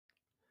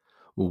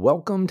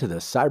Welcome to the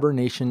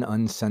Cybernation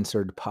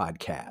Uncensored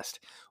podcast.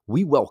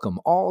 We welcome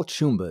all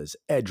Chumbas,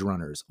 Edge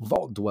Runners,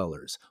 Vault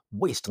Dwellers,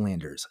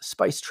 Wastelanders,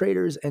 Spice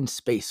Traders, and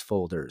Space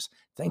Folders.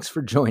 Thanks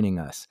for joining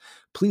us.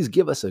 Please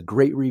give us a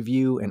great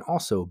review and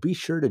also be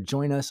sure to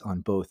join us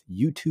on both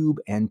YouTube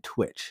and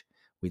Twitch.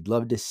 We'd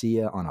love to see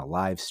you on a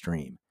live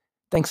stream.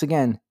 Thanks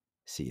again.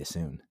 See you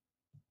soon.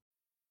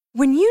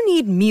 When you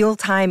need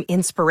mealtime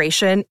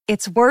inspiration,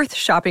 it's worth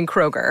shopping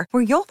Kroger,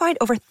 where you'll find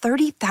over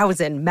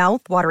 30,000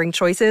 mouth-watering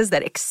choices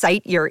that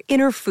excite your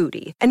inner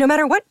foodie. And no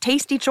matter what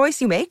tasty choice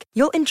you make,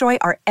 you'll enjoy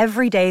our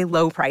everyday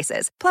low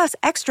prices, plus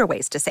extra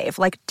ways to save,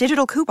 like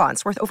digital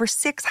coupons worth over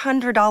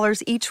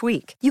 $600 each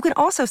week. You can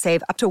also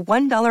save up to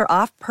 $1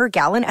 off per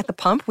gallon at the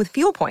pump with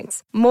fuel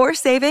points. More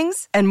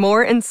savings and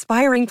more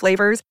inspiring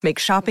flavors make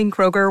shopping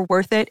Kroger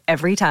worth it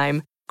every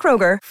time.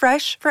 Kroger,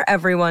 fresh for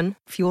everyone.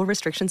 Fuel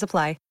restrictions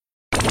apply.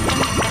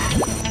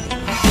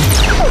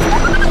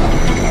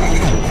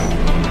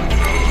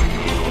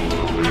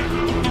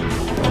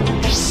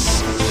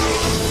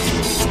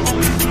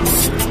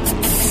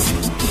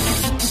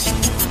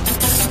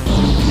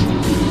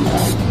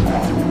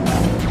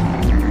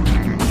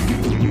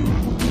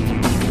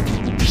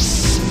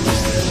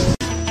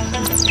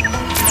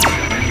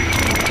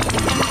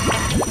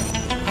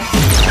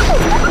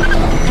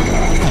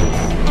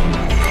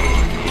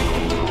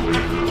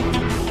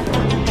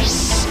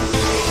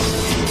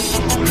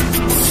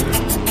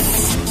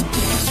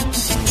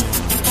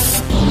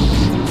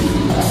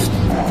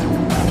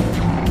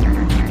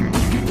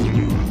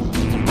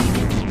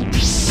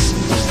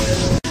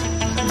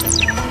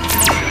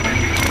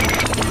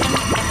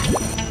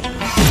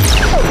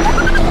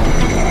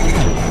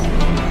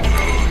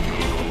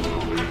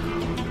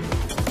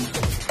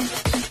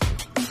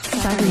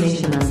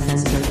 Cybernation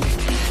Uncensored.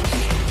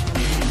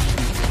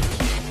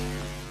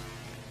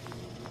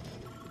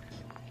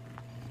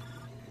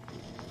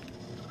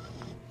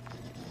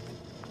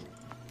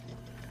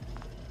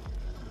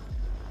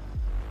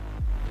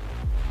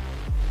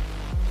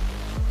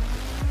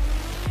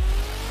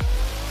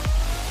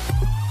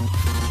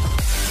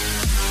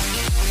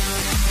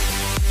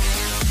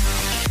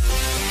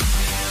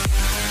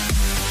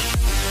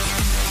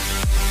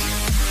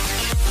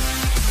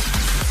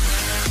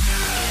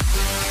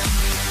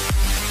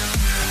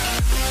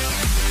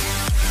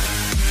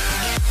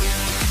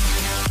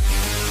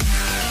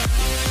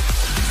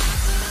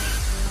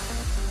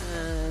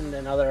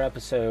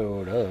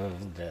 Episode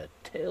of the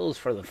Tales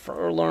for the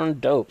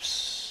Forlorn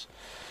Dopes.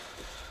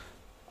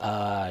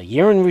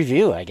 Year in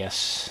review, I guess.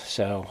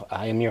 So,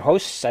 I am your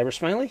host,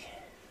 Cybersmily.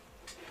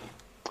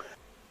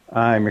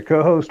 I'm your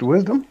co-host,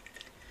 Wisdom.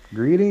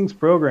 Greetings,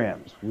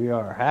 programs. We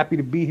are happy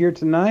to be here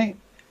tonight.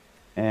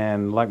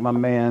 And like my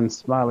man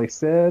Smiley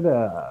said,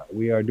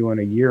 we are doing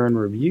a year in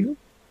review.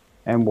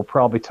 And we'll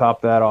probably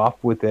top that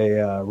off with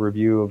a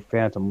review of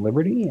Phantom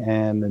Liberty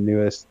and the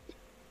newest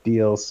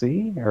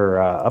DLC or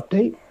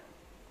update.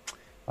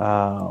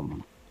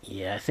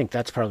 Yeah, I think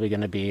that's probably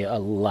going to be a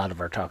lot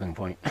of our talking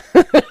point.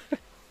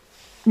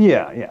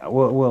 Yeah.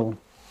 Well,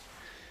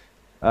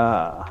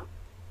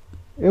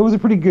 it was a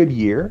pretty good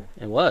year.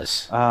 It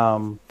was.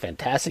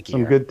 Fantastic year.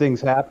 Some good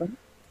things happened.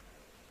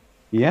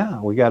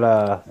 Yeah, we got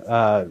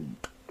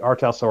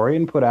Artel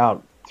Saurian put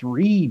out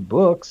 3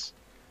 books,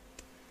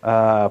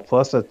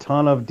 plus a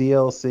ton of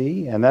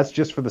DLC, and that's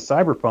just for the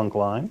Cyberpunk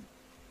line.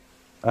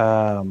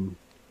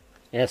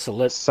 Yeah, so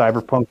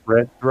Cyberpunk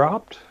Red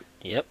dropped.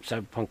 Yep,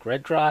 Cyberpunk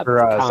Red dropped.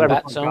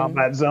 Cyberpunk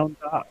Combat Zone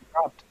dropped.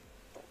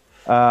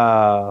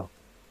 A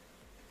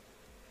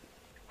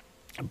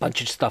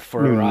bunch of stuff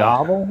for new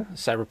novel.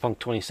 Cyberpunk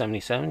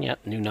 2077.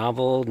 Yep, new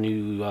novel,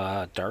 new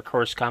Dark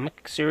Horse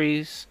comic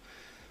series.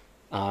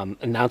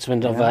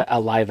 Announcement of a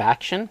live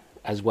action,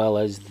 as well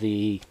as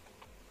the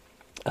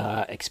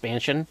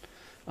expansion,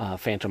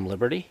 Phantom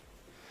Liberty.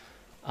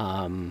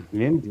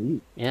 Indeed.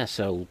 Yeah,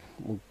 so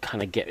we'll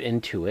kind of get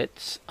into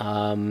it.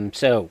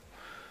 So,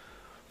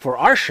 for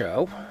our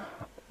show,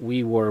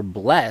 we were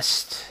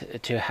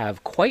blessed to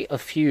have quite a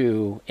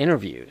few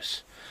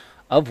interviews,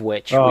 of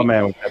which... we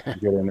had some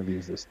good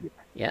interviews this year.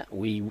 Yeah,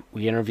 we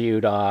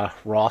interviewed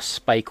Ross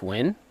Spike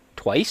Wynn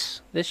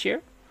twice this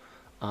year,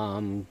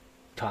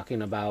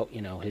 talking about,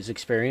 his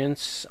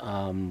experience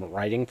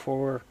writing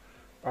for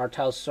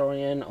Artel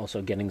Saurian,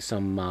 also getting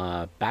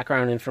some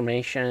background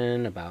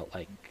information about,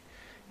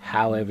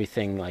 how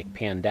everything,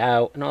 panned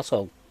out, and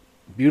also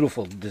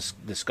beautiful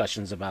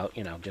discussions about,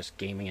 just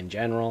gaming in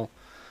general.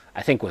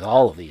 I think with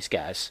all of these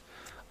guys.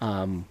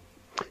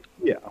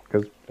 Yeah,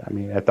 because,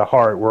 at the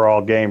heart, we're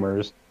all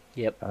gamers.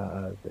 Yep.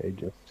 They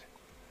just...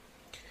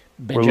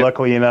 We're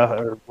lucky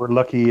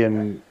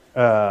and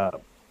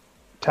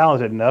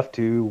talented enough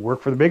to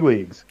work for the big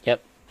leagues.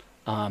 Yep.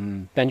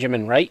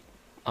 Benjamin Wright,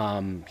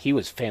 he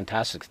was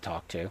fantastic to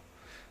talk to.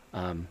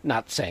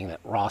 Not saying that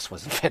Ross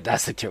wasn't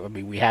fantastic too.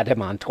 We had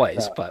him on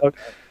twice, but okay.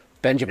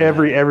 Benjamin.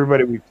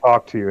 Everybody we've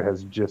talked to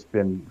has just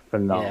been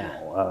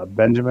phenomenal. Yeah.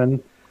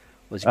 Benjamin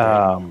was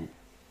great.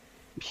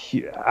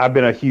 I've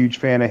been a huge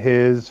fan of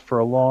his for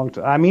a long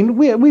time.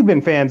 We've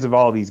been fans of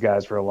all these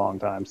guys for a long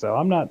time, so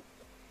I'm not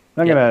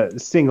I'm not going to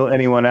single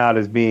anyone out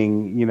as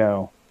being,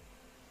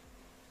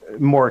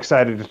 more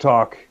excited to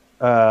talk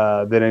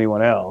than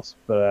anyone else.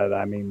 But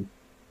I mean,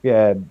 we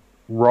had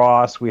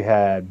Ross, we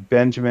had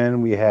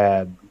Benjamin, we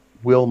had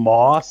Will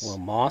Moss. Will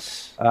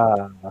Moss,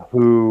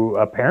 who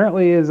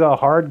apparently is a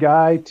hard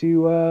guy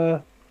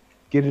to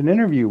get an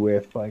interview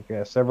with. Like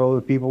several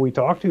of the people we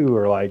talked to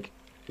are like,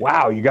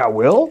 "Wow, you got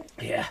Will?"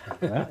 Yeah.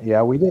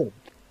 Yeah, we did.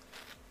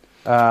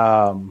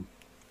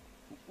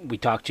 We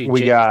talked to.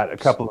 We got a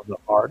couple of the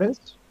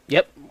artists.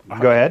 Yep.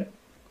 Go ahead.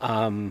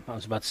 I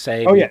was about to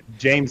say. Oh yeah,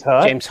 James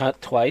Hutt. James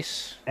Hutt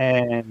twice.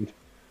 And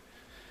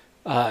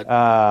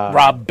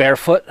Rob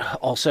Barefoot,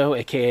 also,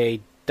 aka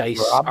Dice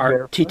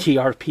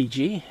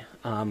TTRPG,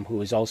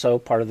 who is also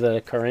part of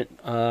the current.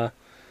 Yeah,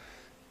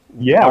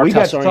 we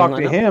got to talk to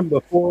lineup. him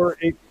before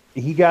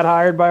he got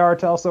hired by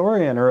Artel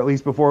Saurian, or at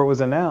least before it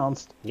was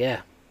announced.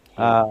 Yeah.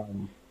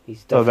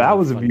 He's so that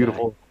was a fun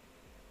beautiful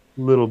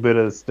little bit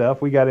of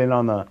stuff. We got in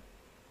on the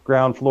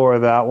ground floor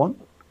of that one.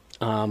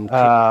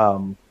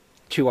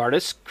 Two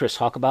artists, Chris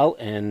Hawkabout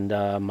and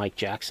Mike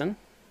Jackson.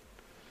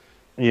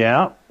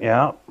 Yeah.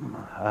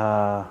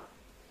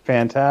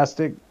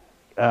 Fantastic.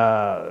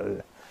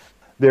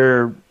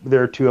 They're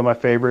two of my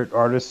favorite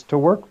artists to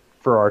work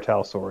for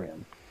Artel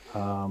Saurian.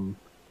 And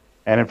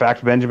in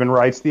fact, Benjamin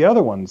writes the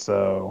other one.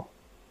 So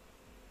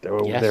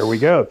there we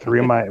go. Three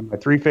of my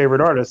three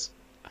favorite artists.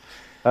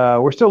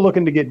 We're still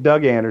looking to get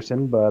Doug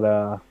Anderson,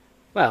 but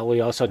well, we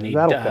also need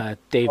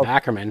Dave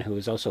Ackerman, who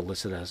is also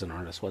listed as an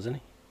artist, wasn't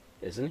he?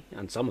 Isn't he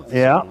on some of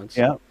the ones?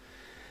 Yeah.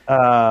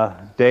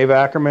 Dave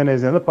Ackerman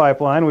is in the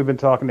pipeline. We've been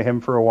talking to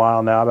him for a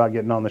while now about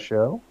getting on the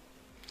show.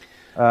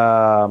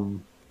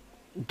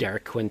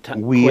 Derek Quintanar.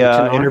 We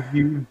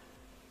interviewed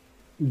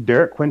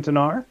Derek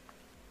Quintanar.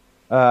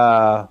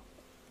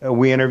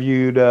 We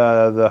interviewed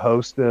the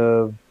host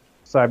of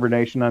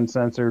Cybernation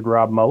Uncensored,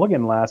 Rob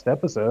Mulligan, last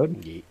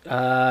episode. 2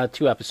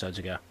 episodes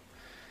ago.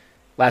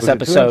 Last Was it 2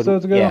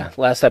 episodes ago? Yeah,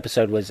 last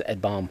episode was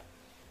Ed Baum.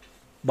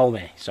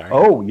 Bome, sorry.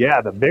 Oh, yeah,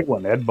 the big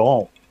one, Ed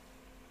Baum.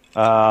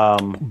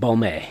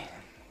 Bome.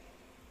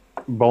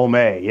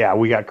 Yeah,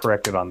 we got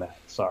corrected on that.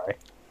 Sorry.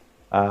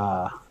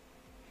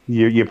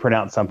 You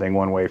pronounce something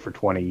one way for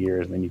 20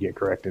 years, and then you get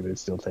corrected. It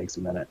still takes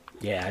a minute.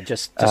 Yeah,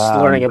 just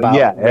learning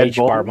about Rage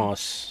Baum.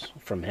 Barmos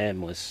from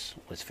him was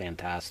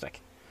fantastic.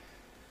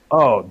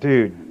 Oh,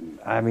 dude.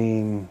 I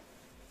mean,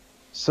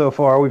 so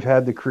far we've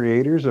had the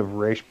creators of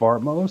Raish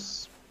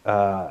Bartmos,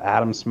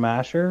 Adam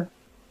Smasher,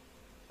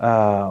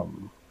 Arasaka.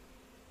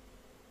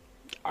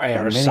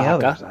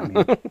 I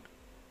mean,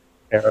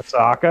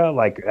 Arasaka,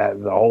 like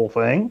the whole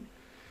thing.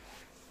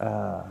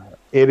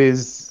 It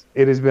has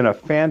been a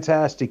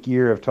fantastic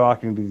year of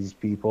talking to these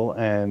people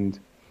and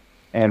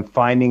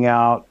finding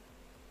out,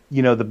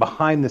 the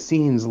behind the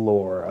scenes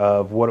lore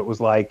of what it was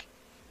like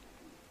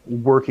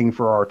working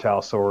for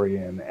Artel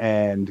Saurian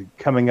and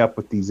coming up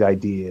with these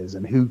ideas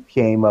and who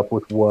came up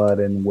with what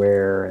and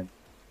where and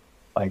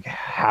like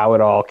how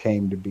it all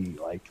came to be.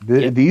 Like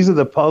these are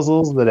the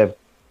puzzles that have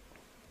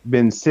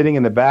been sitting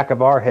in the back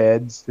of our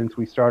heads since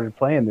we started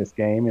playing this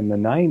game in the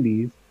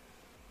 90s.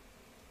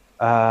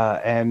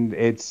 And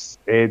it's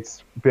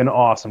been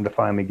awesome to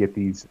finally get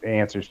these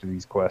answers to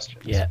these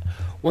questions. Yeah.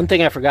 One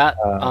thing I forgot,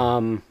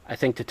 I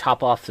think to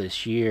top off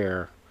this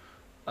year,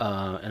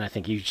 and I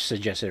think you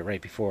suggested it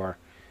right before,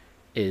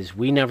 is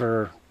we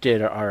never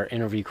did our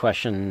interview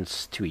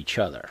questions to each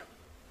other,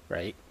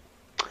 right?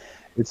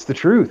 It's the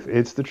truth.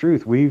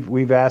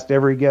 We've asked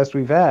every guest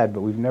we've had, but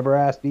we've never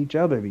asked each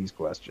other these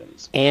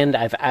questions. And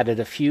I've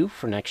added a few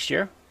for next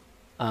year,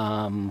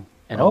 and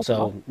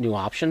also new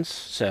options.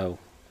 So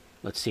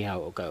let's see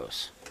how it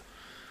goes.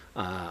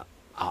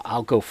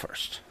 I'll go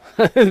first.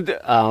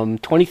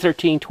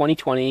 2013,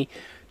 2020,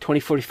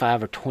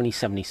 2045, or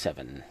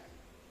 2077?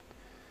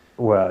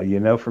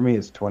 Well, for me,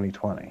 it's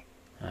 2020.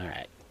 All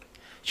right.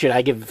 Should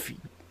I give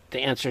the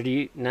answer to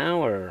you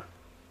now, or?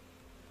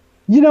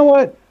 You know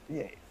what?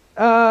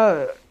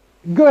 Go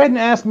ahead and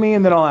ask me,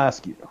 and then I'll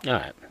ask you. All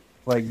right.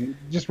 Like,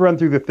 just run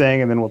through the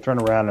thing, and then we'll turn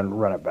around and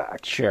run it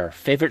back. Sure.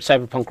 Favorite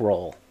cyberpunk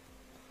role?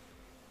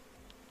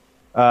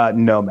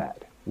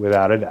 Nomad,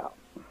 without a doubt.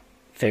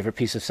 Favorite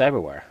piece of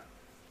cyberware?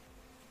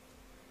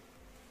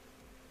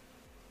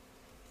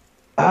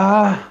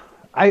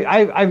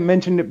 I've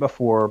mentioned it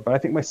before, but I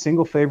think my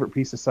single favorite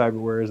piece of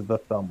cyberware is the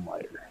thumb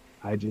lighter.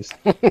 I just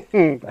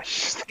think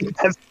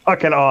that's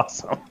fucking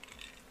awesome.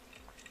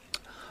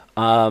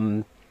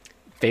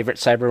 Favorite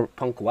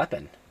cyberpunk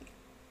weapon?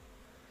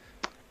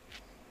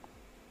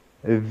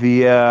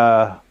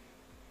 The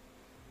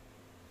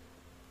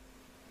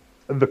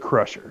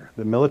Crusher,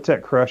 the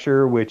Militech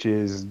Crusher, which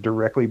is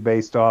directly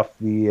based off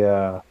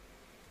the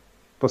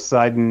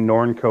Poseidon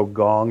Nornco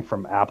Gong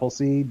from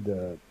Appleseed,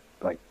 the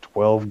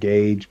 12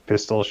 gauge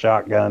pistol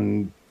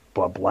shotgun,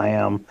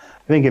 blam.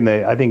 I think in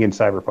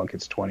Cyberpunk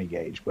it's 20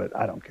 gauge, but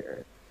I don't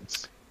care.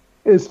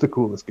 It's the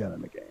coolest gun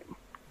in the game.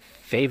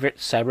 Favorite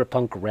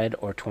Cyberpunk Red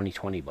or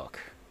 2020 book?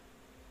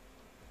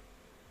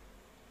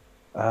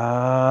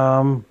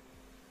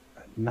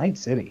 Night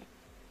City.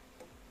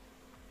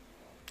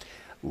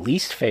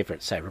 Least favorite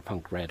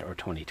Cyberpunk read or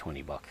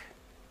 2020 book?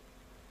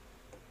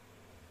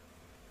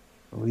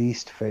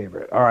 Least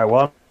favorite. All right.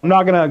 Well, I'm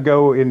not gonna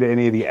go into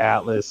any of the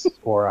Atlas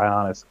or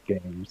Ionis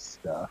Games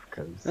stuff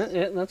because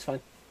Yeah, that's fine.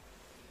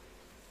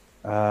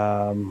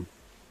 um,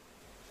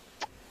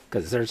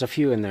 Because there's a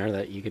few in there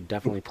that you could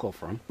definitely pull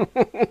from.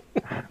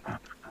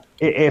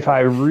 if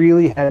I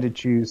really had to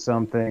choose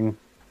something,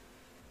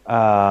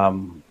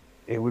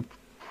 it would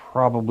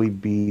probably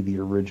be the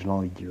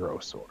original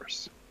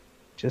Eurosource.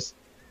 Just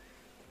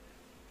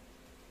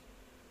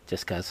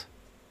because.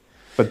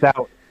 But that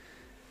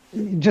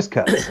just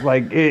cause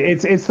like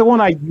it's the one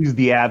I use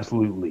the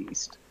absolute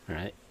least.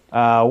 Right.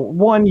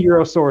 One,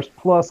 Eurosource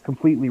Plus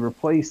completely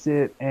replaced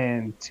it,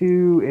 and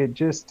two,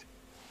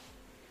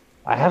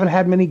 I haven't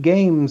had many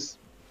games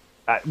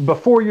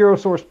before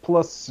Eurosource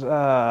Plus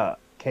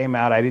came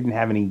out. I didn't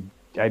have any.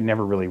 I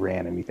never really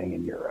ran anything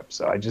in Europe,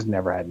 so I just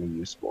never had any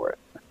use for it.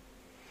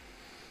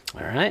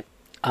 All right.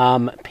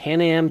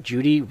 Pan Am,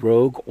 Judy,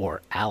 Rogue,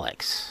 or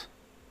Alex?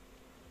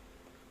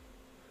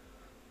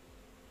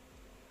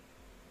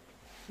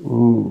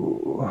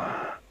 Ooh.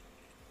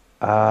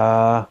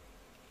 I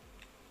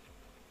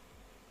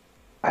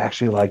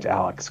actually liked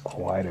Alex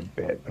quite a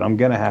bit, but I'm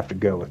gonna have to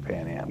go with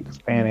Pan Am because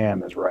Pan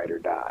Am is ride or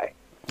die.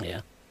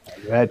 Yeah.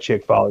 That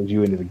chick follows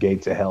you into the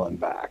gates of hell and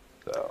back,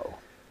 so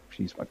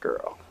she's my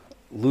girl.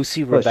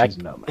 Lucy, Plus, she's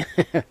Rebecca,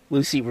 nomad.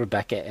 Lucy,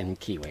 Rebecca, and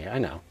Kiwi. I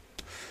know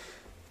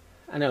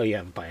you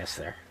have a bias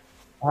there.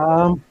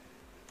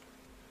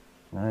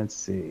 Let's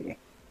see.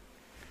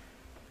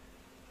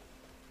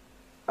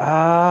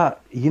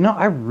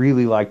 I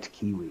really liked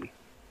Kiwi.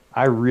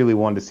 I really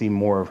wanted to see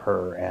more of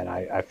her, and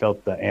I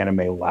felt the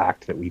anime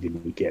lacked that we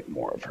didn't get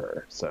more of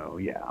her. So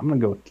yeah, I'm gonna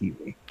go with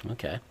Kiwi.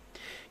 Okay.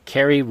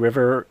 Carrie,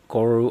 River,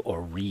 Goru,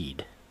 or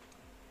Reed?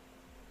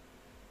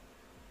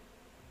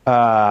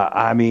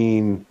 I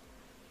mean,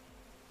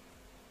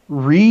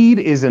 Reed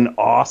is an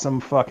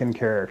awesome fucking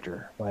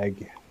character.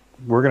 Like,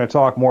 we're gonna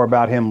talk more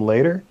about him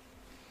later.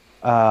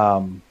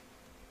 But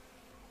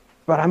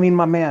I mean,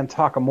 my man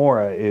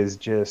Takamura is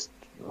just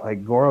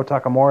like Goro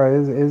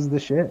Takamura is the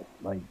shit.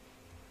 Like,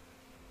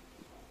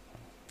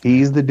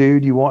 he's the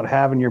dude you want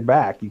having your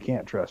back. You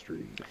can't trust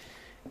Reed.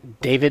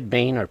 David,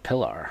 Bane, or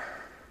Pilar?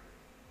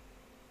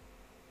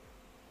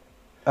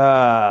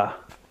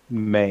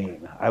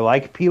 Main. I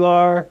like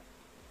Pilar.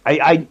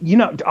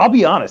 I'll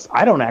be honest.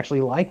 I don't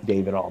actually like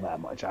David all that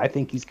much. I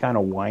think he's kind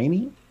of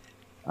whiny.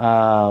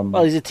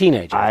 Well, he's a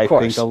teenager, of I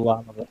course. think a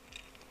lot of it.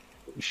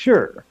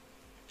 Sure.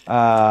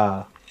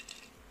 I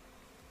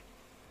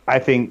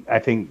think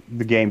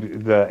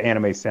the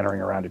anime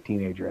centering around a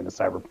teenager in the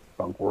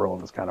cyberpunk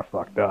world is kind of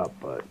fucked up,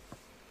 but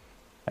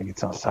like,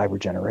 it's not cyber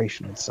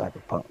generation, it's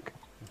cyberpunk.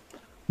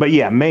 But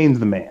yeah, Main's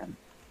the man.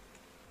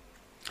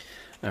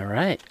 All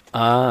right.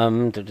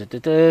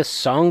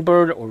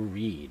 Songbird or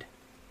Reed?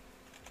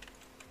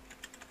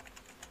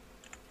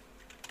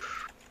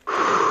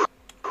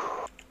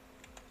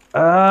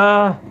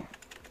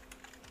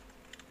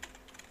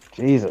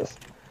 Jesus.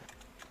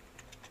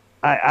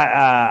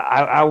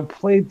 I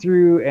played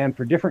through, and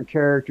for different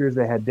characters,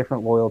 they had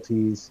different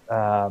loyalties.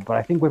 But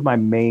I think with my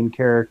main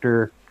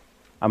character,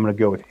 I'm going to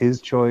go with his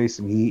choice,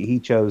 and he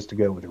chose to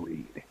go with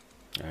Reed.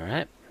 All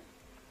right.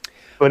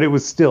 But it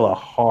was still a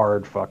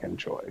hard fucking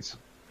choice.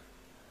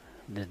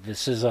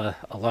 This is a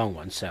long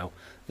one. So,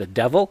 the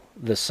Devil,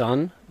 the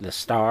Sun, the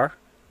Star,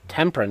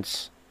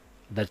 Temperance,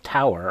 the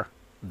Tower,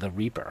 the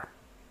Reaper.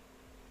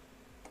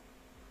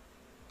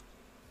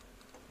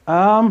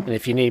 And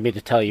if you need me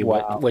to tell you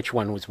which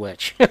one was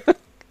which.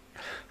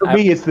 For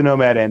me, it's the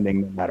Nomad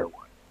ending, no matter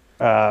what.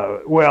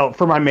 Well,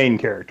 for my main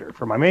character.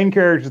 For my main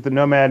character, it's the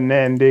Nomad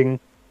ending.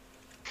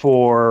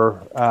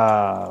 For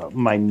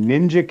my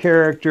ninja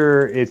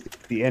character, it's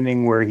the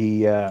ending where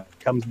he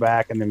comes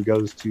back and then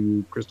goes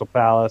to Crystal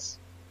Palace.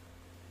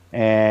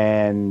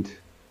 And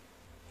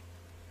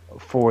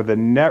for the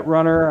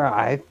Netrunner,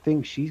 I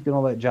think she's going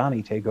to let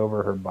Johnny take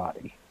over her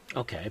body.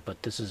 Okay,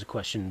 but this is a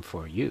question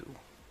for you.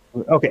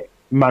 Okay.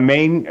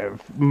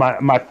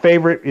 My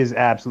favorite is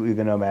absolutely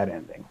the Nomad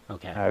ending.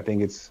 Okay. I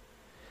think it's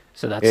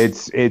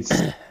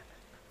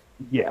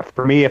yeah,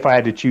 for me, if I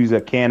had to choose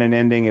a canon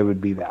ending, it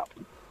would be that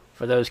one.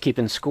 For those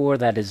keeping score,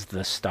 that is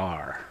the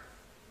Star.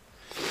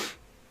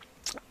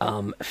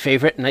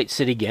 Favorite Night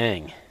City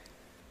gang?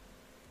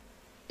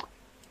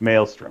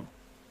 Maelstrom.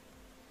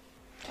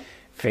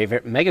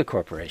 Favorite mega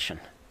corporation?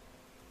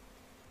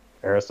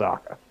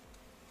 Arasaka.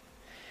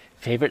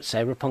 Favorite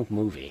cyberpunk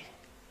movie?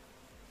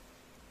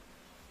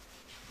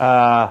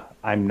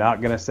 I'm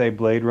not going to say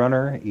Blade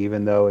Runner,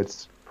 even though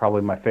it's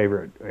probably my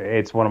favorite.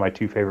 It's one of my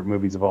two favorite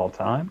movies of all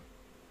time.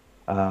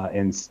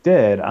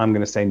 Instead, I'm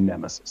going to say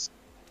Nemesis.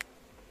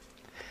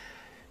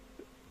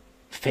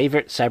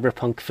 Favorite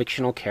cyberpunk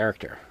fictional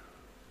character?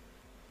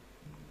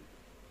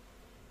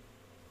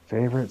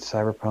 Favorite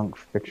cyberpunk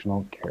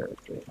fictional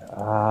character?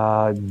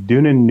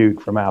 Dunan Nuke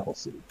from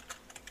Appleseed.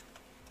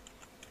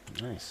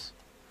 Nice.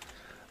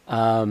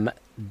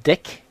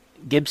 Dick,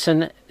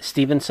 Gibson,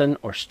 Stevenson,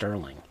 or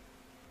Sterling?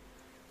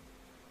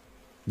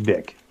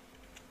 Dick.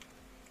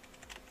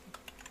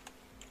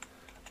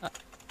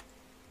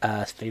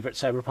 Favorite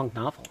cyberpunk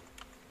novel?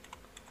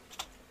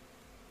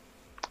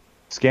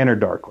 Scanner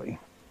Darkly.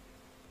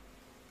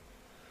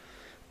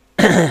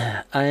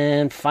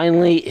 And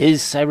finally,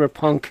 is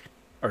Shadowrun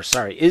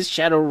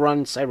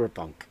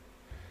cyberpunk?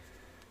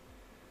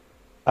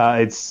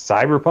 It's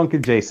cyberpunk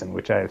adjacent,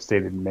 which I have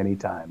stated many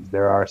times.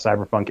 There are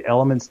cyberpunk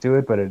elements to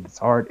it, but at its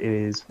heart, it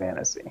is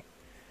fantasy.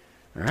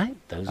 All right,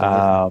 those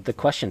are the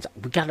questions.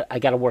 I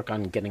got to work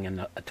on getting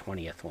a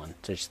 20th one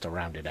just to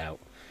round it out,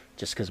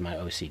 just because my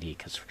OCD.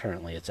 Because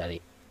currently it's at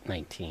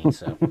 19,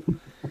 so I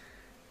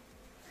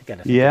got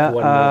to think of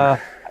one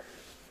more.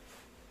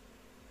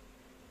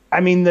 I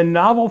mean, the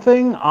novel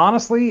thing,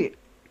 honestly.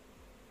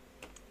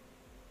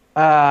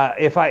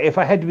 If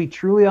I had to be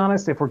truly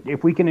honest,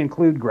 if we can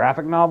include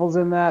graphic novels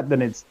in that,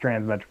 then it's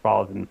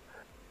Transmetropolitan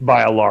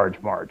by a large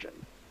margin.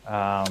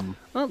 Well,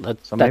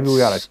 so maybe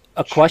we ought to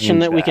a question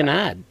that we can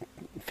add.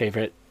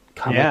 Favorite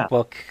comic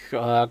book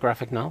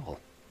graphic novel?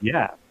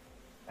 Yeah,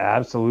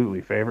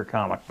 absolutely. Favorite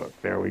comic book.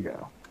 There we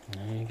go.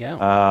 There you go.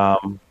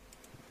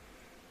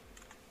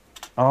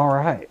 All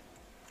right.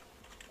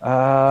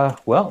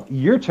 Well,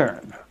 your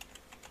turn.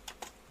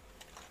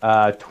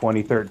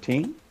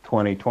 2013,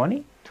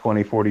 2020,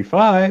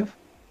 2045,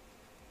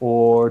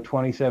 or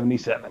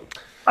 2077.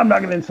 I'm not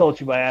going to insult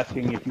you by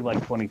asking if you like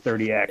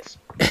 2030X.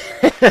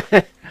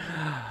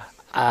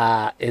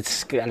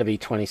 It's got to be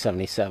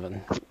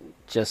 2077,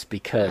 just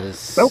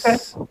because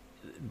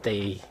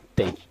they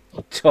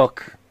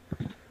took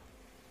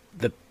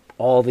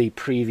all the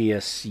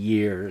previous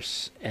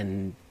years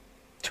and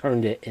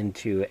turned it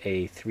into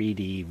a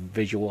 3D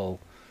visual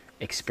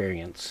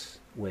experience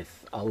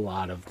with a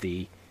lot of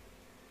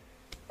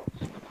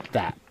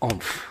that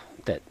oomph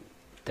that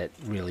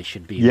really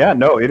should be. Yeah,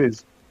 no, it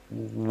is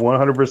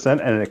 100%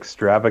 an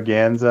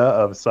extravaganza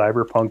of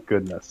cyberpunk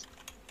goodness.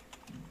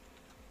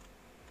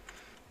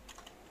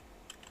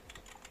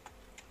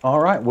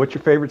 All right, what's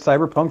your favorite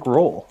cyberpunk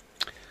role?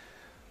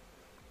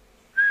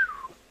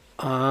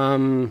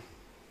 I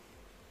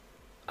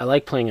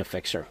like playing a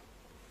fixer.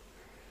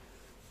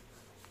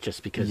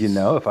 Just because...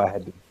 if I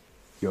had to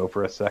go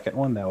for a second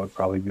one, that would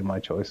probably be my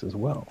choice as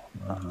well.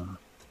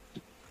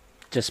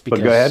 Just because...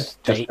 But go ahead,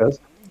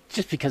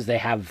 just because they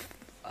have...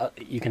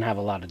 you can have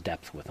a lot of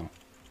depth with them.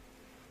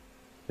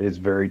 It is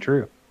very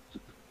true.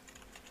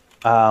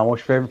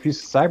 What's your favorite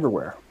piece of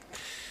cyberware?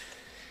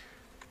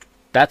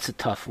 That's a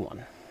tough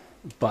one,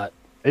 but...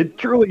 It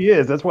truly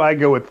is. That's why I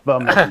go with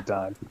thumb every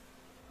time.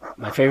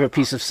 My favorite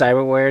piece of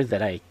cyberware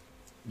that I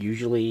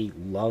usually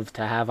love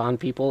to have on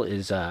people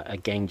is a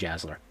gang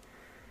jazzler.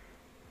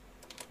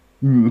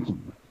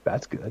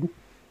 That's good.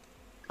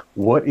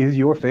 What is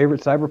your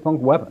favorite cyberpunk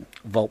weapon?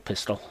 Volt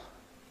pistol.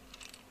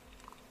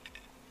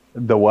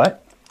 The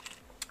what?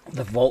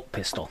 The Volt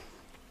pistol.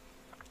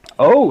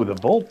 Oh, the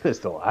Volt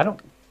pistol. I don't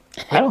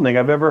think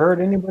I've ever heard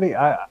anybody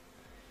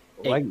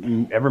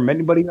ever met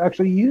anybody who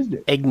actually used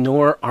it.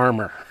 Ignore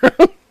armor.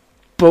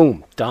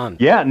 Boom, done.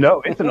 Yeah,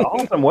 no, it's an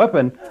awesome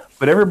weapon,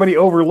 but everybody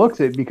overlooks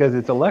it because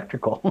it's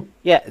electrical.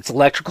 Yeah, it's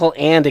electrical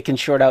and it can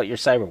short out your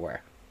cyberware.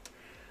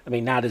 I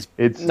mean, not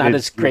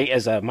as great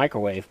as a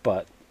microwave,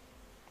 but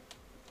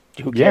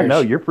who cares? Yeah, no,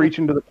 you're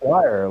preaching to the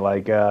choir.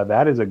 Like,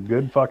 that is a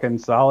good fucking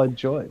solid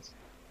choice.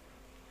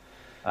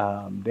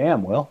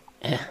 Damn, Will.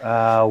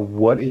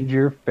 What is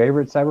your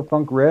favorite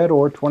Cyberpunk Red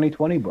or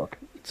 2020 book?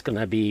 It's going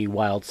to be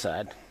Wild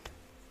Side.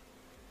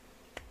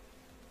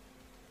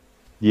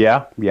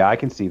 Yeah, I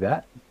can see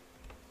that.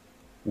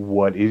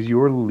 What is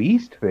your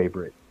least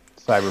favorite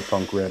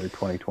Cyberpunk Red or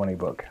 2020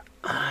 book?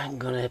 I'm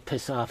going to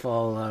piss off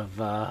all of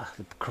the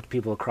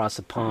people across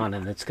the pond,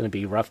 and it's going to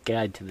be Rough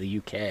Guide to the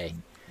UK.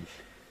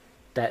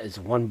 That is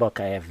one book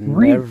I have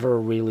never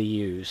really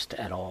used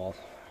at all.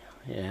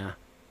 Yeah.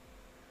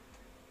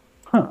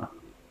 Huh.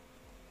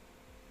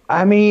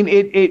 I mean,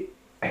 it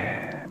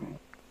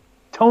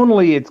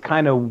tonally it's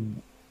kind of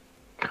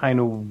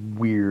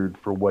weird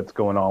for what's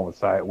going on with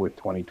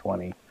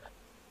 2020,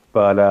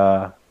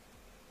 but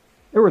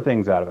there were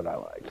things out of it I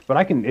liked.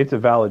 But it's a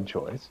valid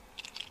choice.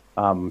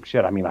 I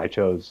mean, I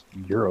chose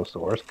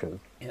Eurosource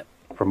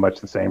for much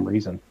the same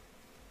reason.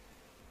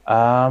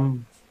 All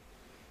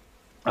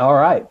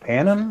right,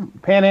 Pan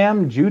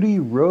Am, Judy,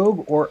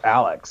 Rogue, or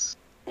Alex?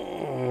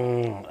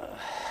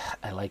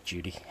 I like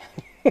Judy.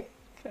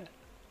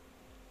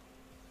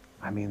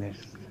 I mean,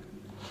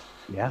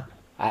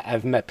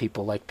 I've met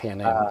people like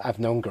Pan Am. I've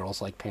known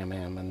girls like Pan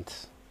Am, and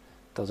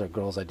those are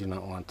girls I do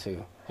not want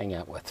to hang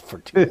out with for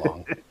too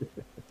long.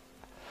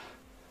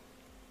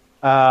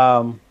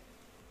 I'm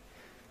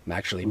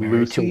actually married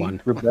Lucy, to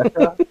one.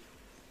 Rebecca,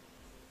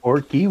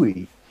 or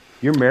Kiwi?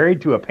 You're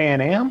married to a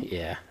Pan Am?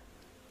 Yeah.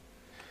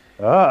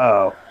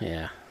 Uh-oh.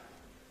 Yeah.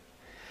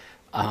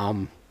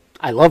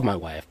 I love my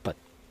wife, but,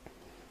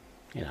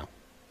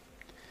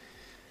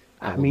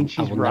 I mean,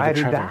 she's ride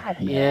or die.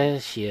 Yeah,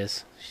 she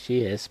is.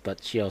 She is,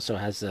 but she also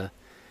has a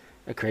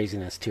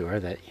craziness to her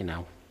that,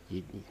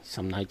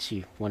 some nights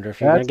you wonder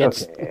if you're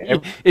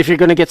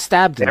going to get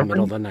stabbed in the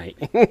middle of the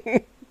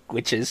night,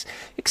 which is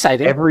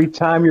exciting. Every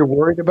time you're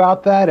worried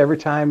about that, every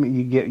time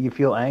you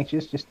feel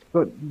anxious, just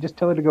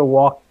tell her to go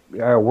walk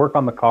work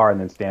on the car and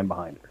then stand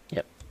behind her.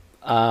 Yep.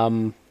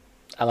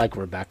 I like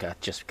Rebecca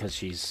just because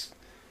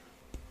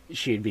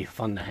she'd be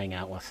fun to hang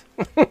out with.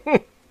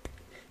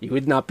 You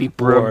would not be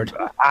bored.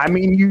 I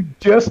mean, you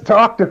just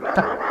talked about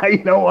how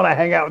you don't want to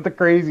hang out with the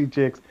crazy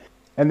chicks,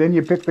 and then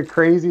you pick the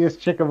craziest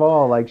chick of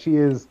all. Like she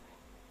is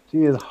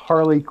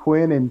Harley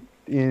Quinn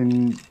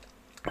in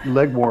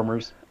leg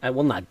warmers. I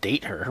will not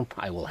date her.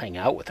 I will hang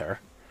out with her.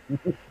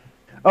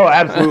 Oh,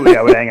 absolutely,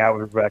 I would hang out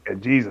with Rebecca.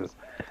 Jesus,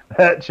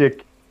 that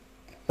chick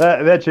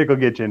will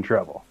get you in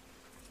trouble.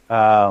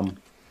 All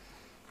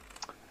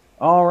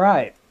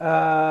right.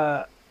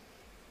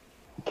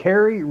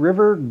 Carrie,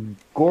 River,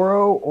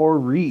 Goro, or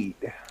Reed?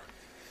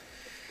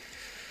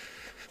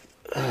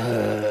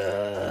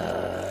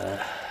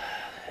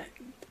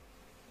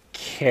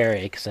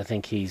 Carrie, because I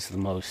think he's the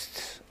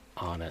most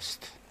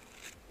honest.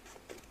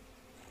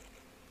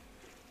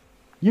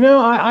 You know,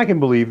 I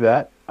can believe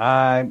that.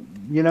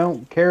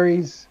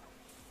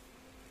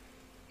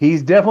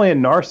 He's definitely a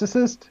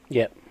narcissist.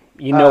 Yep.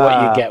 You know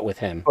what you get with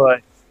him.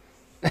 But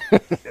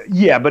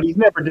yeah, but he's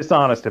never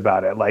dishonest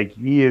about it. Like,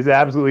 he is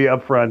absolutely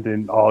upfront,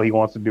 and all he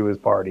wants to do is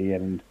party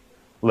and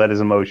let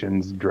his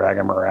emotions drag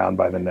him around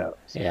by the nose.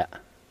 Yeah.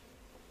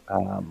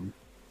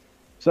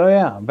 So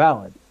yeah,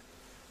 valid.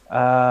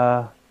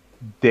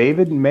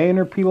 David, Maine,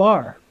 or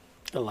Pilar?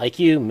 Like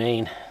you,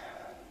 Maine.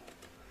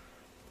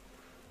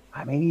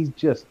 I mean, he's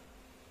just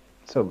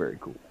so very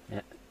cool.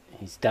 Yeah.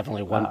 He's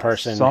definitely one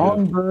person.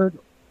 Songbird.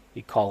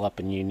 You call up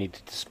and you need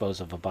to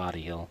dispose of a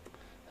body, he'll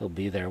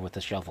be there with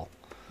a shovel.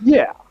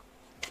 Yeah.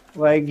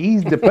 Like,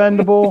 he's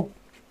dependable.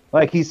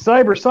 Like, he's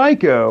cyber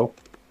psycho,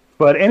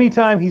 but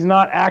anytime he's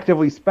not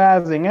actively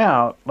spazzing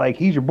out, like,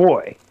 he's your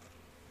boy.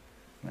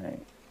 Right.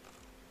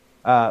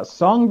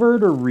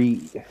 Songbird or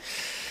Reed?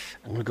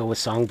 I'm going to go with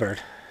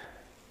Songbird.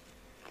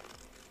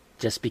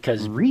 Just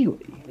because...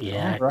 Really?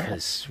 Yeah,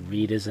 because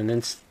Reed is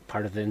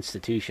part of the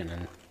institution,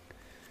 and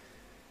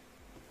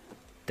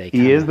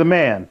he is the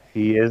man.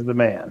 He is the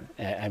man.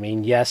 I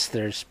mean, yes,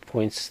 there's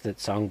points that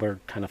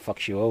Songbird kind of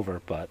fucks you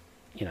over, but,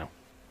 you know.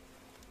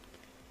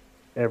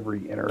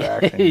 Every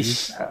interaction you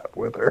have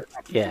with her.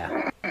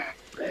 Yeah.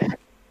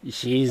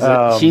 She's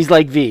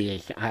like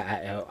V.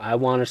 I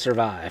want to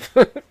survive.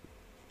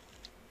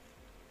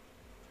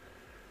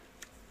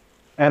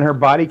 And her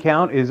body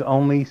count is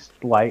only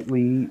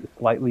slightly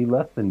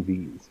less than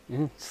V's.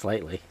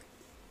 Slightly.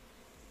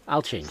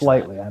 I'll change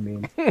slightly, that. I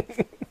mean.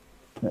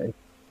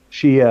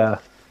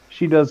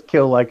 She does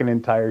kill like an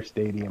entire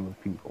stadium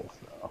of people.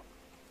 So,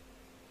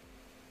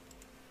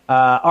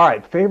 all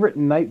right, favorite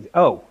night.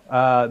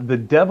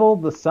 The Devil,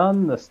 the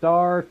Sun, the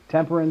Star,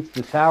 Temperance,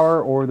 the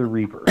Tower, or the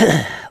Reaper.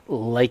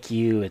 Like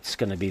you, it's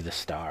going to be the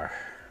Star.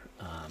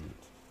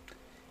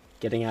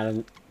 Getting out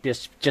of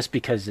just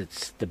because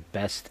it's the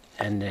best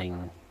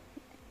ending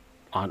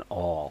on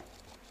all.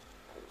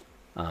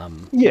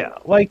 Yeah,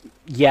 like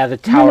the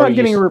Tower. You're not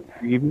getting a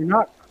reprieve.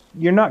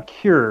 You're not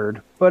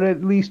cured, but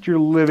at least you're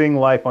living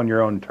life on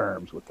your own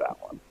terms with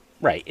that one.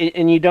 Right,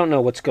 and you don't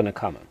know what's going to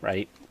come,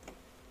 right?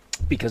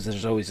 Because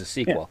there's always a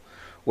sequel. Yeah.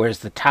 Whereas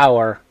the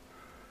Tower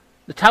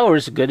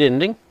is a good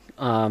ending.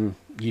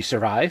 You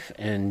survive,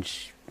 and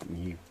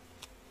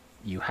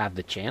you have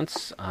the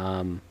chance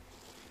to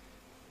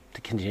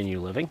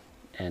continue living.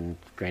 And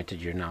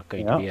granted, you're not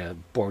going to be a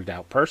borged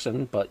out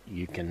person, but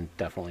you can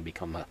definitely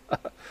become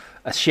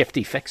a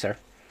shifty fixer.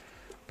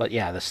 But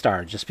yeah, the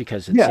Star, just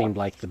because it seemed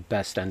like the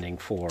best ending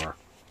for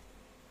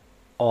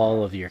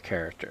all of your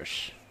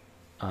characters.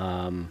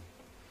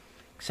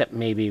 Except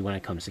maybe when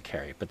it comes to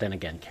Carrie. But then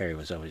again, Carrie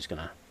was always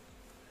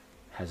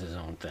has his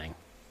own thing.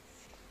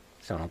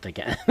 So I don't think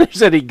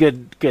there's any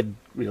good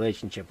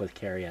relationship with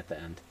Carrie at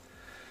the end.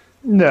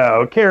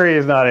 No, Carrie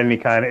is not any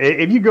kind of...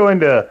 If you go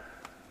into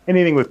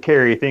anything with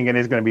Carrie thinking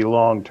it's going to be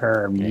long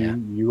term,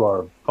 you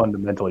are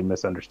fundamentally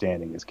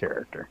misunderstanding his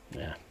character.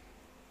 Yeah.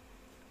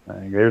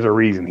 There's a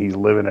reason he's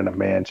living in a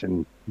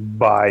mansion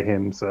by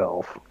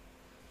himself.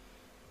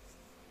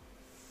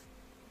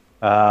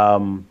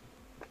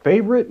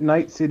 Favorite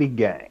Night City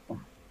gang?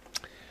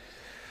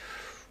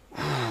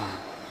 I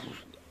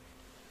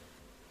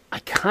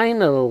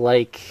kind of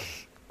like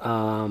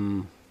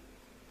the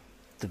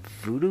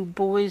Voodoo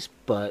Boys,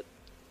 but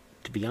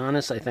to be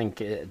honest, I think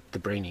the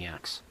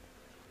Brainiacs.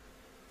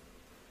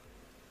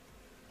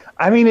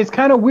 I mean, it's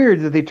kind of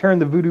weird that they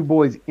turned the Voodoo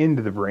Boys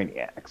into the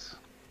Brainiacs.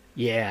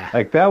 Yeah.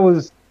 Like, that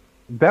was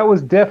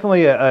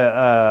definitely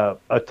a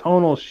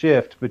tonal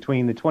shift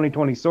between the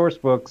 2020 source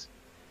books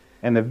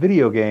and the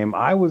video game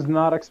I was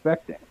not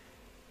expecting.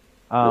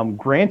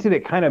 Granted,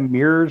 it kind of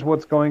mirrors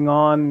what's going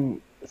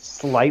on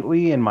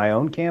slightly in my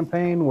own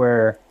campaign,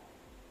 where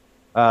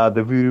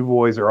the Voodoo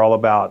Boys are all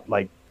about,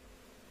 like,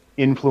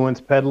 influence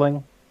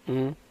peddling.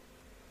 Mm-hmm.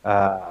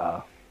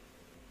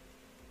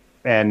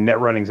 And net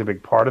running's a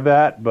big part of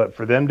that, but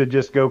for them to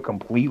just go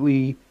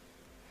completely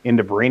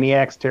into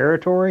Brainiac's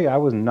territory, I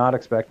was not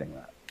expecting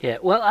that. Yeah,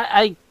 well,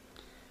 I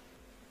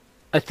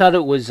thought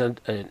it was an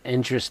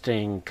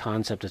interesting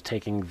concept of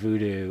taking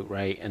voodoo,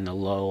 right, and the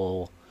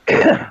Lowell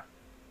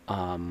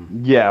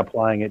Yeah,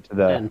 applying it to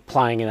the... and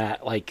applying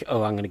that like,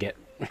 oh, I'm going to get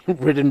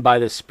ridden by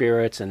the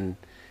spirits and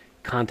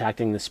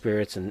contacting the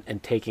spirits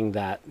and taking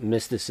that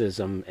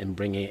mysticism and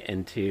bringing it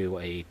into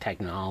a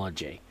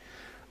technology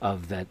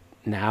of that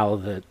now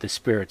the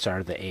spirits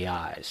are the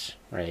AIs,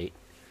 right?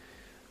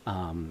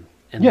 And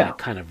that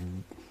kind of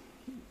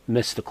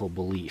mystical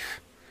belief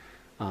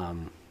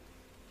and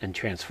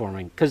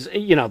transforming. Because,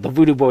 the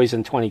Voodoo Boys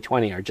in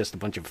 2020 are just a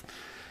bunch of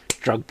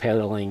drug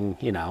peddling,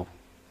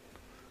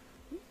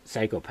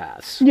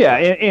 psychopaths. Yeah,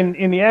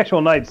 in the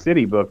actual Night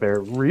City book, they're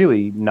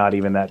really not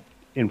even that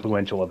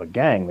influential of a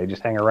gang. They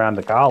just hang around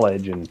the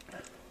college and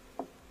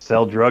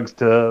sell drugs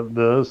to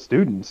the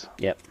students.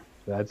 Yep.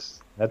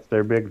 That's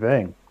their big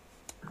thing.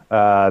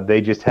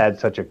 They just had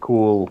such a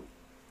cool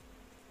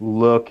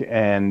look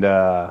and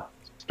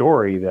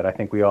story that I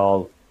think we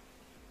all,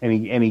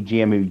 any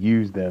GM who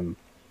used them,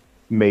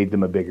 made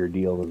them a bigger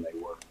deal than they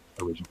were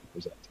originally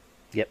presented.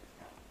 Yep.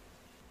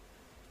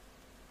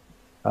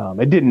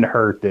 It didn't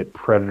hurt that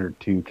Predator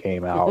 2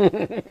 came out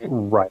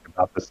right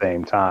about the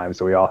same time,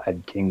 so we all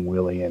had King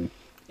William.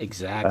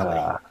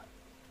 Exactly.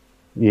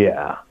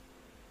 Yeah.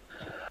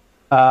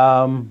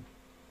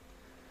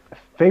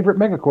 Favorite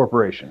mega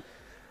corporation?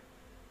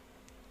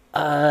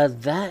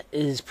 That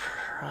is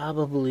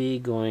probably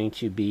going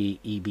to be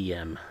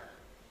EBM.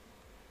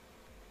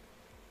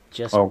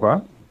 Just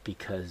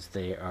because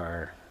they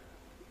are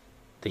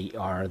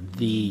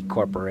the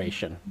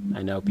corporation.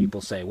 I know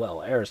people say, well,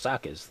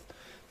 Arasaka is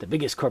the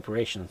biggest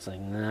corporation. It's like,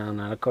 no,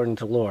 not according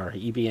to lore.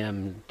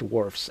 EBM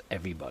dwarfs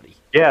everybody.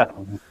 Yeah.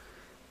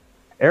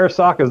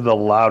 Arasaka is the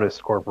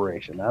loudest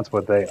corporation. That's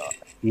what they are.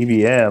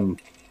 EBM,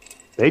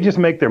 they just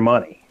make their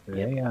money.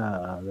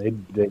 Yeah.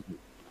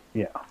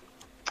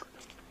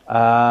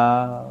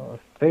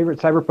 Favorite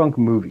cyberpunk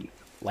movie?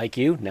 Like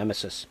you,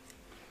 Nemesis.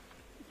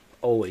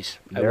 Always.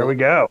 There we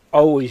go.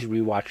 Always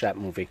rewatch that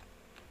movie.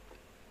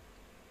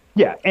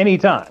 Yeah,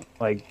 anytime.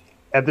 Like,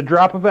 at the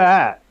drop of a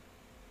hat.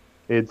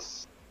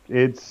 It's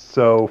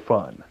so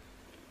fun.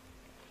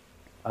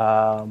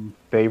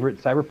 Favorite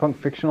cyberpunk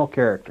fictional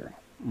character?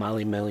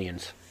 Molly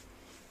Millions.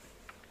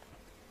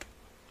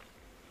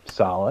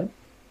 Solid.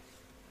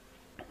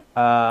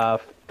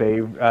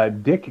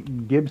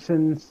 Dick,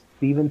 Gibson,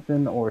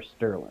 Stevenson, or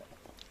Sterling?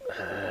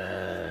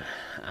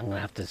 I'm going to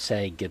have to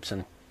say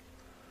Gibson.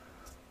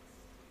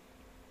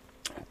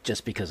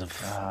 Just because of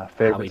how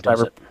he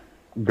does it.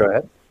 Go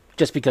ahead.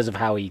 Just because of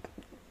how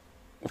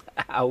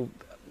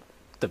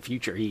the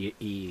future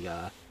he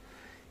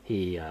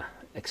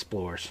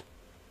explores.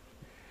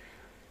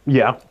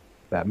 Yeah,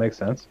 that makes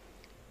sense.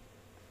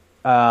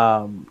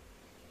 Favorite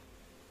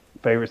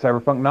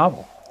cyberpunk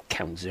novel?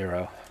 Count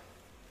Zero.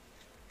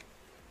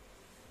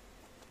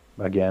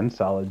 Again,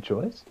 solid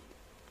choice.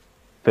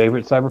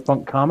 Favorite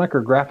cyberpunk comic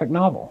or graphic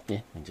novel?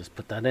 Yeah, I just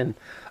put that in.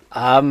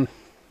 Hard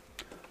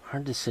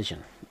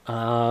decision.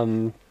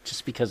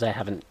 Just because I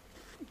haven't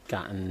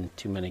gotten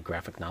too many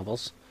graphic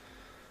novels.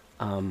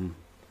 I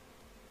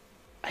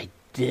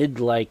did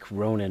like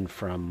Ronin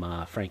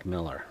from Frank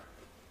Miller.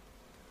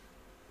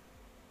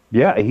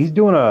 Yeah, he's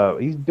doing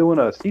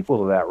a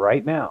sequel to that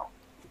right now.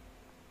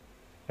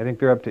 I think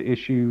they're up to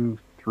issue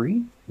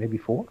 3, maybe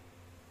 4.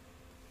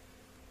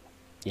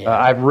 Yeah,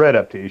 I've read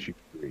up to issue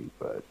 3,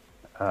 but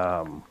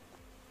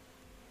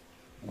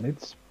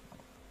it's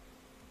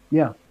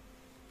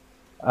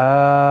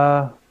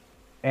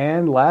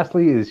and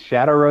lastly is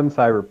Shadowrun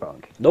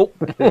Cyberpunk. Nope.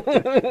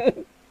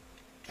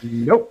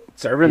 Nope.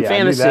 It's urban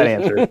fantasy. I knew that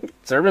answer.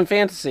 It's urban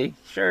fantasy,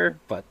 sure,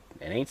 but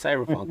it ain't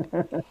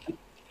cyberpunk.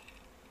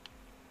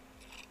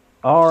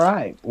 All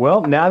right.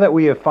 Well, now that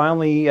we have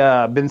finally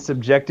been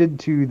subjected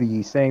to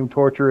the same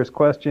torturous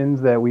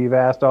questions that we've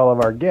asked all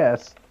of our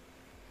guests,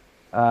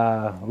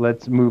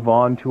 let's move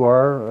on to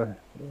our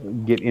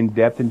get in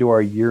depth into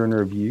our year in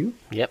review.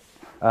 Yep.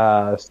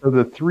 So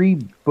the 3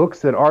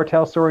 books that our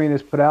Talsorian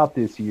has put out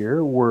this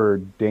year were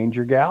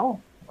Danger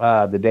Gal,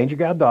 the Danger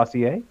Gal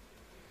dossier,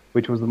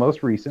 which was the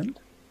most recent.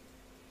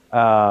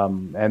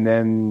 And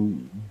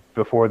then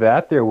before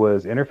that, there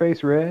was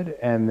Interface Red,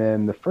 and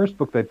then the first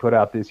book they put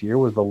out this year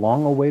was the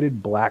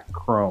long-awaited Black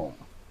Chrome.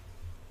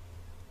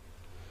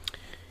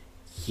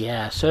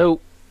 Yeah, so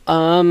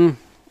all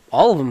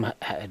of them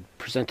had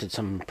presented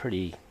some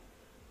pretty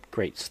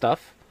great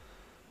stuff.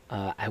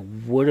 I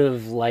would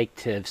have liked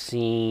to have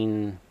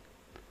seen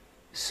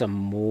some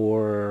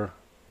more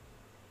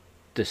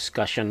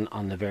discussion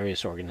on the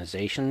various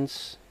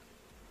organizations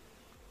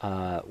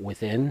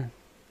within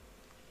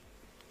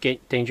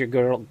Danger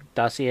Girl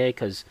dossier,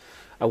 because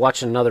I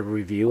watched another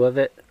review of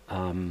it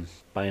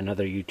by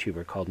another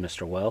YouTuber called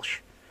Mr. Welsh,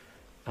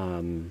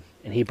 and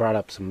he brought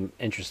up some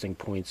interesting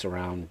points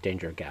around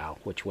Danger Gal,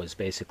 which was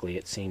basically,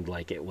 it seemed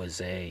like it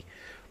was a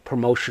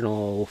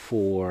promotional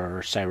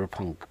for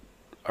Cyberpunk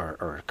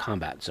or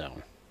Combat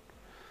Zone,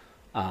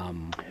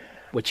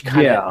 which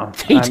kind of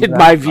tainted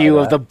my view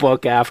of the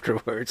book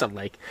afterwards. I'm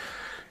like,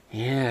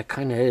 yeah, it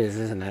kind of is,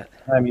 isn't it?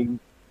 I mean,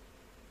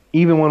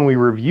 even when we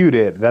reviewed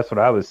it, that's what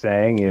I was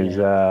saying is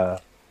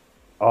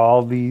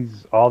all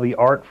the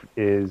art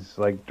is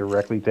like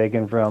directly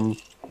taken from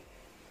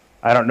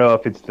I don't know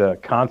if it's the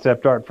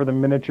concept art for the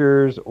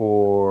miniatures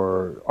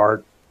or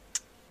art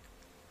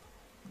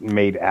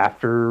made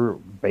after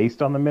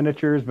based on the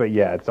miniatures, but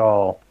yeah, it's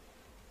all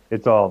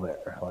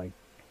there. Like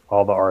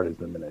all the art is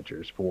the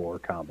miniatures for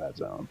Combat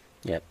Zone.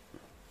 Yep.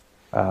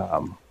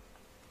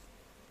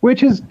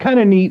 Which is kind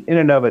of neat in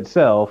and of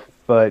itself,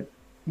 but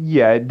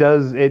yeah,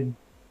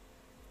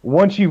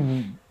 once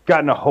you've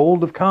gotten a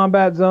hold of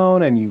Combat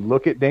Zone and you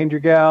look at Danger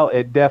Gal,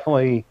 it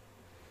definitely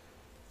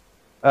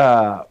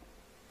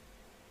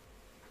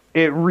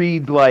it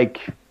reads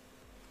like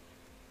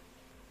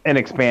an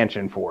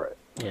expansion for it.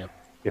 Yeah.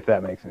 If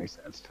that makes any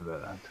sense to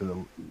the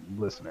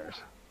listeners.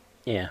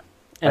 Yeah.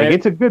 And like,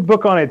 it's a good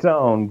book on its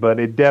own, but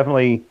it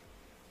definitely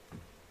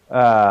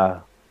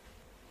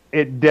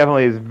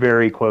is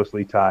very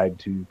closely tied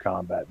to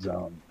Combat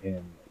Zone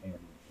in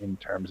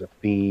terms of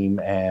theme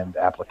and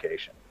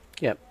application.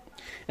 Yep.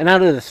 And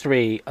out of the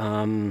three,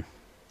 Black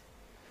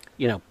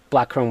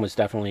Chrome was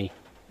definitely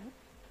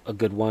a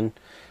good one.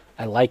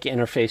 I like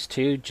Interface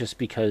 2 just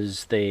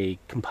because they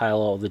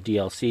compile all the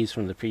DLCs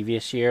from the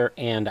previous year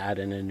and add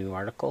in a new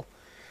article.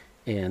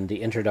 And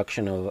the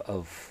introduction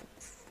of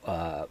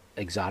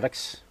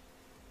exotics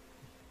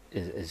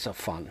is a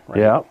fun, right?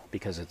 Yeah.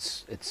 Because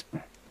it's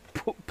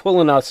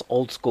pulling us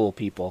old school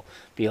people,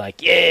 be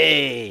like,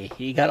 yay,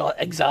 you got all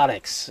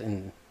exotics,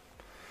 and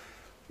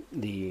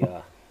the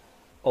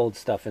old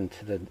stuff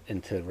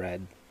into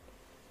red.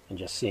 And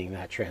just seeing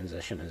that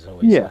transition is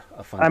always a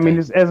fun thing. I mean,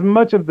 as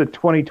much of the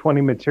 2020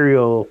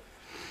 material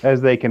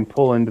as they can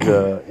pull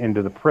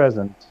into the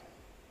present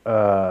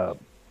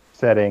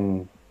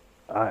setting,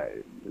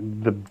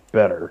 the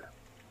better.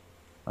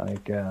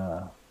 Like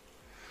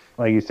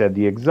you said,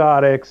 the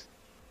exotics,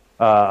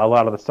 a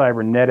lot of the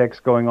cybernetics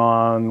going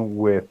on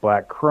with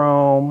Black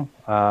Chrome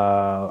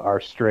are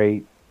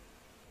straight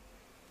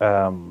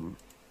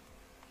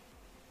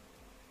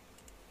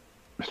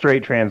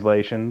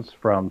translations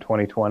from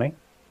 2020.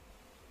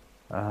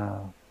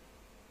 And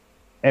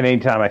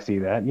anytime I see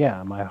that,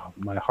 my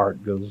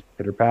heart goes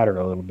pitter patter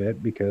a little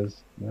bit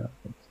because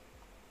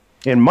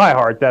in my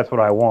heart, that's what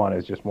I want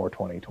is just more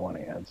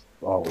 2020. That's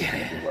always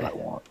going to be what I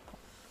want.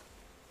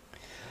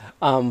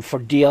 For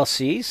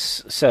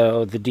DLCs,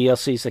 so the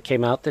DLCs that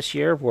came out this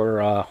year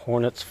were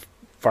Hornet's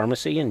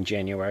Pharmacy in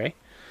January,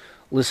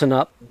 Listen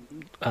Up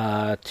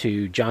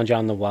to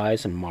John the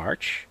Wise in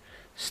March,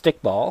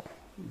 Stickball,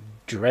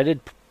 Dreaded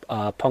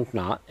Punk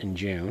Knot in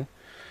June,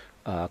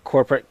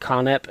 Corporate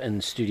Conep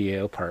and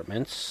Studio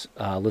Apartments,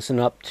 Listen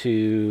Up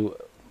to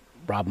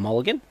Rob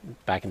Mulligan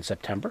back in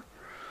September,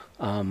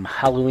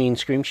 Halloween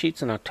Scream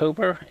Sheets in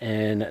October,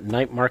 and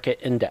Night Market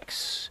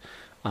Index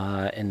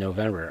in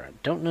November.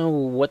 Don't know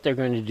what they're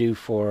going to do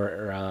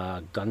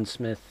for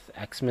Gunsmith,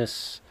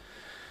 Xmas,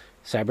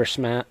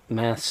 Cybersmily.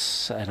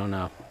 I don't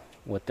know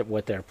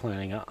what they're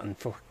planning on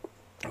for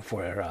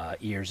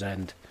year's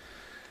end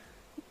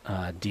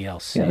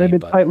DLC. Yeah, they've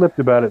been tight-lipped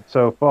about it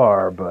so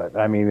far, but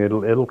I mean,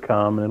 it'll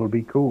come and it'll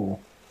be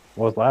cool. It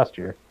was last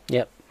year.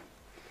 Yep.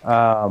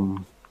 I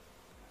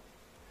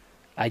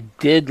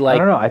did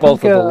like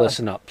both of the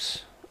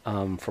listen-ups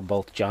for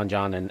both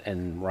John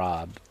and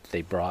Rob.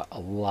 They brought a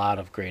lot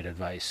of great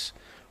advice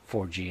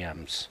for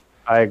GMs.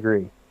 I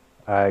agree.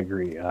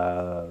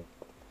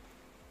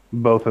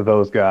 Both of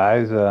those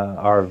guys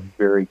are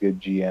very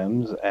good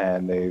GMs,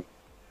 and they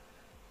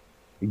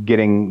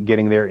getting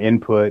their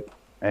input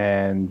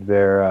and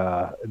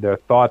their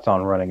thoughts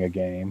on running a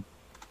game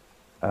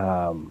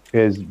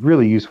is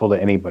really useful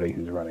to anybody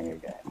who's running a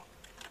game.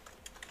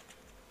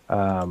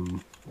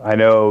 I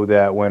know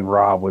that when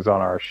Rob was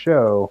on our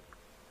show,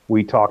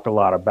 we talked a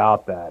lot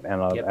about that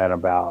and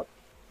about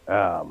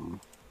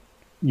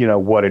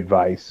what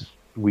advice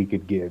we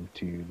could give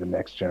to the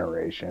next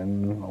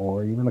generation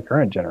or even the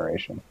current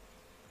generation.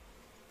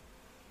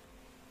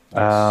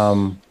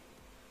 Yes.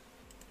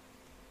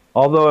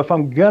 Although, if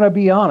I'm gonna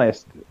be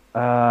honest,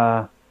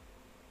 the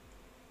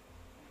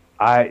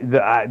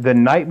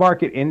Night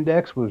Market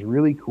Index was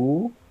really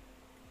cool,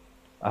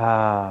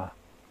 but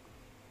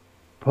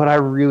I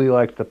really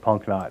liked the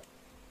Punk Knot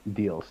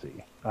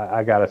DLC.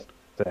 I gotta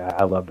say,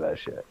 I love that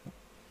shit.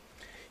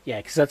 Yeah,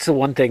 because that's the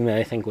one thing that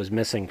I think was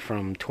missing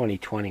from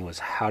 2020 was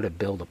how to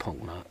build a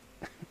Punk Knot.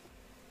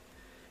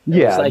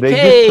 Yeah, like, they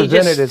just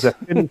presented it as a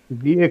finished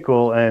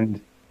vehicle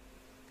and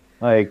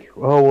like,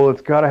 oh, well,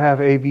 it's got to have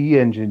AV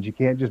engines. You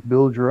can't just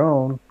build your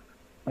own.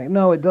 Like,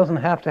 no, it doesn't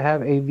have to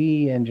have AV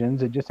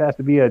engines. It just has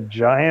to be a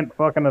giant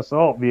fucking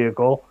assault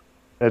vehicle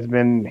that's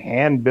been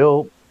hand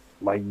built.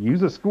 Like,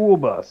 use a school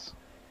bus.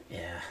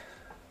 Yeah.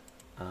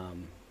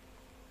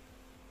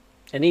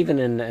 And even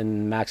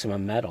in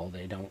Maximum Metal,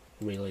 they don't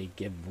really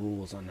give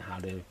rules on how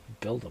to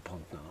build a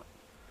Punk Knot,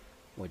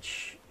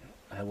 which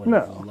I would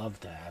have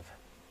loved to have.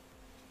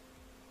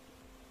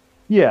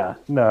 Yeah,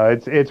 no,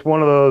 it's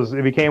one of those.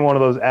 It became one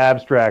of those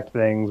abstract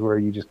things where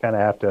you just kind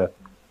of have to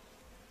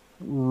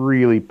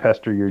really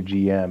pester your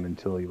GM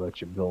until he lets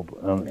you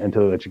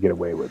until he lets you get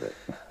away with it,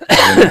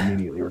 and then he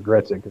immediately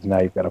regrets it because now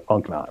you've got a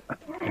Punk Knot.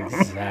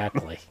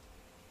 Exactly.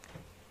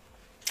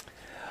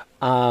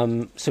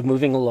 So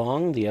moving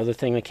along, the other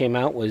thing that came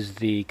out was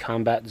the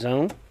Combat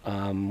Zone,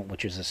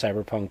 which is a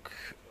Cyberpunk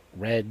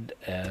Red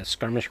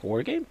skirmish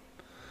war game.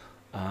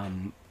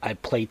 I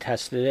play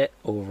tested it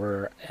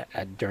over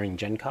during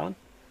Gen Con.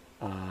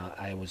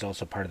 I was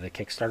also part of the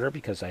Kickstarter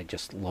because I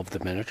just love the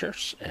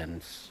miniatures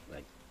and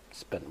I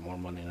spent more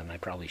money than I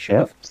probably should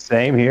have.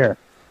 Same here.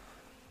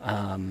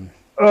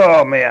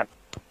 Oh man,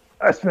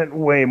 I spent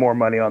way more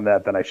money on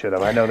that than I should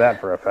have. I know that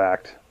for a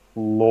fact.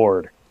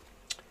 Lord.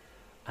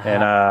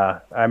 And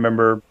I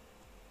remember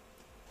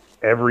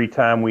every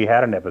time we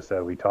had an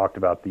episode, we talked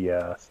about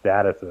the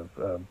status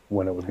of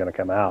when it was going to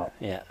come out.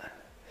 Yeah.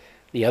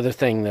 The other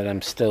thing that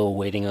I'm still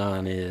waiting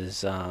on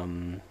is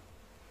Cool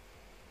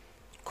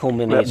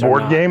Minis. That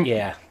board game?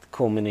 Yeah,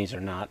 Cool Minis are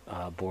not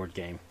a board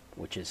game,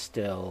 which is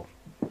still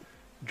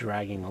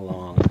dragging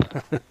along.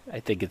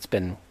 I think it's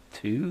been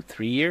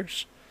 2-3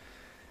 years.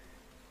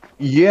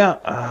 Yeah.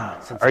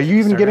 Are you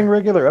even getting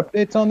regular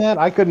updates on that?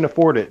 I couldn't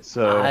afford it,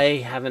 so I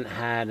haven't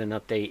had an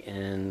update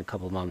in a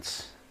couple of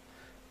months.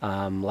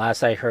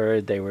 Last I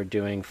heard, they were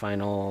doing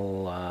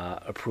final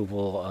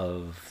approval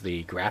of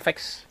the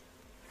graphics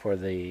for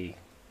the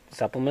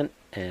supplement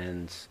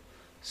and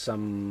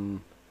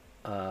some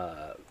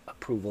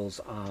approvals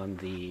on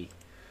the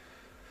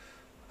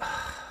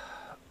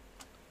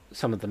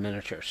some of the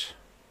miniatures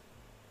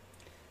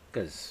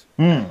because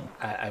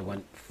I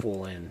went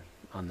full in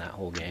on that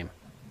whole game.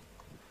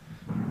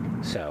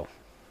 So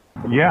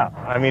yeah,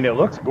 I mean it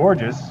looks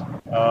gorgeous.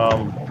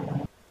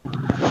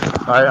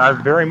 I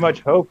very much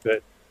hope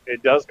that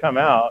it does come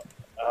out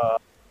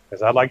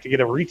because I'd like to get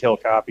a retail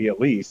copy at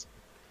least.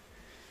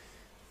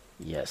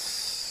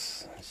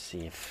 yes, let's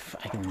see if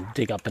I can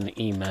dig up an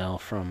email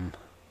from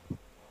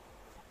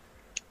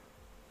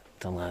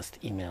the last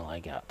email I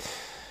got.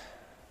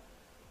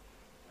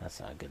 That's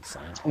not a good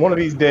sign. One of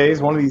these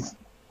days, one of these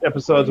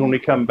episodes when we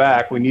come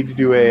back, we need to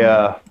do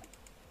an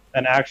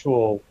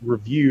actual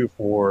review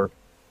for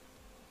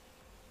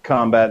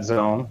Combat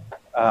Zone.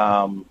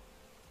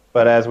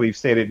 But as we've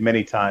stated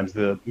many times,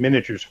 the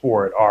miniatures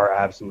for it are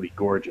absolutely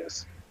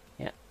gorgeous.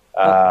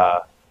 Yeah.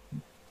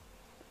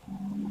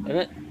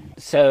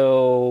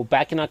 So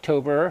back in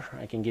October,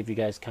 I can give you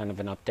guys kind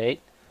of an update.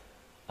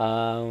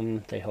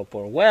 They hope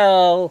we're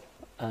well.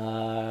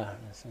 Today's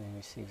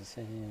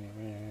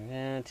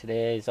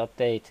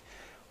update,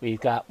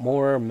 we've got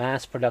more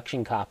mass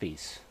production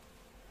copies,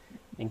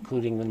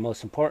 including the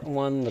most important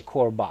one, the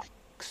core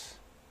box.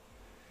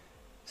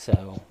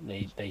 So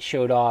they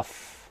showed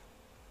off,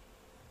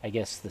 I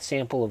guess, the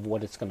sample of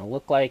what it's going to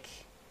look like.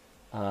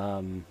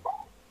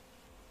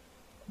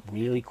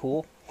 Really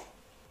cool.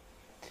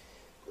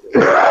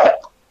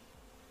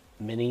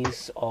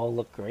 Minis all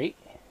look great.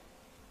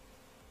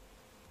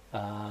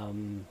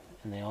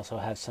 And they also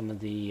have some of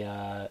the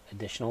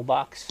additional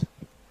box.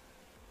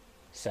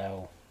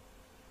 So,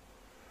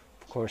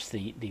 of course,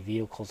 the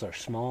vehicles are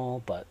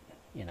small, but,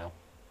 you know,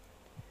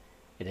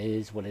 it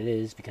is what it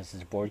is because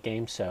it's a board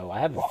game. So I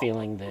have a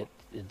feeling that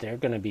they're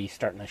going to be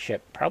starting to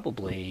ship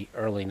probably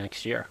early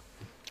next year.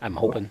 I'm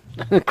hoping.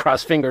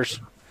 Cross fingers.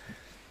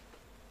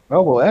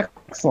 Oh, well,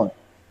 excellent.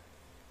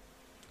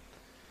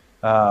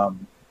 The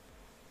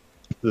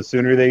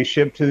sooner they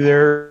ship to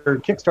their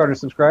Kickstarter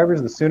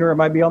subscribers, the sooner it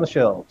might be on the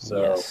shelves.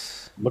 So, yes.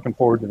 Looking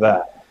forward to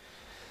that.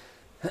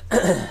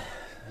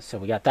 So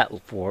we got that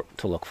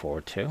to look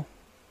forward to.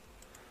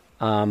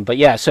 But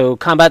yeah, so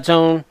Combat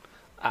Zone,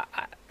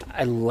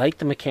 I like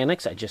the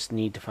mechanics. I just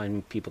need to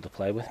find people to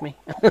play with me.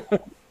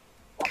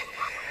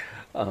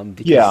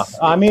 Yeah,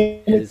 I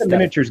mean, it's a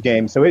miniatures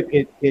game, so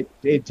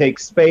it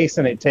takes space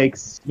and it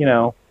takes, you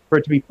know, for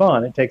it to be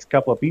fun, it takes a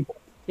couple of people.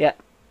 Yeah,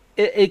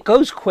 it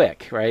goes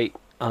quick, right?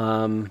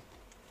 The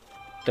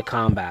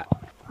combat.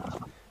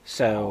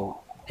 So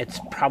it's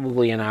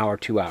probably an hour,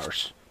 2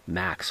 hours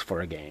max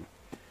for a game.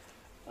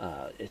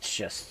 It's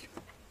just,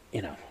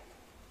 you know,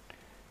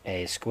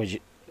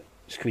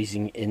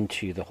 squeezing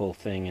into the whole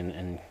thing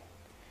and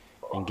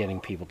getting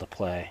people to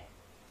play.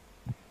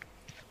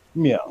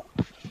 Yeah.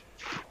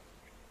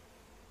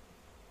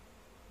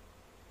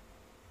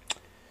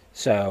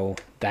 So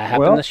that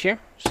happened this year.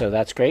 So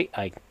that's great.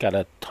 I got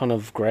a ton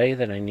of gray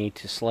that I need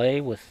to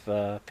slay with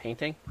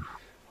painting.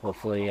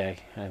 Hopefully I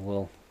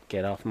will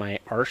get off my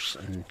arse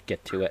and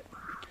get to it.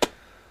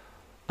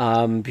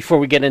 Before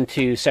we get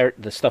into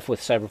the stuff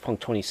with Cyberpunk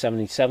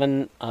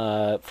 2077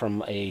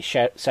 from a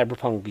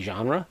cyberpunk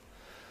genre,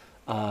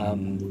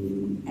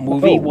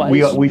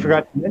 movie-wise... We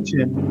forgot to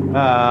mention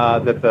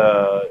that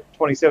the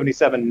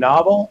 2077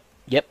 novel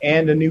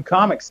and a new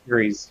comic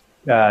series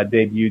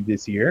debuted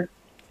this year.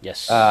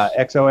 Yes.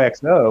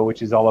 XOXO,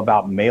 which is all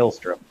about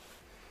Maelstrom.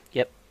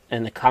 Yep.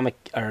 And the comic,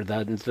 or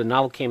the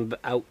novel came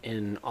out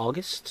in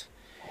August,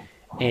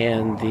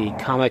 and the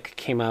comic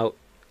came out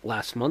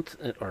last month,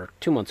 or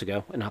 2 months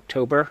ago, in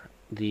October.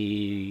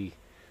 The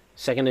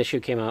second issue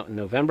came out in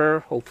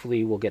November.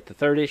 Hopefully we'll get the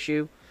third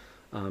issue,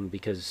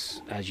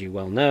 because, as you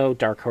well know,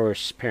 Dark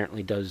Horse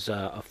apparently does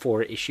a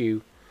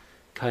 4-issue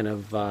kind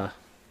of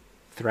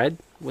thread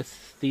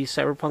with these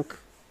cyberpunk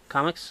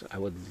comics. I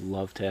would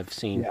love to have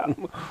seen Yeah.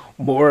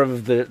 more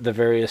of the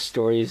various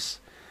stories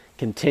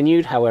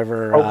continued.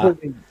 However,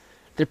 Hopefully,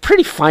 they're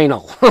pretty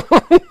final.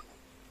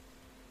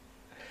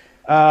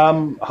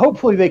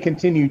 hopefully they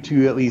continue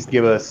to at least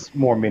give us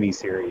more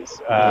miniseries.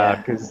 Yeah.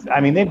 Because I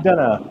mean, they've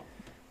done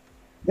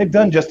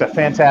just a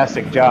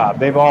fantastic job.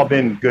 They've all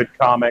been good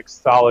comics,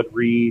 solid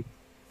read,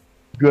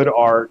 good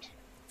art.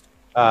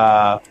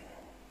 The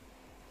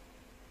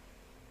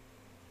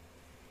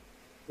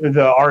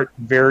art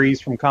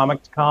varies from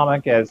comic to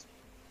comic, as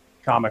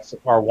comics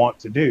are wont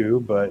to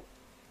do, but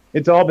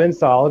it's all been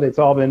solid. It's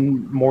all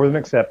been more than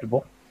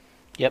acceptable.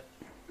 Yep.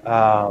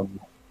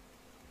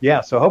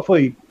 Yeah, so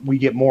hopefully we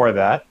get more of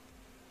that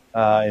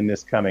in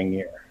this coming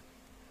year.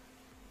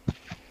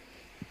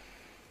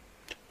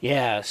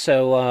 Yeah,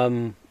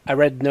 so I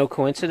read No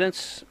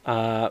Coincidence.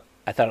 I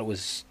thought it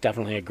was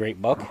definitely a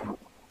great book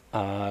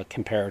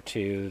compared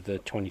to the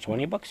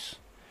 2020 books,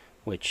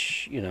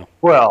 which,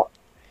 Well,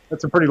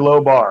 that's a pretty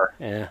low bar.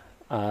 yeah.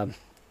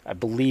 I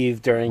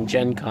believe during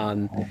Gen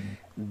Con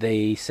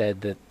they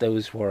said that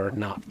those were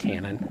not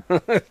canon.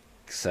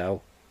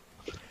 So,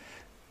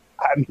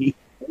 I mean,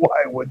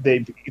 why would they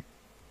be?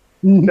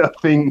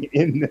 Nothing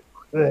in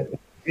the...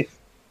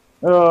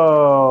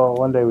 Oh,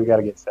 one day we got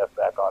to get Seth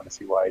back on to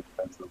see why he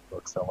defends those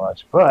books so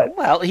much. But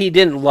well, he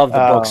didn't love the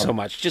book so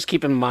much. Just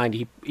keep in mind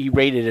he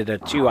rated it a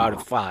 2 out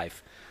of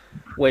 5,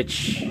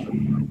 which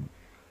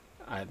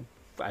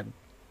I'm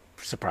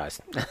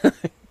surprised,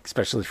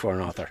 especially for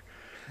an author.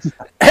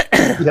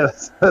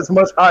 yes, that's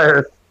much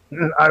higher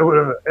than I would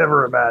have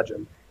ever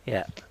imagined.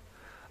 Yeah.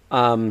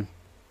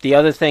 The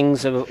other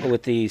things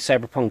with the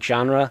cyberpunk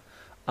genre,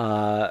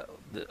 a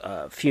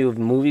few of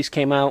the movies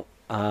came out.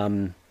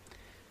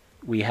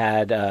 We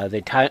had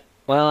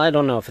well, I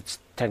don't know if it's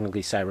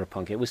technically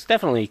cyberpunk. It was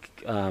definitely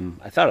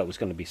I thought it was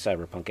going to be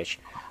cyberpunkish,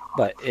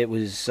 but it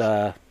was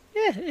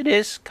it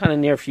is kind of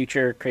near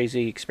future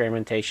crazy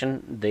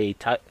experimentation. They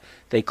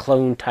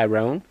cloned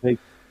Tyrone.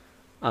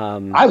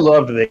 I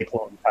loved they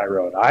cloned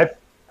Tyrone.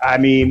 I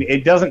mean,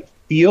 it doesn't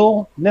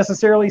feel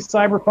necessarily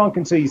cyberpunk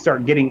until you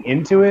start getting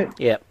into it.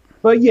 Yeah.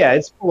 But yeah,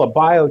 it's full of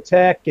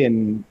biotech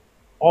and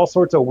all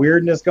sorts of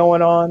weirdness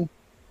going on.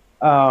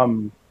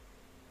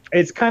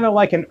 It's kind of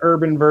like an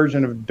urban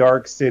version of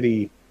Dark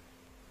City,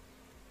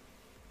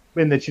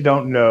 in that you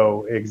don't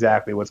know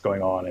exactly what's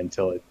going on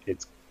until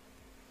it's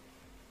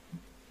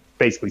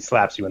basically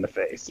slaps you in the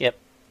face. Yep.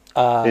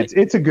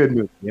 It's a good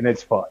movie and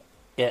it's fun.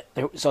 Yeah.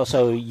 There was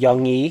also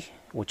Young E,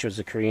 which was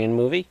a Korean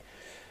movie,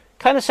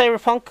 kind of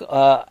cyberpunk.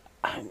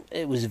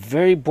 It was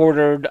very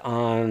bordered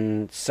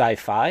on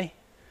sci-fi.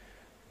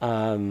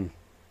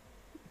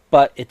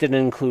 But it didn't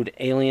include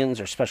aliens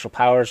or special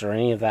powers or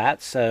any of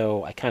that,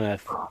 so I kind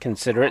of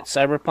consider it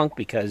cyberpunk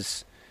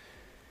because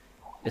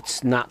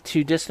it's not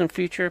too distant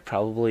future,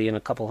 probably in a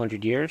couple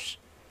hundred years,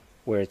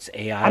 where it's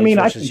AI I mean,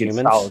 I versus think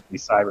humans.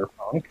 it's solidly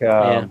cyberpunk.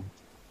 Yeah.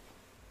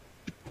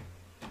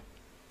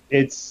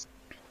 It's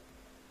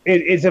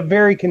a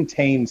very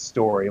contained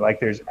story. Like,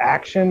 there's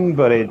action,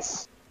 but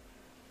it's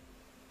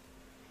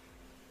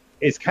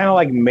kind of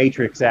like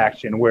Matrix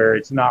action, where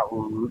it's not...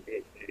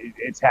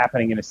 It's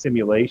happening in a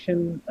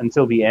simulation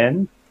until the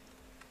end.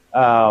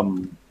 But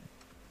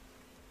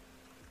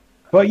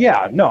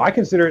yeah, no, I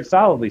consider it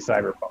solidly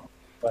cyberpunk.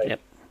 Like,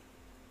 Yep.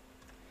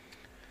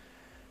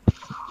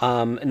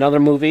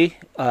 Another movie,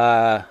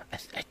 I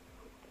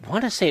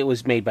want to say it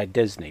was made by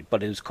Disney,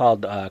 but it was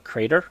called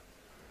Crater.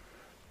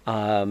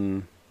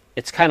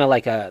 It's kind of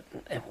like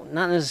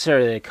not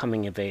necessarily a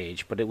coming of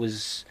age, but it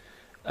was,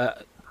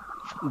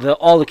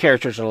 all the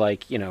characters are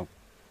like,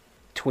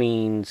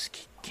 tweens,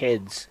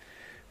 kids,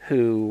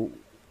 who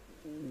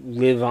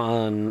live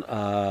on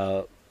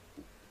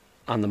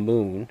the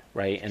moon,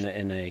 right,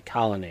 in a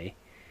colony,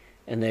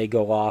 and they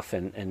go off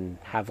and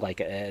have like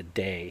a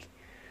day,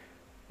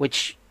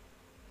 which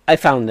I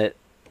found that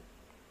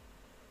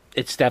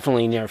it's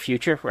definitely near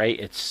future, right?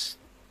 It's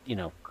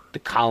the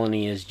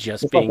colony is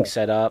just it's being like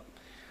set up.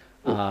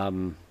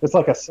 It's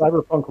like a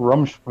cyberpunk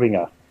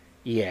Rumspringa.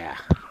 Yeah.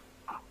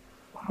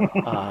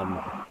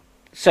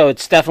 So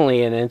it's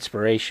definitely an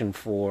inspiration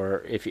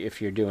for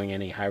if you're doing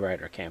any high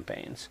rider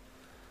campaigns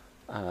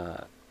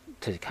to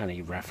kind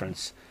of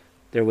reference.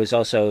 There was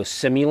also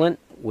Simulant,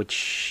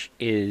 which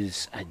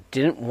is, I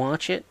didn't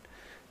watch it,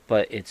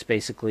 but it's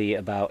basically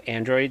about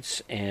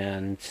androids,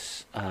 and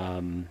if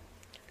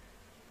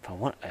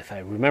I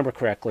remember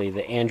correctly,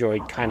 the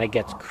android kind of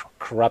gets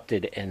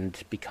corrupted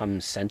and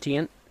becomes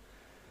sentient.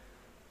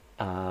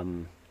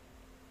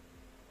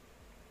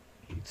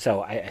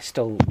 So I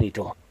still need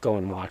to go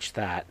and watch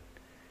that.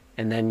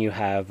 And then you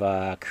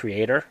have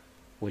Creator,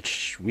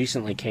 which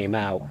recently came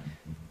out.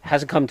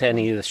 Hasn't come to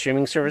any of the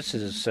streaming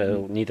services,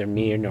 so neither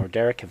me nor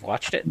Derek have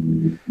watched it.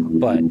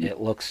 But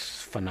it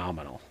looks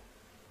phenomenal.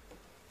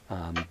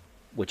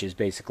 Which is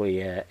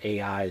basically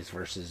AIs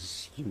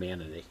versus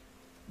humanity.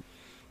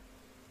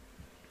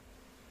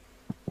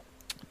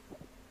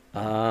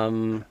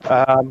 You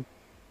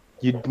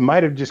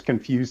might have just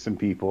confused some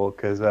people,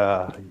 because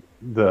the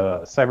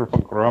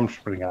cyberpunk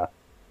Rumspringa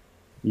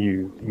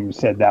You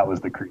said that was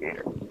the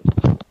creator.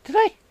 Did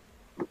I?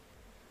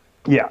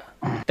 Yeah.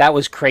 That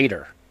was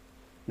Crater,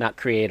 not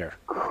Creator.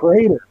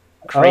 Crater.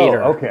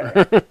 Crater. Oh,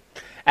 okay.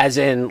 As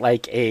in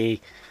like a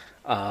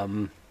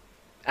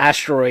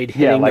asteroid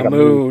hitting like the a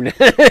moon.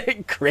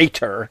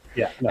 Crater.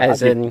 Yeah. No,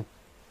 As in,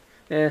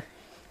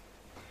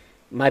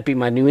 might be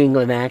my New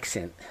England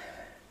accent.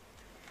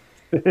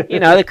 You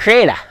know, the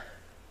crater.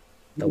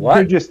 The what?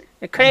 They're just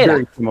the crater.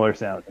 very similar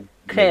sounding.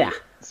 Crater.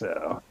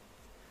 So.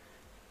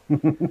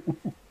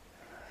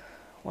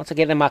 Once I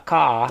get in my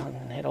car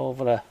and head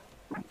over to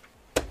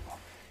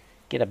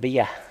get a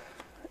beer.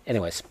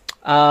 Anyways,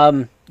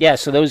 yeah,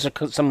 so those are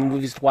some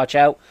movies to watch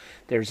out.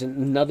 There's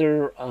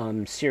another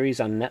series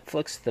on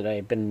Netflix that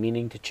I've been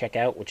meaning to check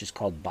out, which is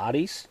called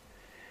Bodies,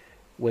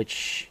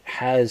 which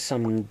has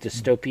some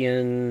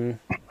dystopian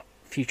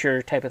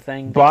future type of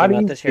thing that came out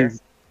Bodies this year.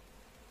 is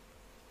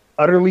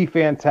utterly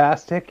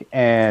fantastic,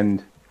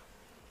 and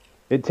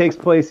it takes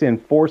place in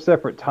 4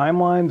 separate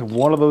timelines.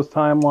 One of those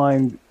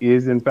timelines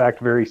is, in fact,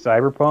 very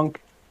cyberpunk,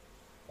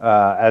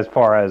 as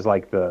far as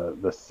like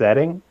the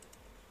setting.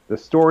 The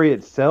story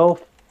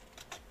itself,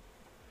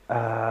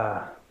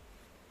 I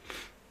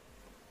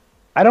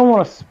don't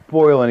want to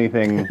spoil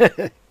anything,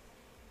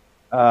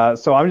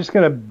 so I'm just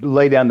going to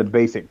lay down the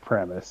basic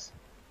premise.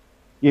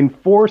 In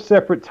 4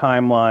 separate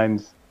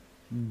timelines,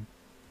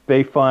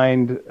 they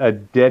find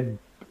the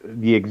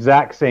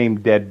exact same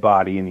dead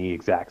body in the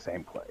exact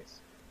same place.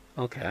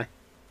 Okay.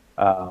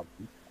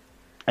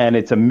 And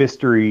it's a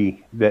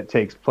mystery that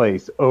takes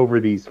place over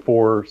these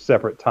 4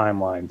 separate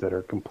timelines that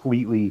are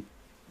completely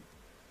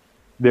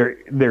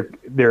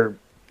they're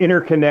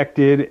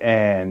interconnected,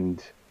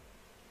 and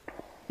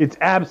it's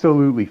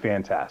absolutely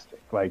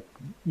fantastic. Like,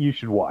 you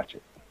should watch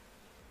it.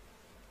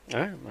 All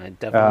right, I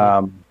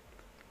definitely.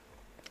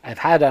 I've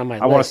had it on my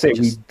list. I want to say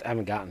just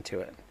haven't gotten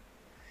to it.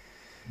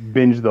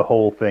 Binge the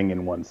whole thing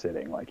in one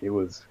sitting. Like, it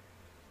was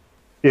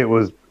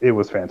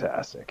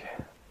fantastic.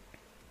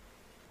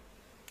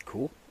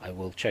 Cool. I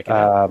will check it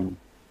out.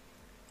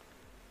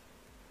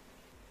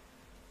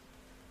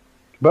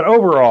 But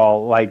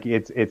overall, like,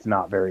 it's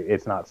not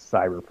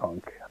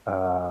cyberpunk.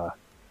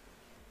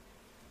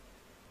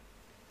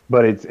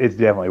 But it's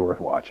definitely worth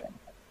watching.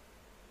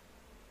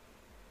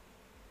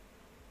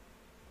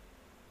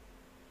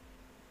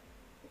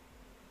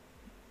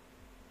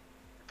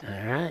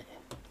 All right.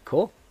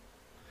 Cool.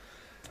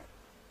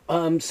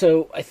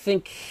 So I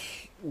think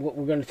what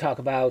we're going to talk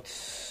about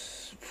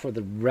for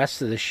the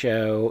rest of the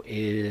show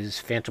is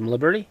Phantom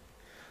Liberty.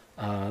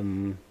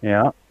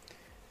 Yeah.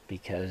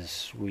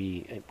 Because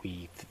we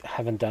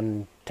haven't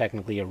done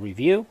technically a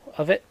review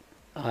of it,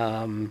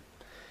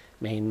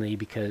 mainly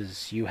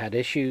because you had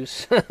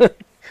issues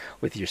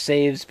with your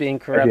saves being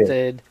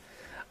corrupted.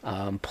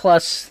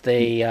 Plus,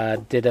 they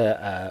did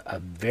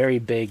a very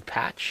big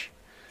patch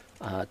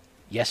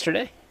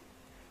yesterday,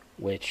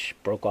 which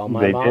broke all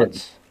my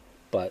mods,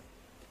 but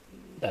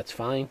that's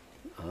fine.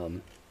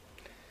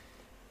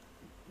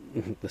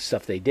 The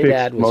stuff they did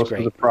add was most great.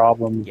 Most of the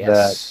problems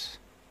that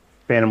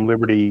Phantom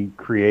Liberty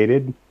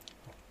created.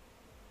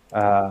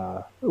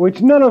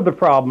 Which none of the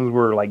problems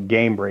were like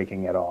game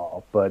breaking at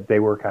all, but they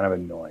were kind of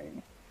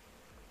annoying.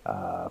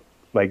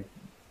 Like,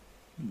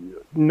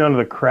 none of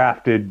the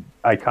crafted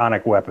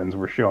iconic weapons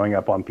were showing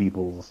up on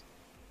people's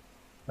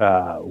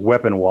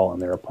weapon wall in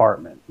their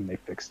apartment, and they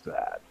fixed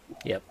that.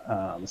 Yep.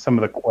 Some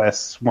of the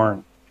quests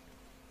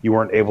you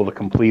weren't able to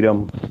complete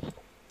them,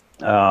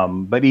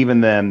 but even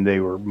then, they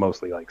were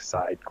mostly like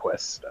side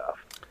quest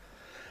stuff.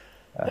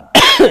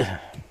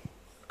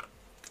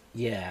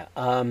 Yeah.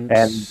 And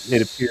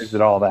it appears that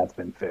all that's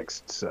been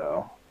fixed,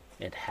 so.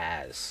 It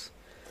has.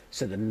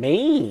 So the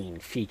main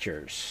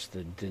features,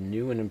 the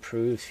new and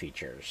improved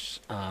features,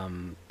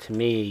 to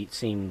me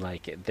seemed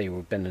like they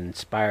were been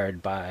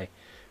inspired by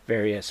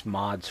various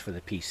mods for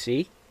the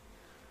PC.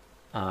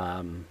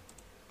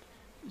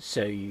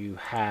 So you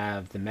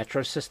have the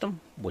Metro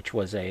system, which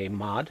was a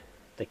mod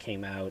that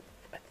came out,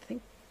 I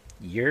think,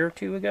 a year or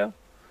 2 ago.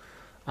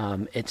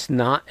 It's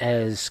not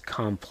as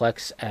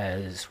complex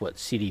as what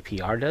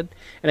CDPR did.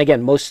 And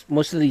again, most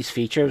of these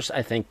features,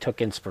 I think,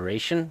 took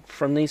inspiration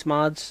from these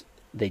mods.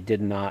 They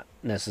did not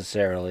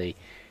necessarily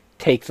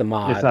take the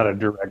mod. It's not a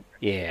direct.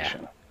 Yeah.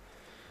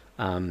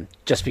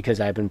 Just because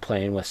I've been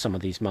playing with some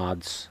of these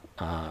mods,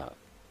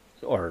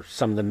 or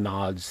some of the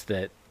mods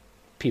that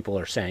people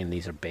are saying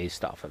these are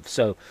based off of.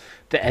 So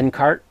the end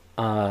cart,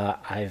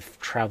 I've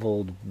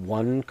traveled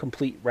one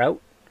complete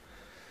route.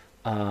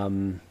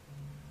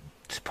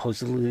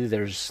 Supposedly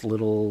there's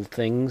little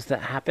things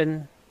that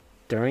happen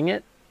during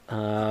it,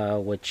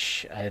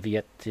 which I have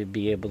yet to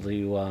be able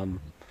to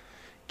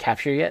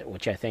capture yet,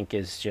 which I think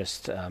is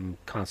just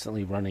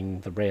constantly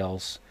running the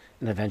rails,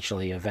 and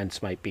eventually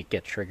events might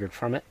get triggered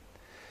from it.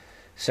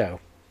 So.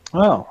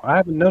 Oh, I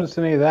haven't noticed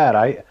any of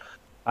that.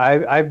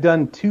 I've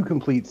done 2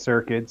 complete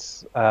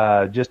circuits,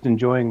 just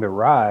enjoying the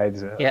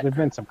rides. Yeah. There've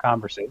been some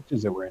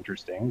conversations that were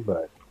interesting,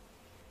 but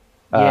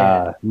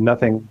yeah.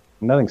 Nothing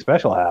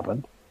special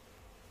happened.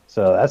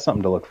 So that's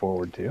something to look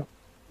forward to.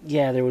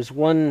 Yeah, there was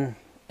one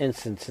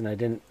instance, and I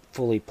didn't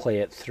fully play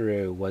it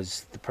through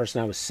was the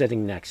person I was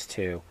sitting next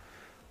to.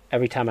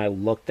 Every time I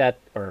looked at,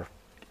 or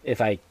if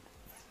I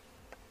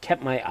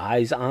kept my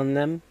eyes on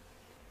them,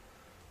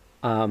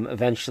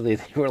 eventually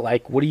they were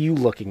like, "What are you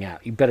looking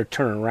at? You better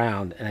turn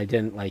around." And I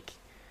didn't like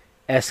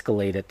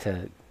escalate it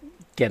to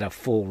get a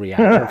full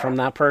reaction from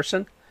that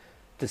person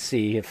to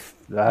see if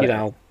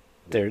there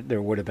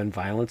would have been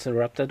violence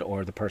erupted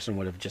or the person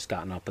would have just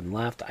gotten up and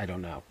left. I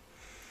don't know.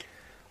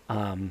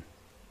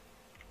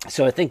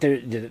 So I think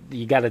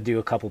you got to do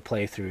a couple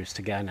playthroughs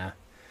to kind of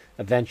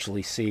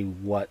eventually see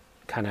what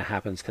kind of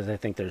happens, because I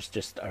think there's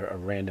just a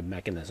random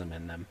mechanism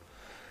in them.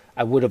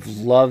 I would have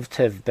loved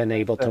to have been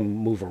able to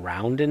move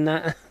around in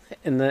that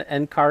in the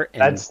end cart.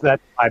 And, that's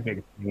my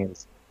big thing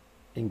is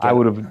I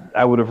would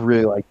have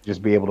really liked to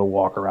just be able to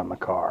walk around the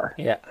car.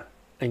 Yeah,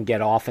 and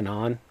get off and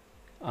on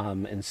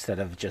instead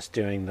of just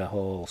doing the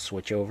whole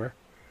switch over.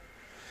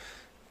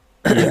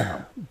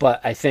 Yeah.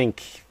 But I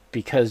think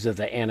because of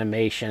the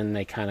animation,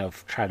 they kind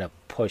of try to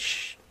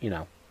push,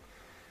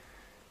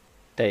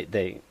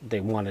 they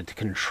wanted to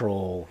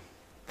control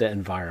the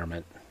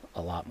environment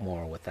a lot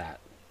more with that.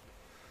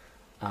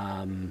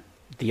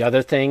 The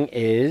other thing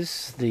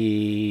is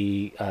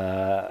the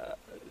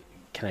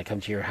can I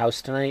come to your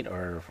house tonight?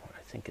 Or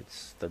I think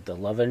it's the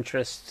love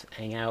interest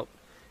hangout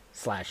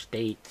 /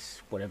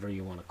 date, whatever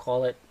you want to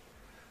call it.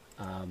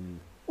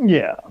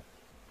 Yeah.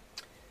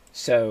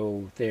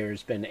 So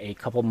there's been a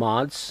couple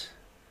mods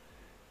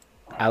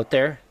out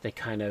there that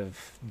kind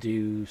of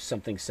do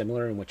something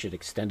similar in which it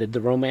extended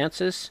the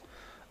romances.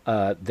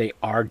 They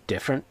are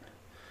different.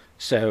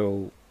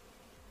 So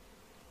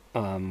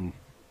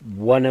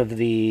one of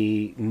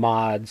the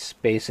mods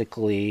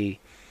basically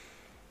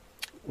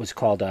was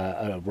called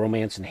a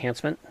romance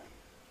enhancement.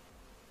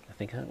 I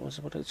think that was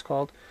what it's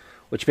called,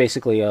 which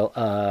basically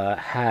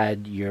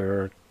had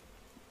your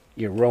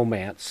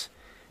romance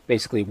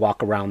basically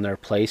walk around their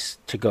place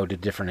to go to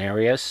different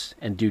areas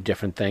and do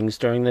different things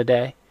during the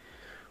day.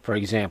 For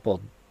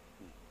example,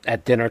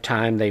 at dinner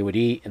time they would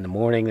eat, in the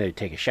morning they'd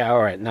take a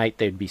shower, at night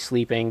they'd be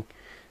sleeping.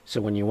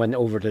 So when you went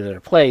over to their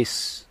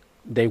place,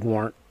 they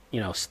weren't,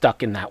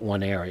 stuck in that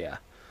one area,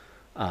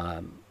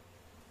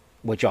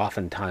 which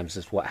oftentimes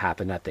is what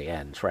happened at the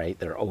end, right?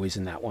 They're always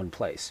in that one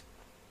place.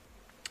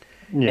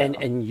 Yeah.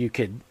 And you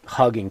could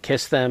hug and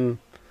kiss them,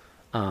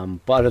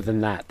 but other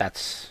than that,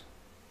 that's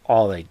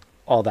all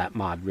that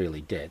mod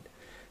really did.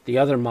 The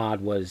other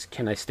mod was,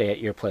 can I stay at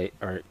your place,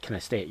 or can I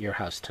stay at your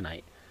house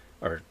tonight,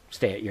 or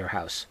stay at your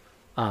house?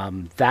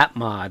 That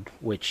mod,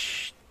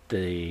 which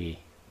this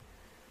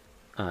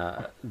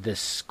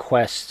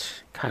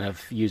quest kind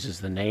of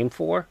uses the name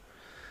for,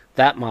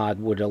 that mod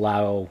would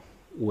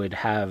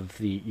have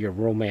your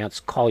romance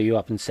call you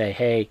up and say,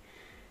 "Hey,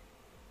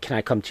 can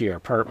I come to your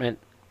apartment?"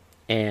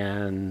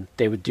 And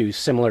they would do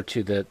similar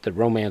to the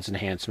romance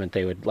enhancement.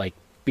 They would like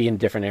be in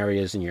different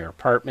areas in your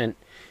apartment.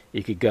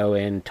 You could go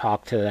in,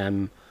 talk to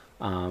them,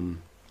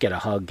 get a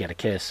hug, get a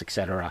kiss,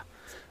 etc.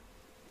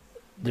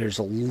 There's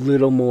a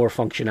little more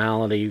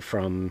functionality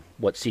from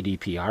what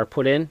CDPR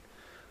put in,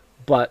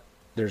 but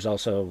there's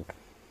also,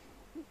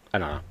 I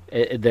don't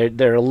know,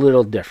 they're a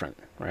little different,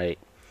 right?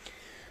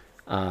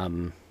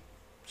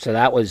 So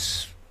that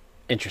was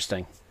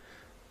interesting.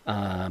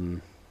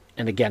 And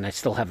again, I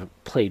still haven't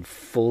played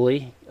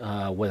fully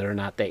whether or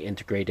not they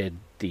integrated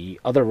the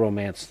other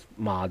romance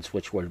mods,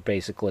 which were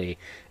basically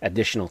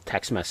additional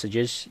text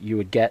messages you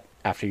would get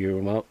after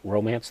you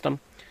romanced them,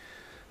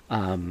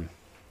 and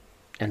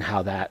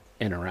how that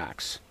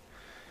interacts.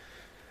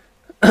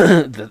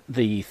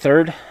 The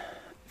third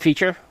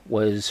feature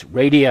was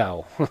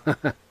radio.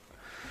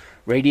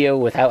 Radio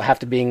without have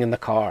to being in the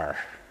car.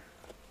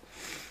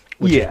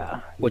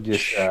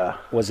 Which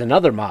was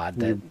another mod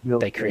that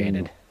they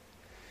created.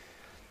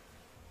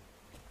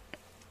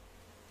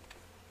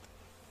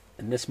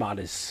 And this mod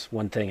is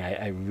one thing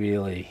I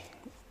really,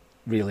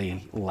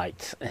 really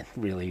liked and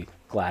really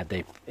glad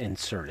they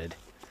inserted.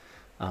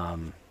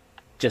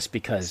 Just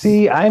because...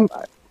 See, I'm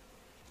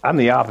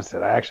the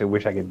opposite. I actually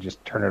wish I could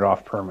just turn it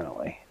off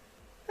permanently.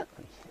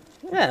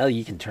 Well,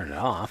 you can turn it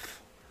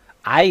off.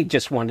 I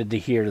just wanted to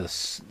hear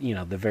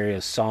the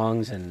various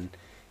songs and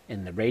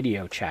the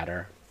radio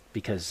chatter,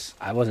 because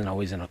I wasn't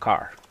always in a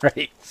car,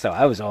 right? So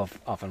I was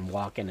often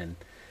walking and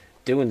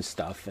doing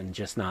stuff and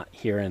just not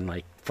hearing,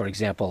 like, for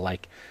example,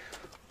 like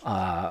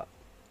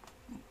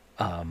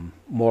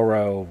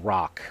Moro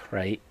Rock,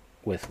 right?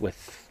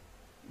 With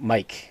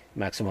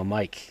Maximum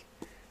Mike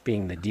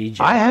being the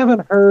DJ. I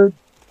haven't heard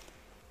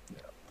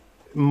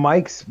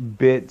Mike's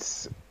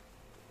bits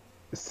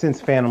since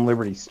Phantom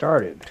Liberty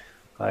started.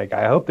 Like,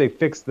 I hope they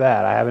fixed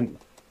that. I haven't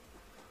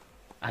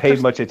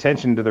paid much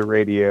attention to the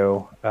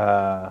radio.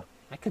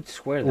 I could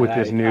swear that with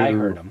this new I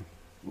heard him.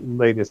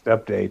 Latest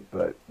update,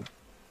 but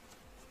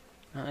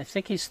I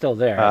think he's still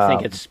there. I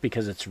think it's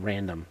because it's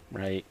random,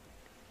 right?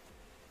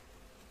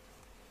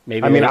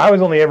 Maybe. I mean, I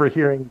was only ever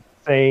hearing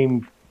the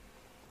same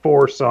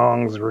 4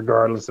 songs,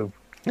 regardless of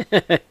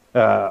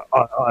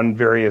on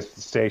various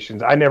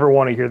stations. I never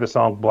want to hear the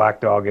song "Black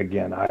Dog"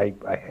 again. I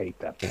hate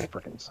that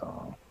freaking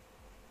song.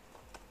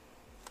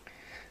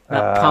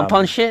 Not pump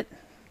on shit.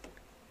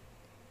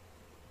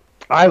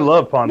 I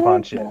love Pon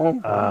Pon Shit.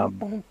 Pump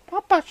on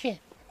shit.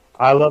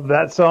 I love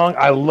that song.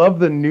 I love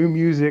the new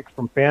music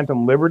from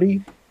Phantom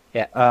Liberty.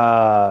 Yeah.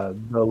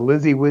 The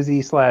Lizzy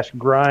Wizzy /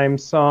 Grime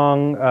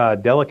song,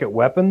 Delicate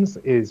Weapons,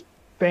 is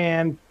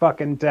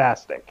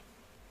fan-fucking-tastic.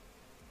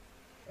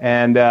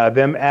 And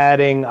them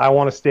adding I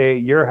Want to Stay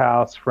at Your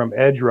House from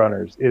Edge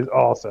Runners is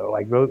also,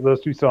 like,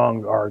 those two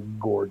songs are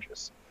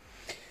gorgeous.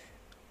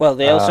 Well,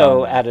 they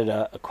also added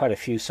quite a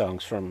few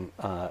songs from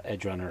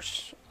Edge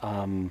Runners.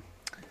 I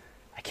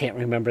can't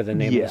remember the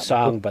name of the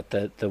song, but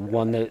the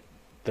one that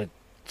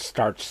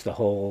starts the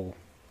whole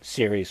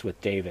series with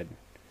David.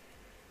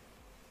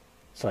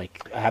 It's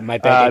like, I have my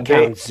bank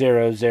account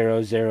 0000.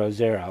 What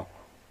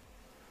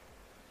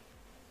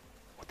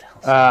the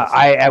hell?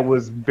 I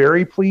was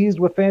very pleased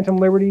with Phantom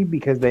Liberty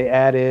because they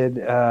added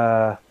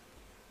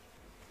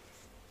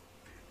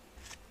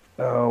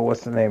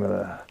what's the name of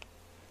the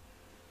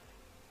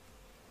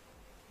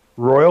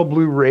Royal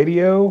Blue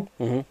Radio,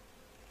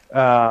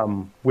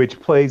 which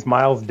plays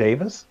Miles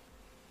Davis.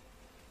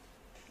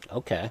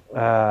 Okay.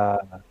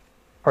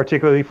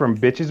 Particularly from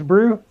Bitches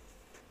Brew.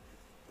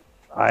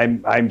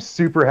 I'm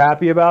super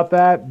happy about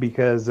that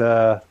because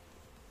I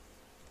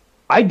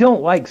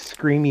don't like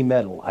screamy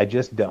metal. I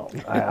just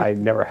don't. I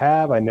never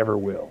have. I never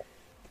will.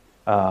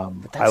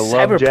 I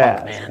love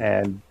jazz, man.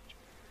 And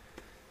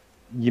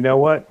you know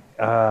what?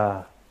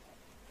 I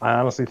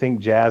honestly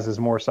think jazz is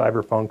more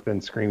cyberpunk than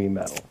screamy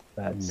metal.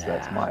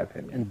 That's my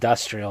opinion.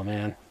 Industrial,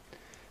 man.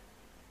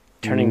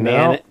 Turning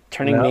man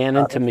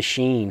into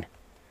machine.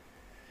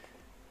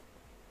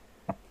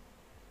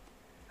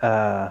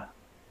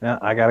 No,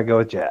 I gotta go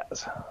with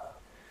jazz.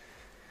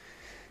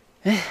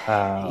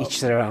 Each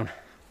their own.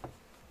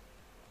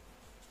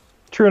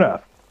 True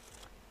enough.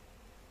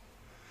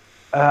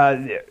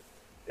 There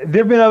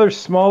have been other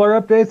smaller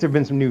updates. There have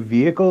been some new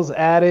vehicles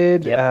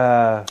added.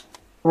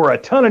 Or a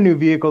ton of new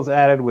vehicles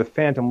added with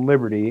Phantom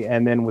Liberty,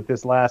 and then with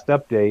this last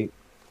update,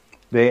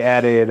 they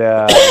added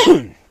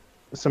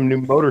some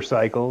new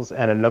motorcycles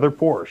and another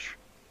Porsche.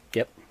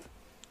 Yep.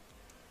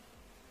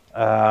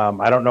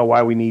 I don't know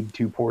why we need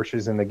 2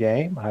 Porsches in the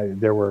game.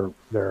 There are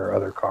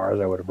other cars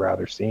I would have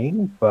rather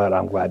seen, but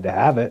I'm glad to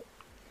have it.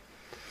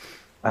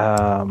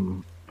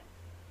 So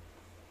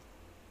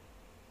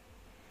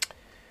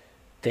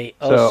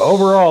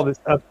overall, this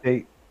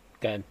update,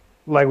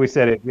 like we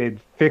said, it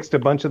fixed a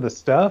bunch of the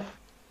stuff.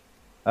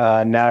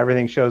 Now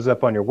everything shows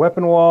up on your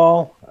weapon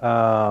wall.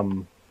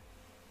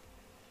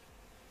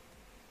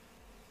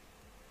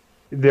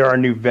 There are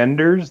new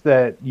vendors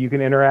that you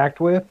can interact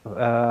with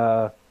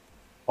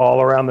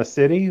all around the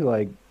city,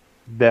 like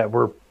that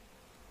were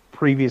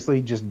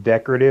previously just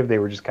decorative. They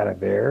were just kind of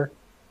there.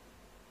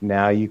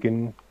 Now you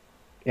can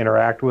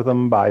interact with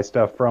them, buy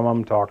stuff from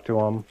them, talk to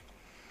them.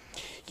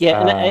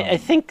 Yeah, and I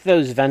think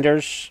those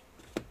vendors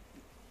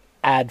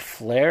add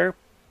flair,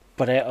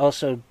 but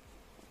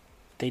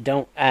they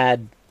don't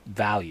add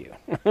value,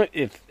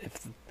 if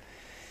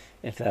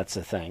that's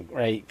the thing,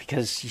 right?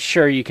 Because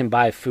sure, you can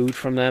buy food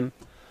from them.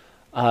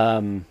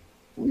 Right.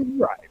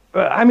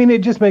 But I mean,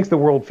 it just makes the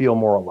world feel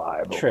more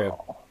alive. True.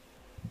 Overall.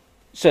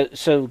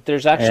 So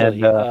there's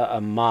actually a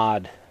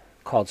mod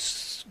called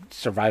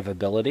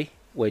Survivability,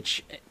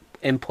 which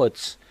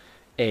inputs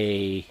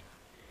 3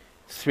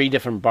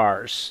 different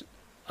bars: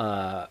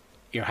 your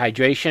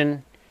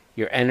hydration,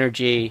 your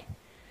energy,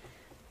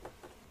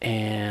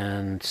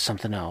 and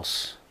something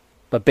else.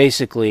 But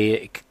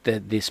basically,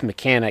 these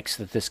mechanics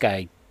that this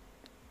guy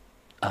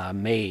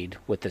made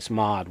with this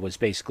mod was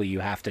basically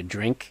you have to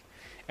drink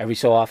every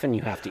so often,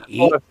 you have to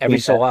eat every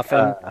so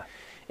often,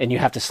 and you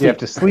have to sleep. You have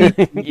to sleep.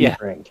 Yeah,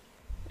 drink.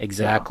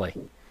 Exactly.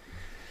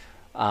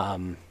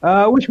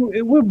 Which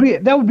would be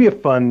a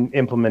fun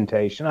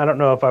implementation. I don't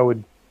know if I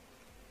would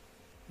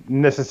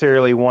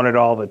necessarily want it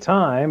all the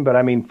time, but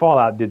I mean,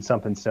 Fallout did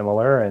something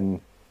similar, and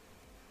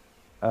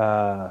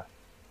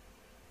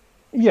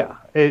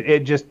it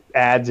just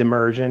adds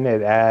immersion.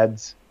 It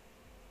adds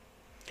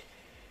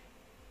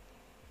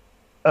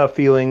a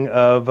feeling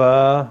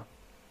of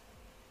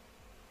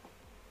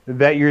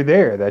that you're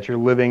there, that you're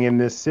living in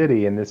this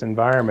city, in this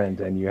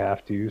environment, and you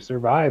have to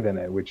survive in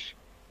it, which,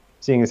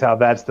 seeing as how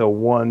that's the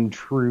one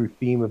true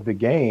theme of the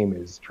game,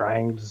 is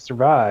trying to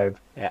survive.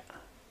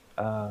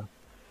 That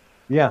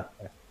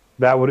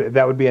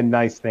would be a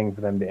nice thing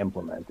for them to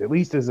implement, at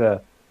least as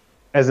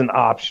an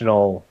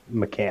optional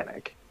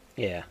mechanic.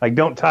 Yeah. Like,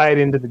 don't tie it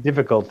into the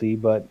difficulty,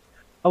 but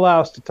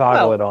allow us to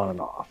toggle it on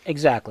and off.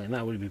 Exactly, and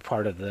that would be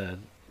part of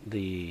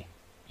the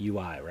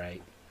UI,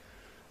 right?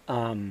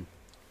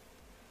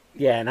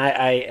 Yeah, and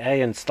I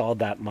installed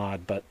that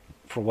mod, but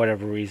for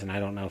whatever reason, I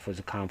don't know if it was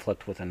a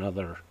conflict with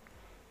another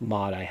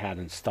mod I had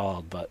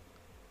installed, but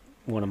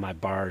one of my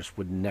bars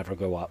would never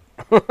go up.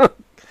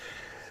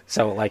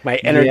 So, like, my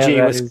energy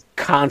was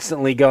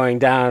constantly going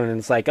down, and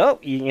it's like, oh,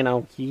 you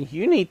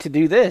need to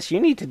do this.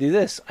 You need to do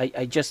this.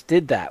 I just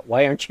did that.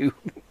 Why aren't you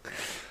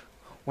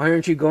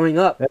going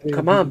up?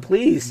 Come on,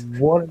 please.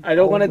 I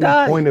don't want to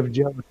die. Point of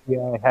jealousy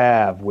I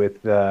have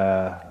with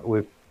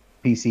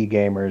PC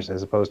gamers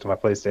as opposed to my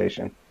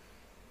PlayStation.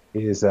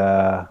 is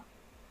the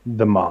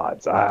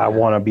mods. I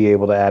want to be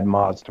able to add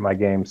mods to my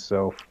game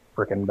so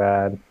freaking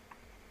bad.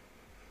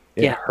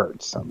 It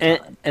hurts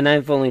sometimes. And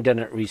I've only done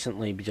it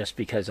recently just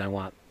because I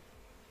want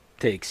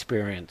to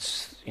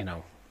experience,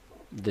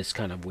 this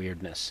kind of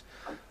weirdness.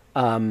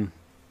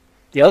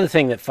 The other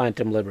thing that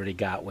Phantom Liberty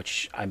got,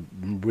 which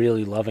I'm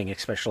really loving,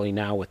 especially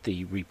now with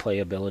the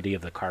replayability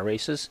of the car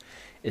races,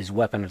 is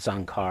weapons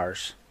on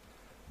cars.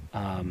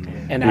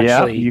 And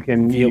actually, you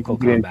can vehicle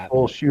get in combat.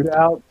 full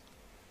shootout.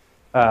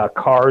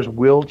 Cars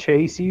will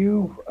chase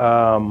you.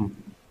 Phantom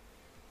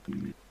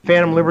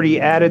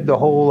Liberty added the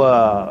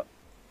whole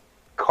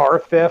car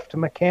theft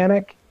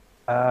mechanic,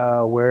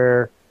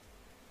 where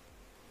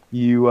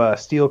you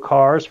steal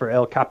cars for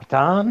El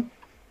Capitan,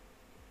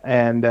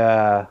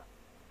 and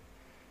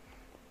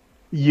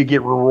you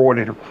get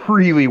rewarded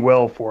really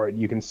well for it.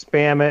 You can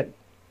spam it,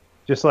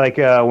 just like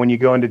when you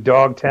go into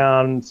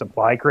Dogtown,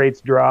 supply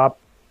crates drop.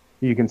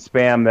 You can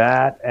spam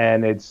that,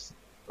 and it's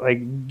like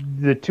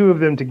the two of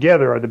them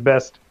together are the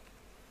best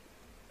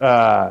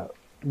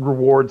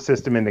reward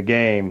system in the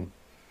game,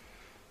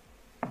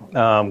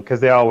 because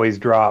they always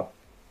drop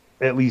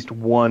at least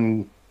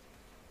one,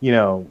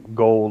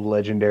 gold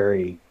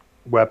legendary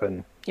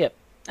weapon. Yep,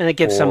 and it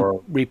gives some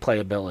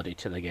replayability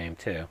to the game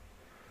too.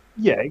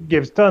 Yeah, it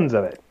gives tons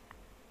of it.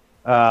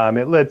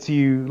 It lets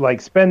you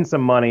spend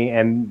some money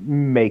and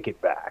make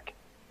it back.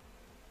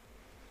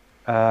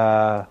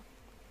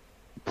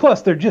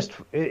 Plus,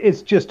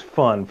 it's just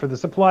fun. For the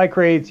supply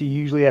crates, you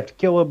usually have to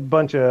kill a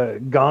bunch of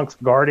gonks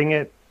guarding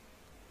it.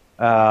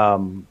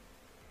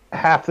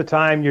 Half the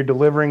time you're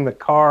delivering the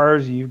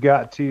cars, you've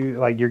got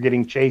to you're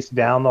getting chased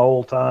down the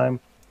whole time.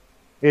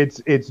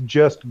 It's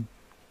just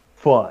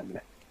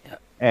fun. Yeah.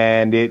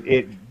 And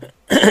it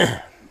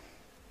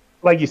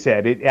like you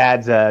said, it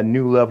adds a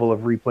new level of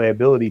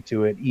replayability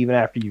to it, even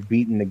after you've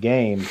beaten the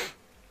game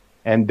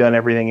and done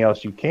everything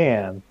else you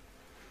can.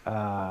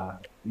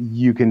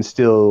 You can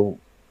still,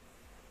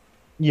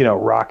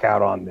 rock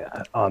out on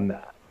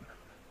that.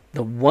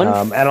 The one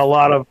and a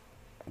lot of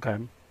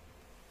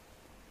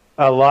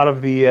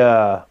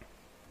the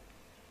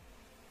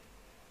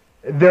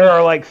there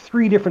are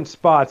 3 different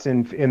spots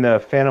in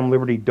the Phantom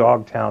Liberty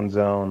Dogtown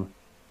zone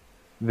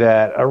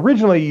that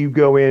originally you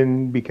go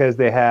in because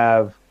they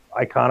have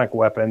iconic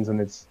weapons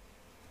and it's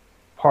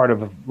part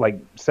of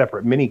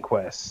separate mini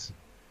quests,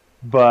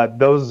 but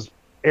those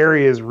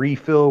areas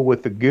refill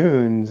with the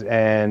goons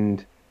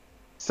and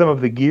some of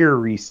the gear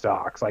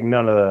restocks,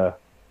 none of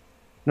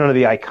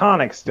the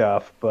iconic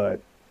stuff, but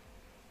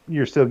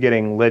you're still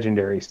getting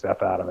legendary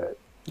stuff out of it.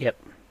 Yep.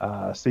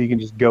 So you can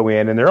just go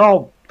in, and they're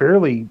all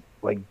fairly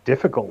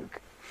difficult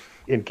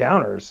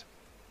encounters.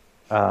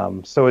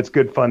 So it's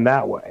good fun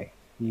that way.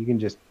 You can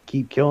just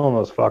keep killing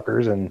those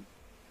fuckers, and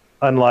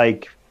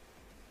unlike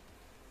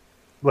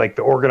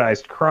the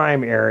organized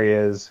crime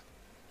areas,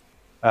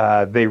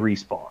 they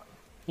respawn.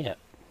 Yeah.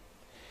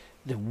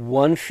 The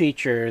one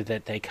feature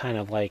that they kind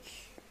of I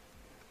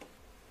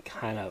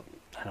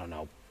don't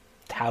know,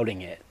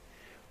 touting it,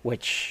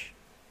 which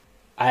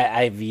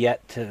I've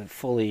yet to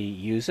fully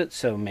use it,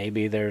 so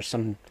maybe there's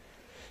some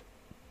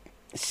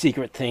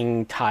secret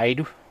thing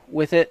tied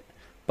with it,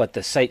 but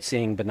the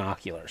sightseeing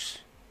binoculars.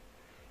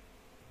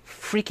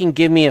 Freaking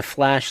give me a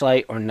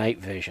flashlight or night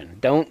vision.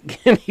 Don't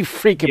give me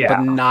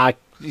freaking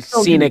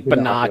scenic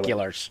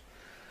binoculars.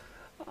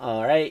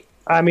 All right.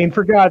 I mean,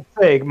 for God's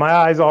sake, my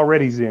eyes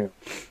already zoom.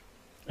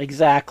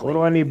 Exactly. What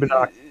do I need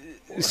binoculars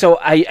for? So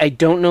I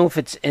don't know if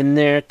it's in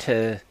there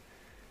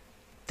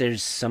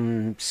there's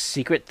some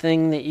secret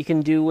thing that you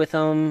can do with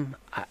them.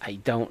 I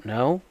don't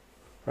know,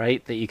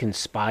 right? That you can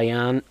spy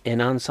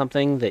in on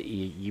something that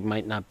you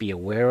might not be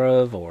aware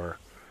of, or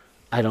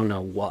I don't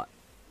know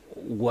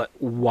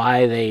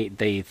why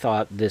they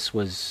thought this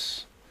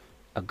was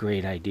a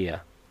great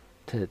idea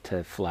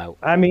to flout.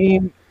 I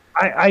mean,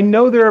 I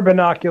know there are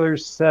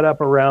binoculars set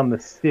up around the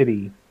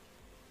city,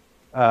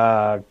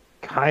 kind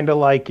of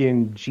like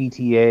in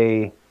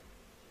GTA,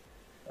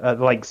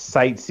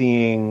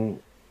 sightseeing,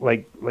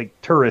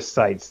 like tourist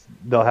sites.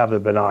 They'll have the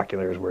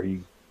binoculars where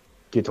you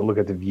get to look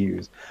at the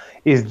views.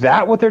 Is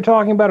that what they're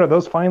talking about? Are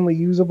those finally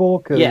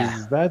usable?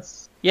 Yeah,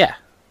 that's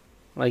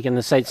like in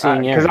the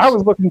sightseeing areas. Because I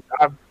was looking,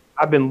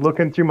 I've been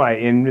looking through my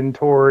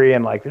inventory,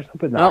 and there's no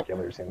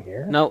binoculars in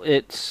here. No,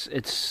 it's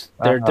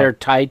they're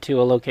tied to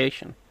a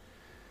location.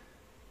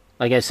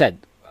 Like I said.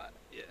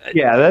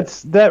 Yeah,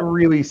 that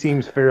really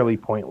seems fairly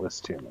pointless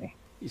to me.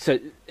 So,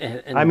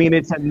 I mean,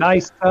 it's a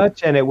nice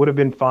touch, and it would have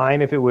been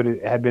fine if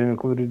it had been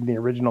included in the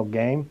original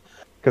game,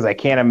 because I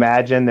can't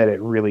imagine that it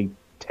really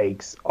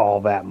takes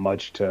all that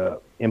much to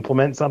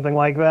implement something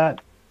like that.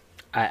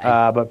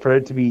 But for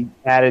it to be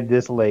added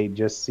this late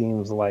just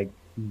seems like,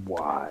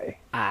 why?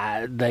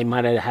 They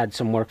might have had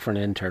some work for an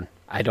intern.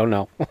 I don't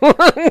know.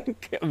 I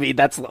mean,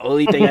 that's the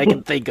only thing I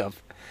can think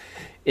of.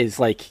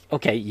 Is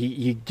okay,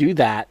 you do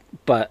that,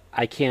 but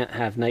I can't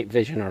have night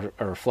vision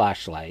or a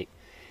flashlight.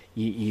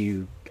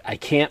 I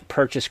can't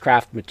purchase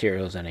craft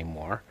materials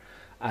anymore.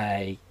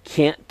 I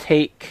can't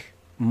take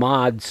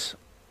mods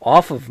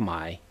off of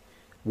my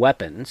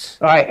weapons.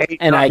 I hate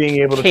And not I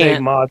being able to take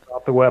can't- mods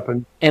off the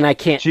weapon. And I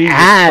can't Jesus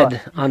add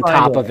Christ. You on find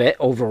top a- of it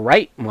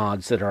overwrite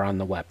mods that are on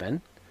the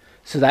weapon.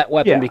 So that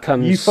weapon Yeah, you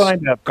becomes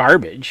find a-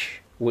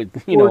 garbage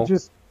with, or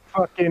just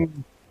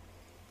fucking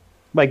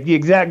like the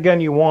exact gun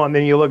you want, and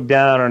then you look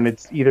down and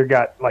it's either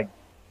got like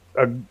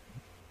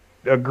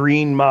a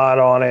green mod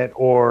on it,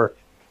 or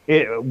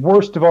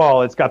worst of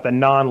all, it's got the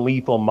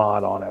non-lethal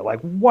mod on it. Like,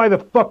 why the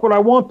fuck would I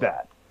want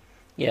that?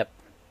 Yep.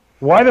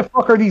 Why the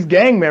fuck are these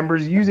gang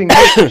members using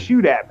this to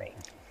shoot at me?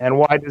 And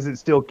why does it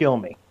still kill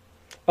me?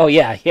 Oh,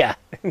 yeah.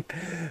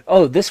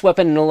 Oh, this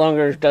weapon no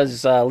longer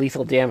does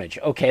lethal damage.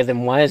 Okay,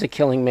 then why is it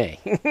killing me?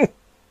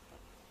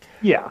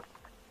 Yeah.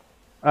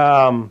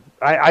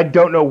 I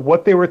don't know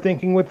what they were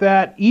thinking with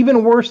that.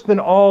 Even worse than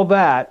all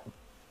that,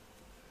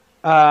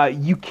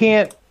 you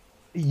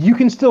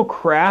can still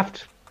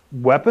craft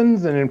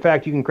weapons, and in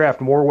fact, you can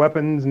craft more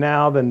weapons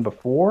now than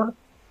before.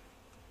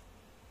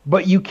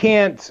 But you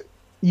can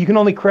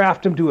only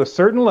craft them to a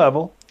certain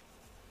level,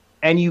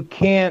 and you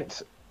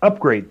can't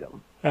upgrade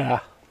them.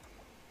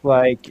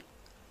 Like,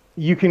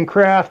 you can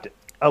craft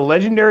a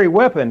legendary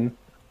weapon,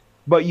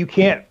 but you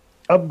can't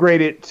upgrade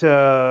it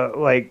to,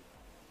 like,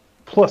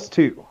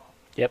 +2.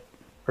 Yep.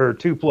 Or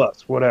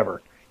 2+,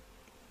 whatever.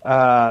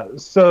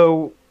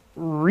 So,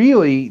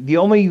 really, the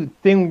only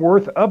thing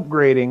worth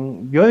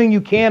upgrading, the only thing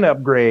you can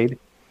upgrade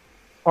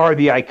are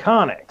the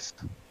iconics.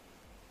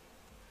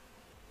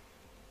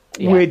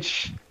 Yeah.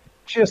 Which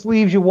just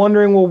leaves you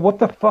wondering, well, what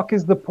the fuck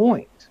is the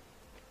point?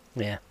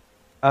 Yeah.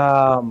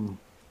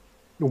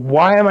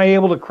 Why am I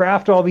able to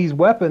craft all these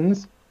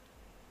weapons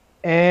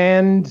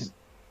and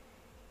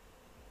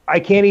I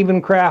can't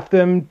even craft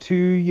them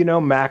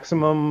to,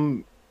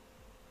 maximum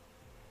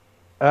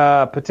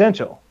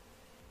potential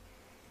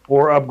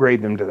or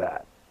upgrade them to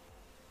that?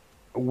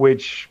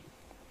 Which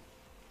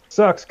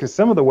sucks because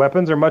some of the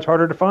weapons are much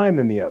harder to find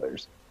than the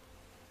others.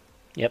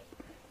 Yep.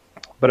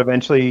 But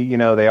eventually,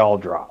 they all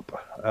drop.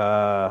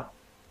 But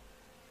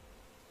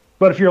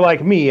if you're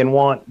like me and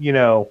want,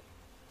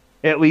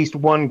 at least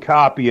one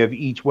copy of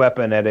each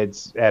weapon at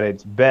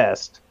its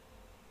best,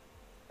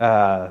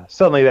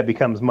 suddenly that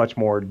becomes much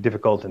more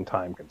difficult and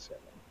time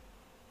consuming.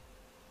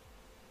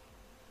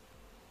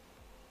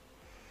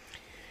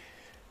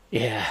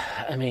 Yeah,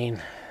 I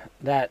mean,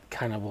 that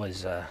kind of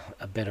was a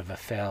bit of a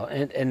fail.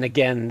 And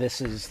again,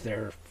 this is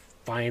their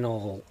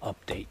final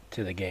update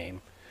to the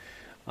game.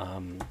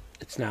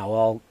 It's now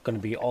all going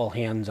to be all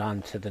hands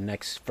on to the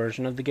next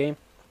version of the game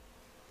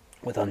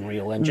with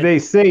Unreal Engine. They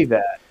say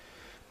that,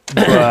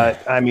 but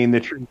I mean, the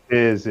truth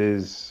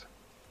is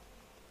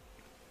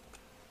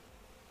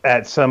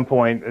at some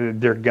point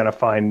they're going to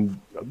find,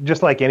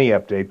 just like any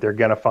update, they're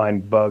going to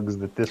find bugs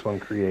that this one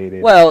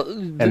created. Well,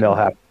 and they'll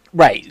have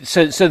right.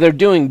 So they're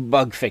doing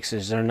bug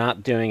fixes. They're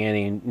not doing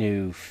any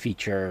new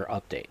feature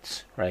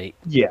updates, right?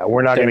 Yeah,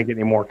 we're not going to get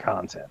any more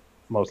content,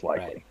 most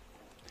likely. Right.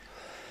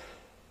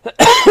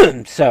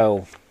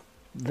 So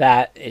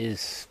that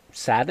is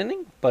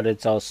saddening, but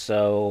it's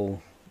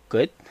also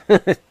good.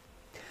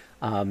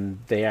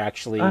 They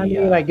actually. I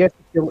mean, I guess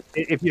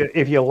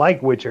if you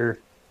like Witcher,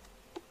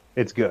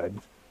 it's good.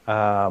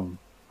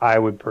 I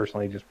would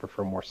personally just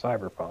prefer more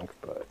Cyberpunk,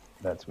 but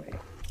that's me.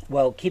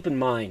 Well, keep in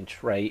mind,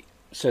 right?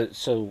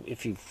 So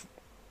if you've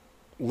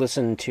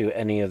listened to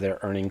any of their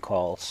earning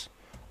calls,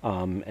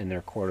 and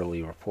their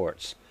quarterly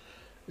reports,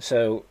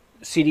 so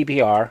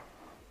CDPR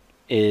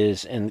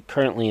is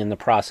currently in the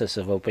process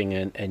of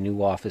opening a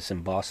new office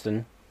in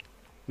Boston,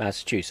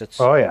 Massachusetts.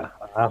 Oh yeah,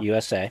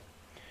 USA.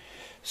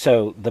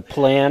 So the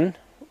plan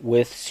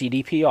with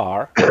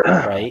CDPR,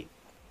 right,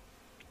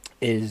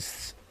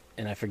 is,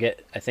 and I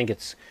think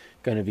it's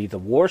going to be the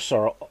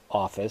Warsaw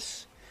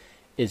office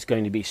is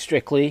going to be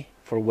strictly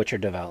for Witcher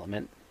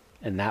development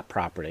and that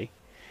property,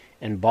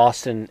 and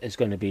Boston is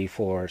going to be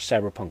for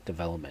Cyberpunk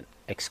development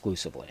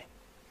exclusively.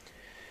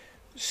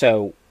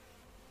 So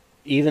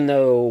even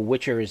though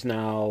Witcher is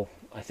now,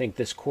 I think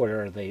this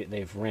quarter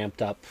they've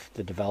ramped up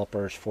the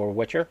developers for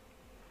Witcher.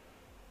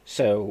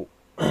 So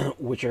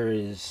Witcher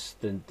is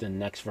the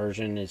next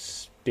version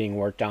is being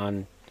worked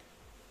on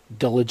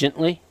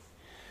diligently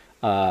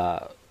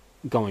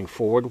going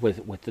forward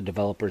with the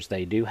developers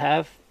they do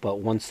have. But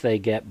once they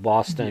get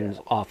Boston's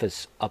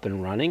office up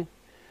and running,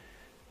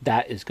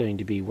 that is going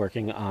to be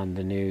working on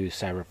the new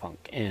Cyberpunk.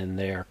 And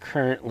they are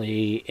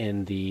currently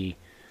in the,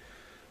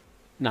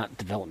 not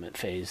development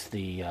phase,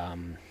 the,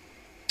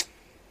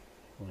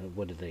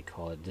 what do they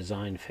call it?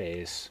 Design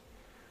phase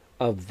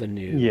of the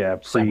new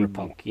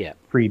Cyberpunk. Yeah.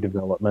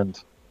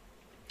 Pre-development.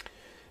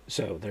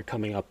 So they're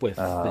coming up with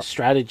the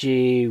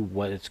strategy,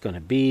 what it's going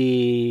to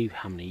be,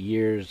 how many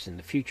years in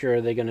the future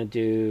are they going to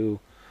do,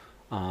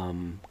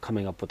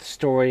 coming up with a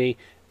story.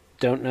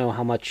 Don't know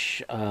how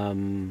much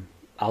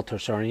Altor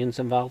Saurian's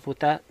involved with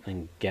that.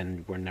 And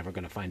again, we're never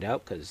going to find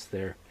out because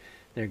they're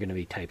going to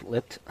be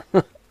tight-lipped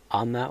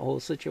on that whole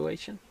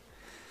situation.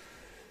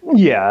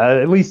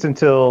 Yeah, at least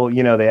until,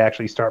 they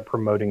actually start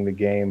promoting the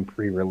game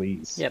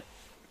pre-release. Yep.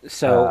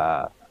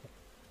 So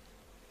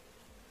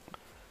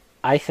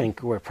I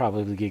think we're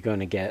probably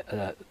going to get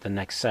the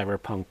next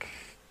Cyberpunk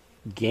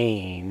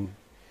game,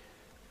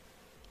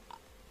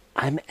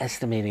 I'm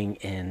estimating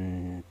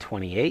in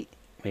 28,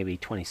 maybe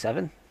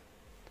 27.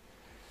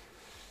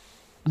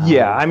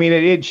 Yeah, I mean,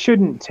 it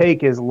shouldn't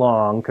take as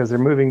long because they're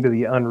moving to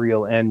the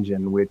Unreal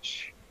Engine,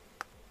 which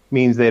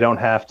means they don't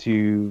have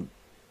to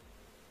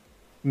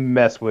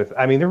mess with.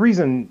 I mean,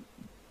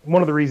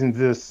 one of the reasons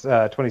this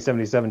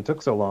 2077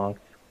 took so long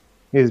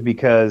is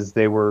because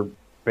they were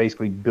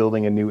basically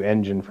building a new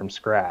engine from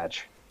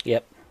scratch.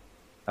 Yep.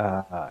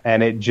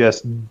 And it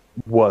just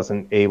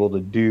wasn't able to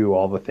do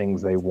all the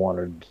things they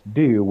wanted to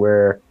do,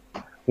 where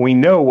we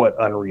know what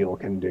Unreal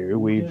can do.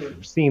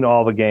 We've seen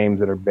all the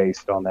games that are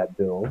based on that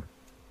build.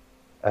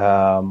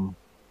 And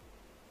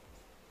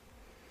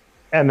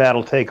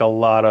that'll take a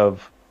lot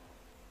of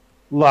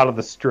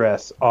the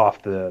stress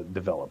off the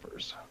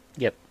developers.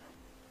 Yep.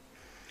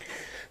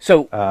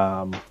 So,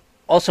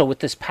 also with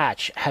this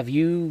patch, have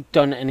you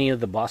done any of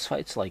the boss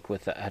fights, like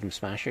with the Atom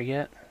Smasher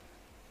yet?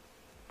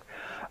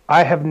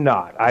 I have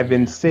not. I've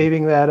been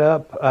saving that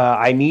up.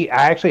 I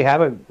actually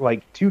have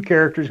two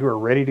characters who are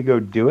ready to go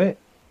do it.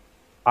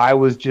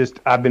 I've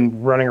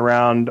been running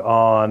around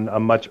on a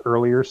much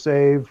earlier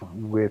save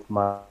with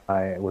the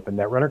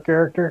Netrunner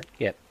character.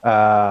 Yep.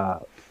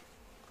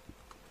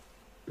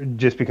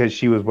 Just because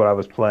she was what I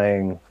was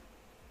playing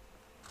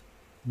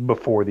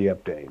before the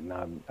update, and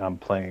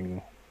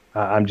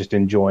I'm just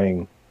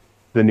enjoying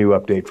the new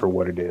update for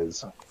what it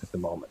is at the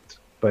moment.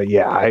 But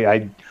yeah,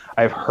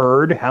 I've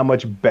heard how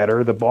much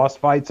better the boss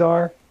fights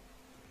are.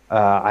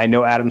 I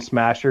know Atom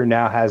Smasher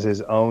now has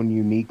his own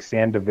unique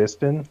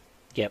Sandevistan.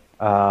 Yep.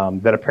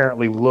 That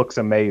apparently looks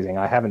amazing.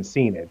 I haven't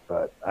seen it,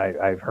 but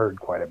I've heard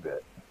quite a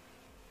bit.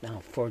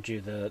 I'll forward you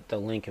the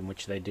link in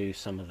which they do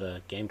some of the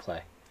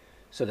gameplay.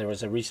 So there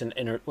was a recent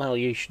well,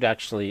 you should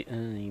actually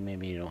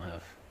maybe you don't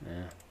have.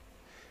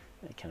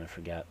 I kind of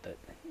forgot that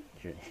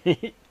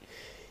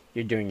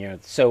you're doing your.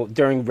 So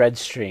during Red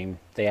Stream,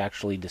 they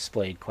actually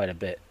displayed quite a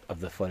bit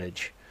of the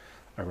footage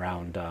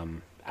around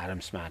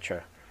Atom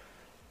Smasher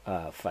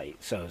fight.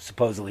 So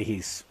supposedly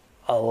he's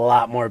a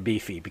lot more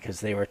beefy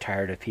because they were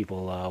tired of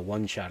people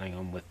one-shotting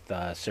him with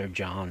Sir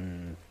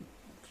John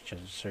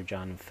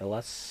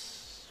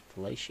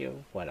Fellatio?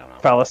 What, I don't know.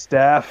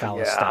 Falstaff,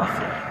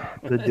 Yeah.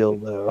 The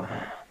dildo.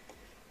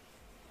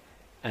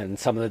 And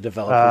some of the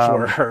developers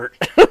were hurt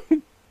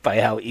by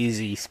how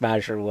easy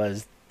Smasher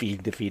was being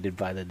defeated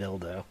by the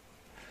dildo.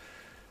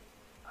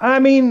 I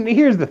mean,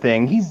 here's the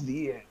thing.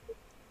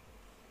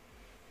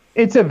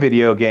 It's a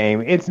video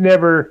game. It's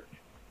never...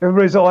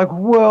 Everybody's all like,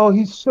 well,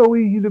 he's so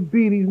easy to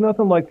beat. He's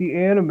nothing like the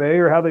anime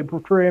or how they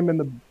portray him in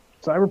the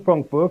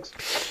Cyberpunk books.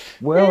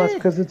 Well, that's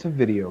because it's a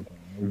video game.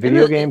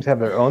 Video games have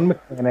their own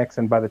mechanics,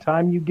 and by the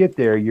time you get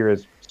there, you're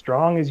as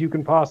strong as you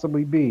can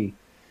possibly be.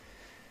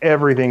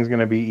 Everything's going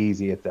to be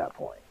easy at that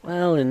point.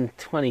 Well, in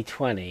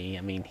 2020,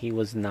 I mean, he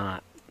was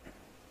not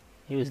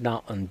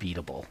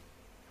unbeatable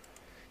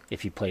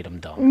if you played him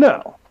dumb.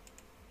 No.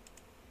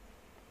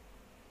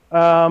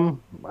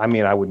 I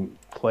mean, I wouldn't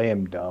play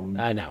him dumb.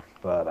 I know.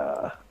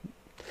 But,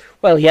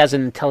 well, he has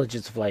an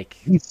intelligence of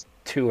he's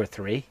 2 or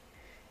 3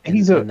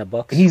 in the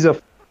books. He's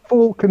a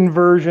full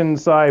conversion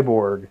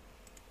cyborg.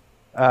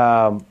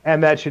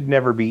 And that should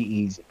never be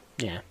easy.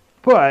 Yeah.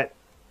 But,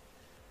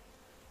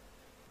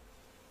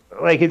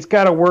 it's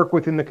got to work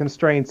within the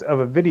constraints of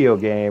a video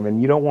game,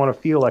 and you don't want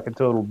to feel like a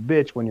total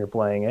bitch when you're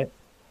playing it.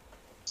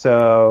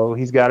 So,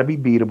 he's got to be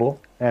beatable.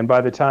 And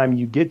by the time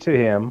you get to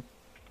him,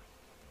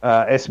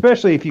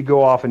 especially if you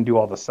go off and do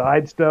all the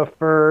side stuff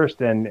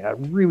first and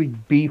really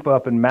beef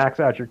up and max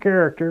out your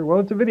character, well,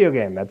 it's a video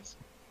game.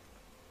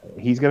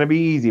 He's going to be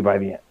easy by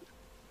the end.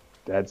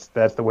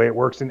 That's the way it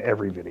works in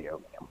every video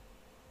game.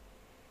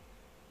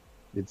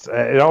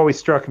 It always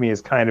struck me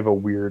as kind of a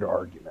weird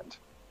argument.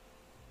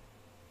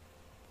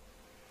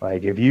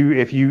 Like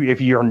if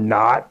you're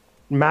not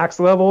max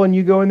level and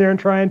you go in there and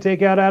try and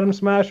take out Atom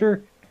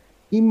Smasher,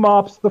 he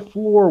mops the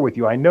floor with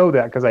you. I know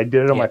that because I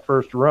did it on my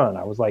first run.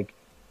 I was like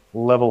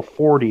level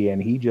 40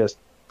 and he just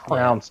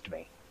trounced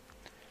me.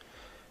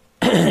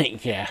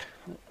 Yeah.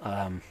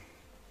 And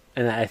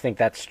I think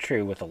that's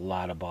true with a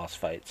lot of boss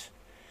fights.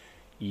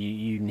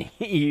 You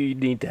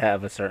need to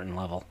have a certain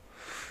level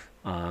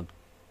to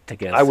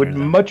get. I would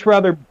much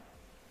rather.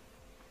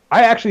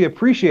 I actually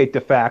appreciate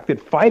the fact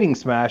that Fighting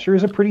Smasher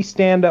is a pretty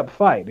stand-up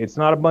fight. It's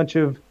not a bunch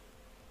of.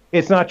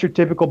 It's not your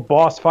typical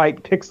boss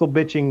fight pixel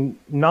bitching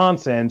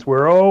nonsense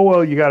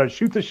where you got to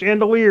shoot the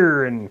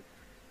chandelier and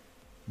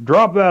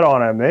drop that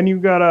on him, then you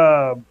got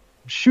to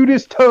shoot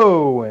his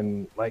toe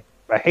and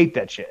I hate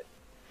that shit.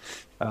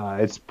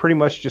 It's pretty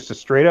much just a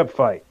straight-up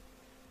fight.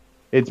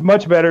 It's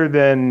much better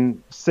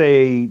than,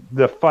 say,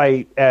 the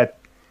fight at,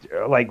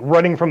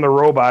 running from the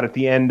robot at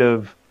the end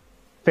of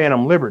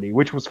Phantom Liberty,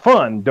 which was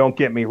fun, don't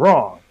get me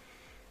wrong.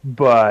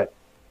 But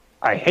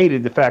I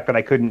hated the fact that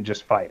I couldn't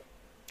just fight.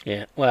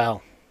 Yeah,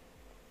 well.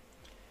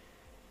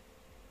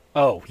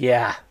 Oh,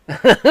 yeah.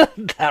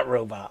 That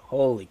robot.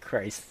 Holy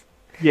Christ.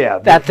 Yeah.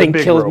 That thing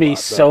killed me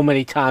so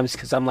many times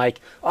because I'm like,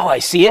 oh, I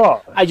see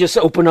it. I just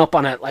open up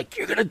on it like,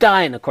 you're going to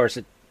die. And, of course,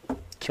 it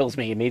kills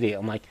me immediately.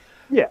 I'm like,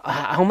 Yeah.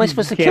 How am I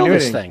supposed to Can't kill do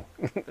this anything.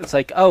 thing? It's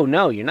like, oh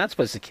no, you're not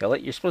supposed to kill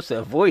it. You're supposed to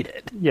avoid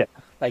it. Yeah.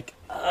 Like,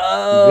 You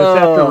just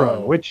have to run,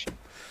 oh, which,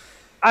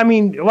 I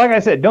mean, like I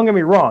said, don't get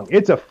me wrong.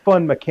 It's a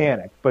fun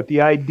mechanic, but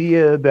the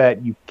idea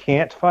that you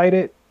can't fight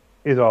it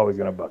is always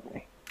going to bug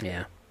me.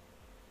 yeah,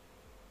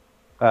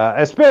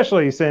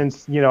 Especially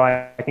since,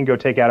 I can go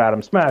take out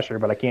Adam Smasher,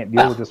 but I can't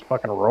deal with this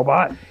fucking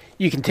robot.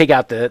 you can take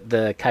out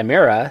the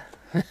Chimera,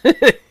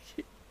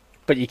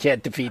 but you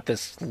can't defeat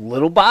this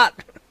little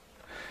bot.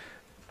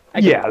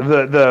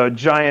 The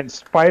giant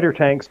spider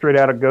tank straight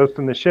out of Ghost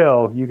in the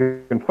Shell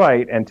you can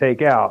fight and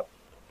take out.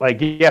 Like,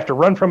 you have to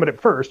run from it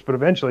at first, but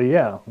eventually,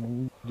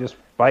 just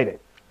fight it.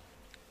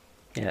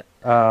 Yeah.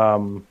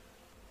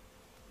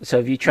 So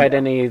have you tried Yeah.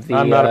 any of the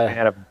I'm not a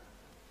fan of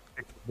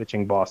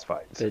bitching boss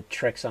fights. the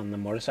tricks on the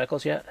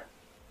motorcycles yet?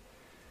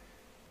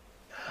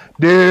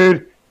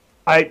 Dude,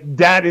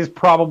 that is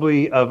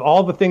probably, of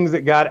all the things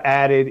that got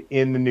added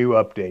in the new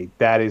update,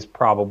 that is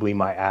probably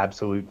my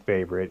absolute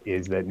favorite,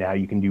 is that now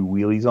you can do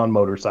wheelies on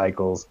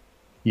motorcycles,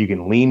 you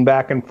can lean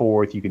back and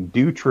forth, you can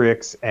do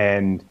tricks,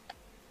 and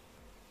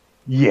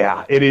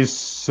yeah, it is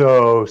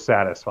so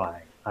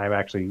satisfying. I'm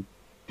actually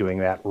doing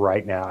that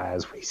right now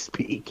as we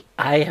speak.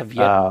 I have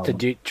yet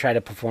to try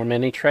to perform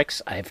any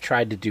tricks. I have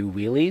tried to do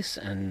wheelies,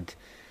 and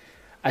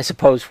I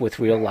suppose with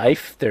real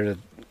life,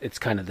 it's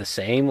kind of the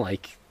same.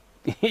 Like,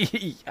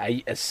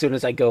 as soon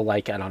as I go,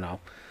 like, I don't know,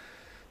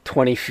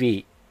 20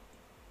 feet,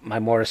 my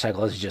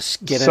motorcycle is just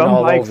skidding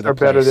all over the place. Some bikes are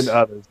better than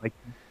others. Like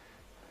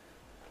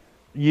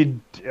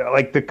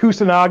the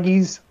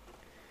Kusanagis,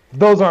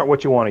 those aren't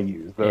what you want to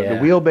use. The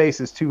wheelbase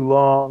is too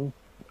long.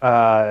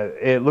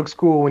 It looks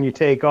cool when you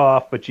take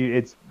off, but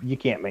you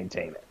can't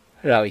maintain it.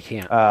 No, you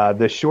can't.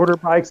 The shorter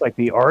bikes, like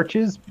the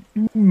Arches,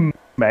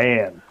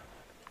 man,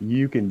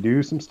 you can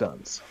do some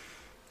stunts.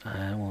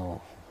 I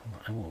will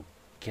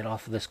get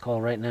off of this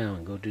call right now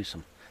and go do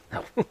some.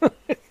 No.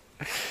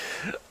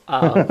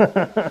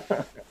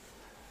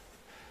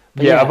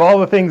 Yeah, of all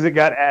the things that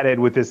got added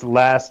with this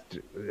last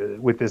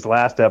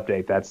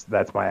update,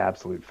 that's my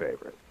absolute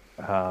favorite.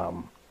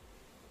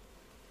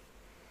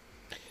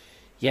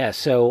 Yeah,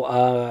 so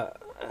I'm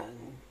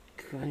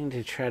going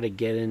to try to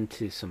get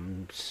into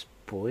some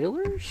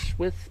spoilers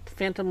with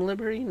Phantom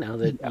Liberty now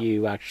that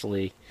you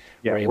actually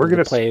were able we're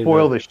going to play. To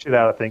spoil the shit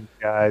out of things,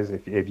 guys.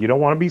 If you don't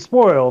want to be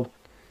spoiled,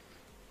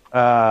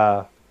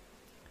 I'm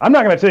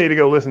not going to tell you to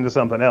go listen to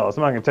something else.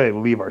 I'm not going to tell you to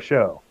leave our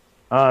show.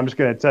 I'm just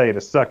going to tell you to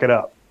suck it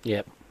up.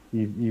 Yep.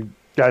 You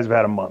guys have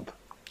had a month.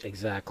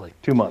 Exactly.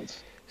 2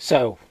 months.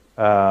 So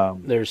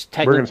there's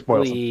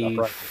technically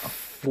right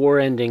 4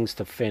 endings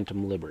to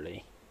Phantom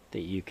Liberty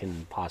that you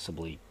can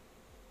possibly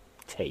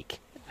take,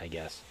 I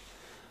guess.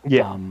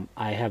 Yeah.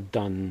 I have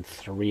done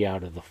 3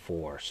 out of the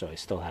 4, so I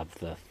still have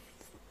the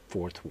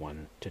 4th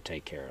one to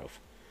take care of.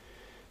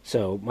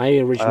 So my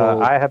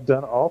original... I have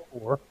done all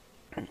 4.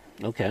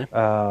 Okay.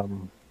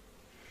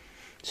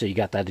 So you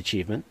got that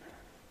achievement?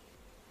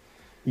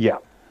 Yeah.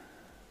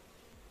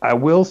 I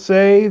will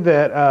say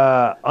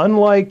that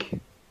unlike...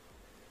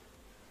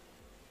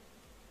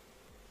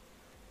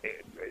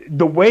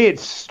 the way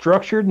it's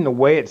structured and the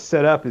way it's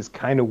set up is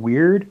kind of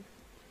weird,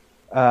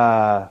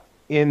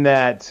 in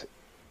that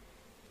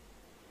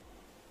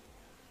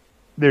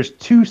there's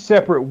 2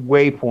 separate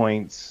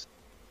waypoints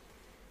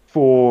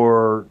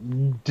for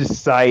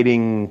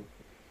deciding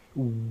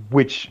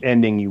which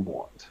ending you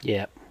want.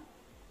 Yep.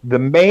 The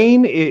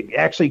main, it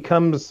actually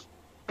comes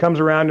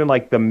around in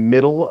like the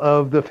middle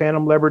of the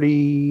Phantom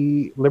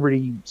Liberty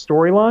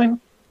storyline.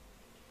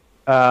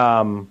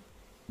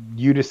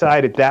 You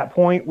decide at that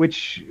point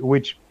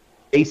which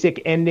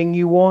basic ending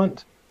you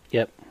want.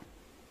 Yep.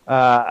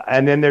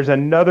 And then there's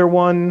another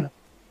one,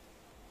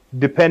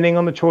 depending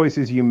on the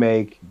choices you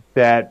make,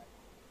 that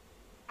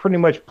pretty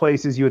much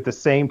places you at the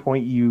same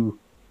point you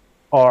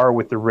are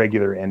with the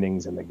regular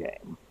endings in the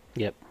game.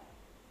 Yep.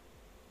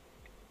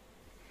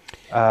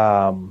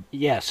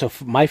 Yeah, so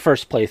for my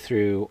first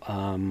playthrough,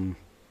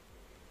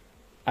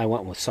 I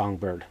went with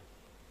Songbird.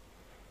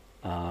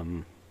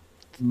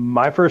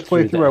 My first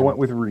playthrough, I went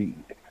with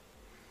Reed.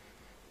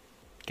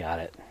 Got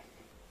it.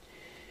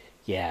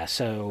 Yeah,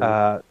 so...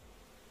 all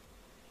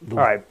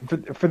right,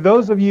 for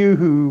those of you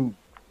who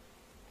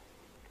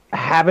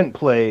haven't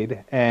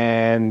played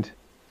and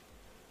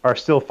are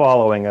still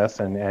following us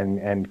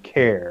and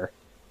care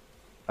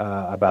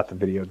about the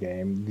video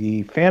game,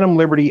 the Phantom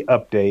Liberty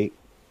update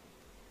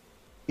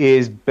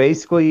is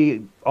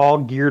basically all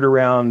geared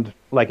around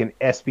like an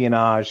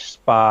espionage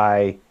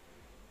spy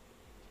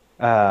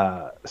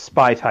type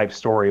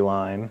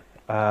storyline,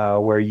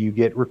 where you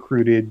get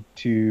recruited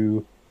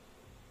to...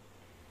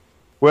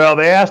 Well,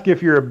 they ask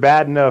if you're a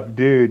bad enough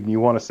dude and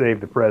you want to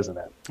save the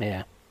president.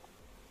 Yeah.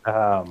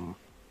 And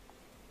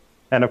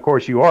of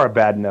course you are a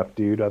bad enough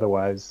dude,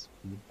 otherwise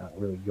you're not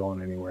really going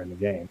anywhere in the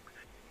game.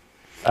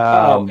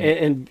 So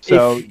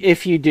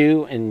if you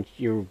do and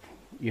you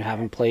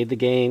haven't played the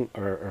game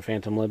or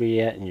Phantom Liberty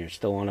yet and you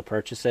still want to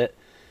purchase it,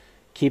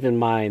 keep in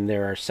mind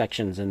there are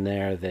sections in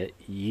there that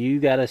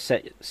you got to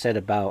set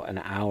about an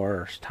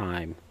hour's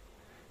time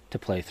to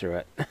play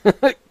through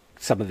it.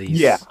 some of these.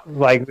 Yeah,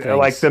 like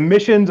things. the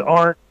missions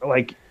aren't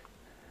like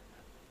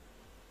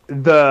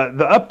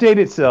the update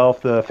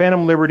itself, the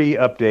Phantom Liberty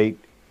update.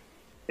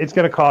 It's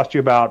going to cost you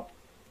about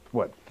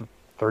what,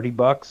 $30,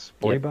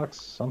 $40,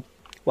 something.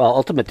 Well,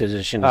 Ultimate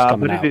Edition is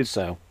coming But it out, is.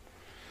 so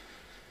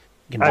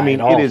you can I buy mean,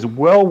 it all. it is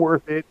well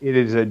worth it. It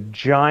is a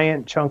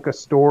giant chunk of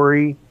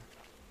story.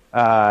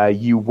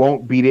 You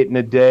won't beat it in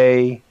a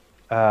day.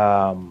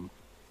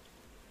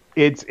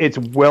 It's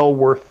well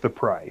worth the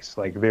price.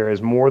 Like, there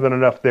is more than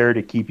enough there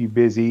to keep you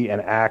busy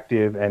and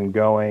active and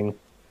going.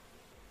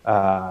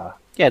 Yeah,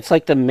 it's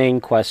like the main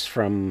quest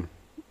from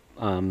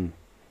the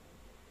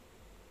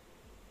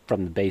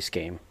base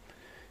game.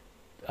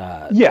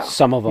 Yeah,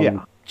 Some of them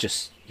yeah.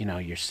 just,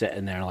 you're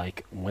sitting there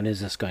like, when is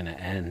this going to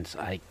end?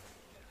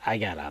 I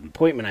got an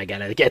appointment I got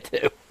to get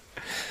to.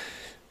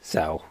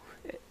 So,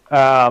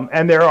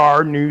 And there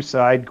are new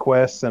side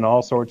quests and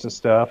all sorts of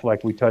stuff.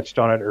 Like we touched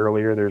on it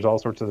earlier. There's all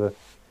sorts of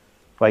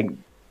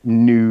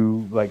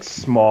new,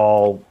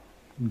 small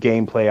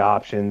gameplay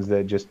options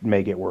that just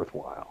make it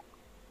worthwhile.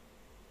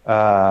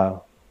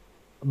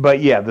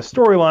 But yeah, the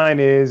storyline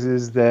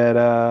is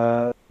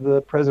that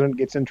the president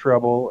gets in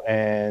trouble,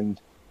 and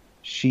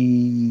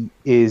she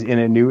is in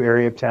a new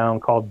area of town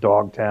called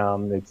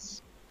Dogtown.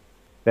 It's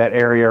that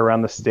area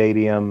around the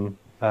stadium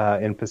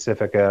in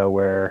Pacifica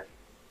where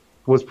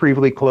was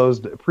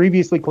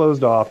previously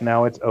closed off.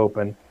 Now it's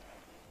open.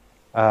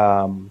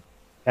 And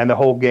the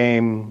whole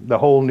game,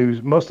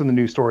 most of the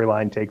new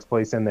storyline takes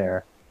place in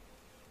there.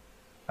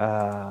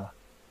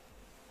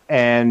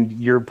 And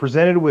you're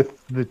presented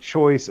with the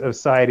choice of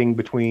siding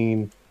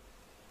between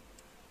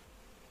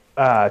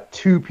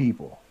two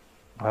people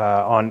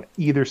on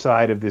either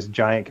side of this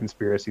giant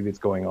conspiracy that's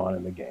going on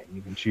in the game.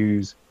 You can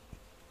choose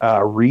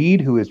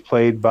Reed, who is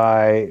played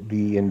by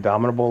the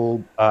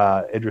indomitable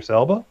Idris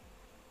Elba.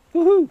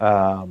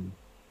 woohoo!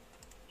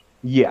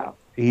 Yeah,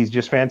 he's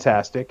just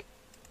fantastic.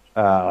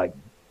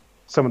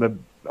 Some of the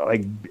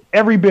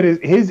every bit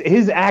is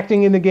his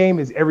acting in the game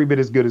is every bit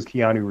as good as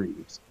Keanu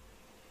Reeves.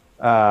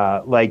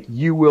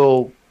 You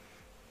will,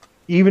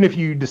 even if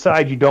you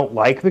decide you don't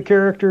like the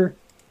character,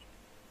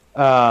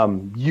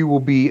 you will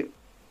be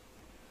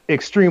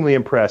extremely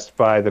impressed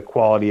by the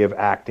quality of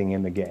acting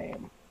in the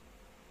game.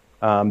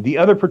 The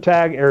other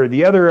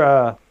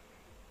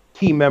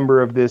key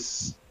member of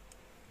this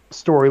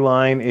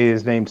storyline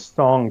is named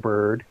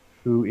Songbird,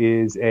 who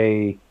is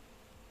a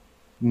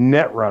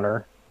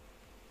netrunner,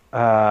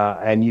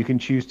 and you can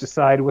choose to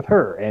side with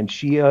her. And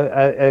she,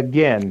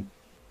 again,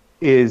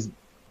 is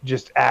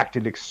just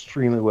acted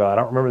extremely well. I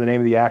don't remember the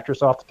name of the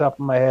actress off the top of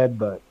my head,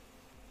 but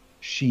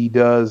she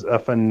does a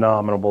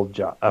phenomenal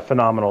job.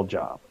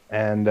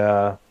 And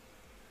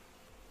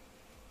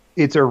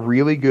it's a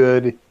really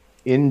good,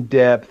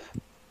 in-depth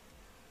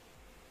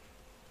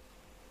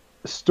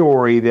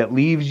story that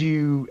leaves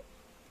you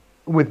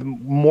with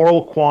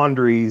moral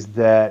quandaries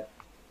that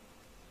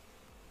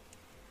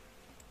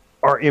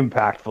are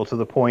impactful to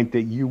the point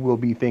that you will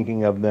be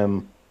thinking of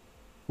them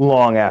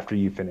long after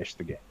you finish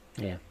the game.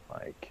 Yeah.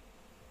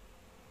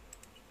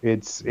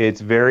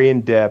 It's very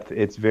in depth.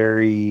 It's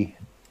very.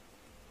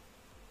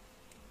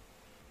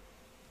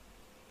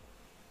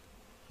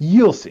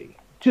 You'll see.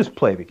 Just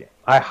play the game.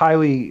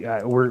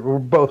 We're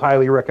both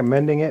highly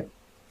recommending it.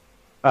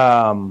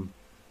 And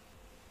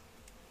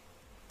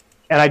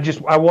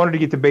I wanted to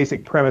get the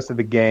basic premise of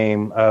the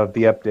game, of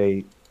the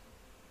update,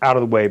 out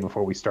of the way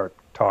before we start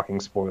talking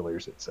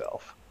spoilers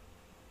itself.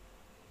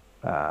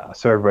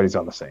 So everybody's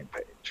on the same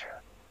page.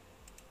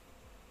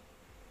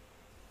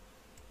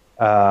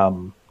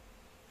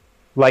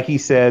 Like he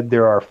said,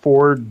 there are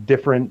 4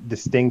 different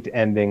distinct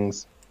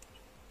endings.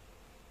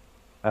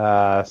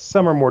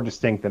 Some are more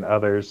distinct than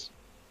others.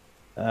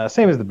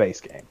 Same as the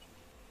base game.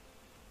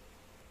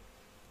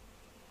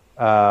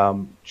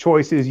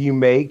 Choices you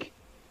make,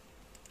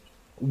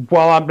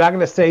 while I'm not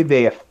going to say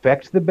they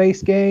affect the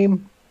base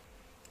game,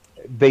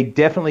 they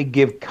definitely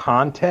give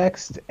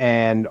context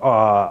and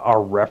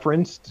are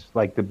referenced.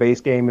 Like, the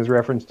base game is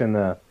referenced in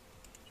the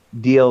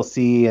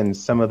DLC, and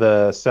some of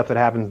the stuff that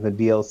happens in the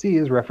DLC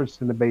is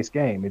referenced in the base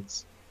game.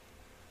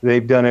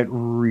 They've done it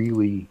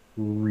really,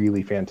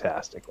 really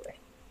fantastically.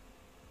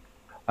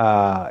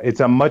 It's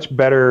a much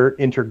better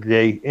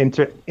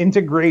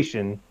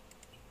integration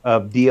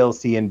of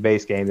DLC and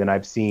base game than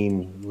I've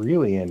seen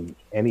really in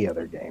any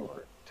other game,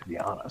 to be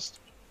honest.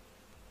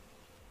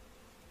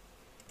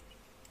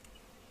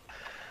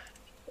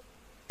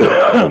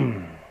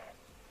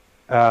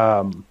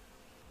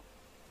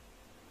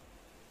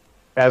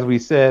 As we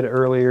said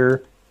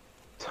earlier,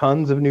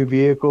 tons of new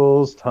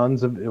vehicles,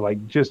 tons of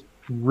just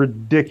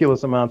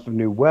ridiculous amounts of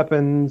new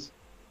weapons.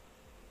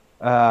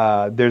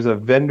 There's a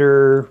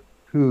vendor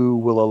who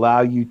will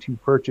allow you to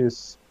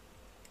purchase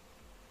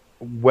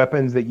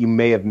weapons that you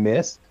may have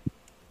missed.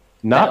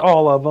 Not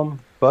all of them,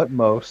 but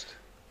most.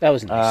 That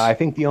was nice. I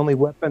think the only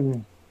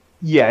weapon...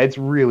 Yeah, it's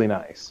really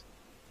nice.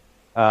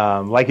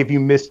 If you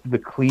missed the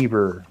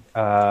cleaver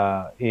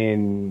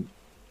in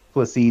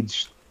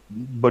Placid's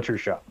butcher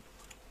shop,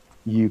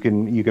 you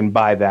can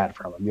buy that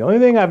from him. The only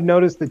thing I've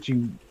noticed that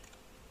you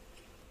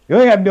The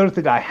only thing I've noticed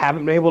that I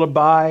haven't been able to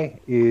buy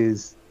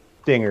is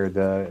Stinger,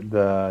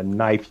 the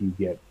knife you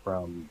get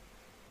from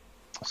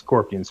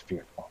Scorpion's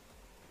funeral.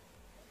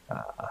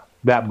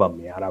 That bummed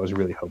me out. I was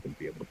really hoping to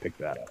be able to pick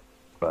that up,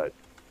 but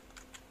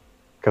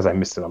because I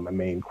missed it on my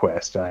main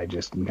quest, I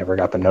just never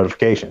got the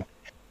notification.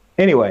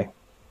 Anyway,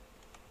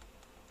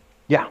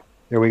 yeah,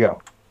 there we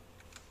go.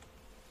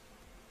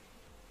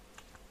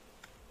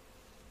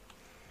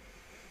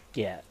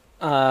 Yeah.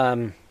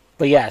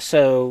 But yeah,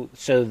 so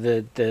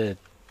the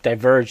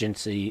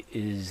divergency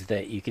is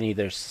that you can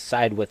either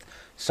side with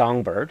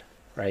Songbird,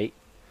 right,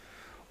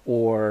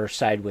 or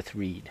side with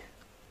Reed.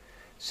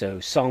 So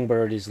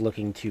Songbird is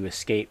looking to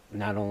escape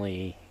not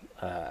only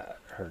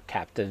her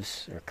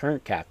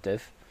current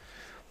captive,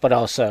 but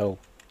also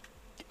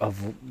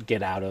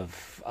get out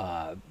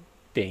of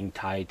being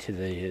tied to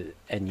the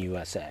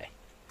NUSA.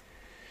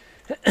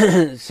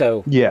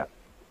 So yeah,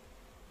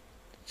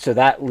 so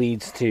that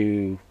leads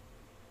to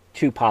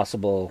two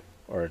possible,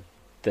 or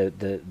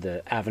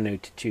the avenue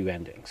to two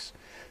endings.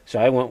 So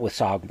I went with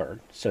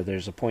Songbird. So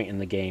there's a point in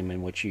the game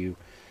in which you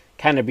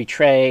kind of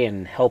betray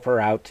and help her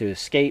out to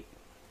escape.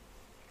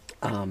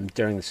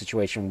 During the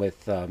situation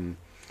with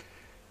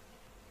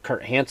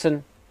Kurt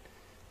Hansen,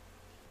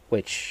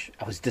 which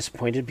I was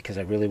disappointed because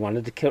I really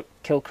wanted to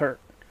kill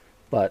Kurt,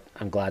 but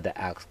I'm glad that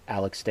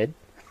Alex did.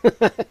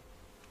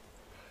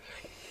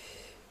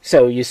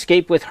 So you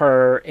escape with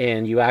her,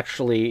 and you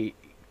actually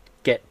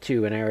get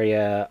to an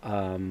area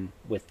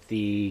with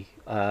the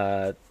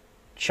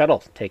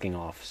shuttle taking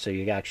off. So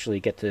you actually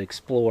get to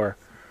explore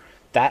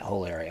that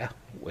whole area,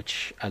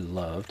 which I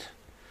loved.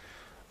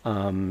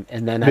 And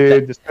then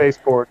dude, the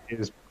spaceport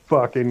is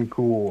fucking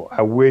cool.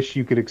 I wish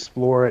you could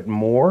explore it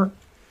more.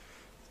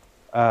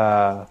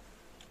 I'm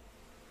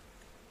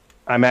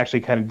actually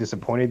kind of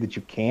disappointed that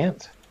you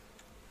can't.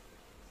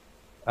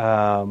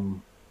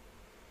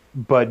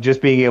 But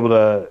just being able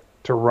to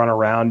run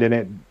around in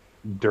it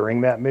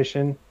during that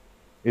mission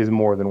is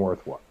more than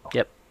worthwhile.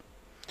 Yep.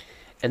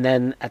 And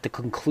then at the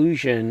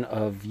conclusion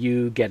of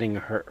you getting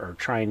her, or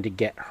trying to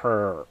get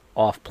her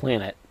off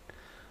planet,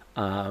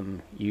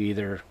 you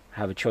either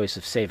have a choice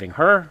of saving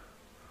her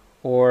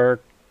or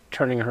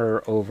turning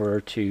her over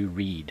to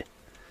Reed.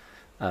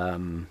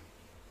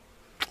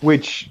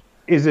 Which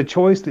is a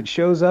choice that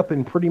shows up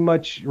in pretty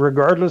much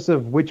regardless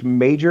of which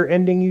major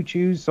ending you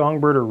choose,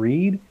 Songbird or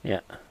Reed. Yeah.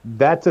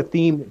 That's a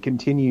theme that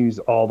continues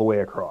all the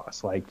way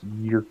across. Like,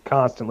 you're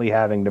constantly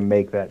having to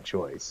make that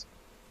choice.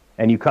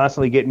 And you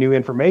constantly get new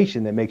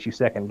information that makes you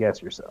second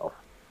guess yourself.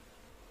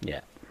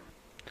 Yeah.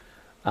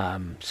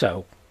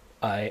 So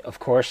I, of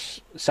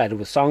course, sided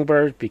with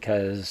Songbird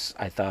because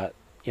I thought,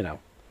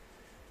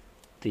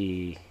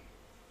 the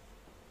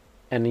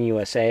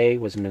NUSA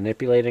was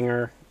manipulating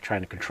her,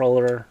 trying to control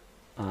her,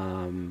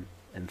 and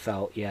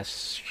felt,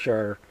 yes,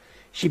 sure.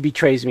 She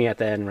betrays me at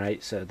the end,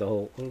 right? So the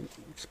whole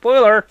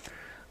spoiler.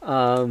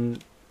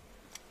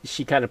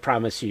 She kind of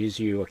promises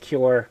you a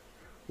cure,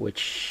 which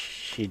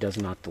she does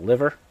not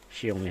deliver.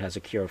 She only has a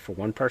cure for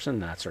one person,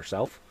 that's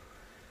herself,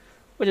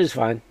 which is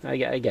fine. I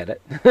get it.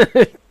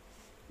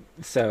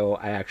 So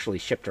I actually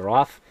shipped her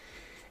off,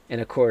 and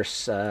of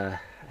course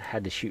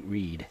had to shoot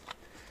Reed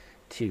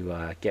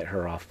to get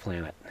her off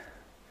planet.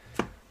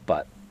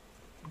 But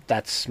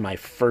that's my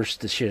first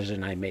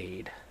decision I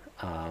made,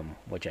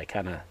 which I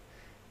kind of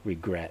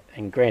regret.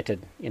 And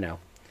granted, the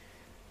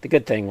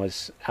good thing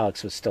was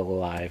Alex was still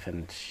alive,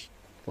 and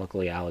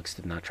luckily Alex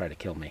did not try to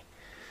kill me.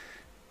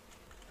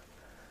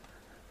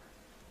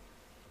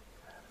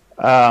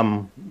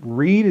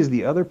 Reed is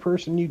the other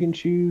person you can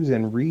choose,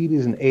 and Reed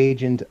is an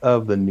agent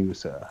of the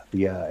NUSA,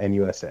 the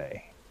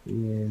NUSA.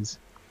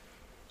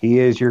 He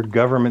is your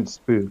government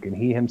spook, and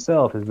he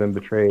himself has been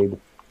betrayed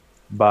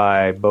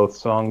by both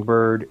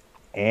Songbird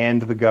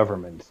and the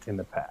government in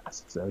the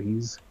past. So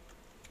he's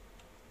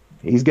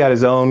got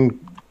his own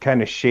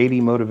kind of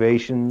shady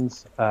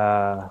motivations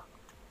and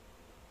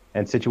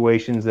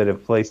situations that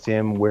have placed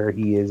him where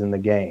he is in the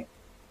game.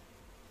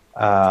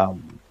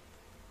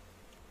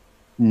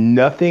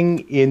 Nothing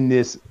in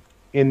this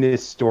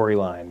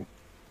storyline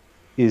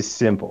is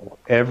simple.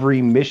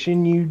 Every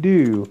mission you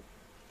do,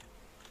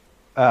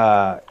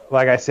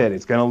 like I said,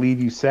 it's going to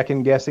leave you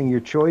second guessing your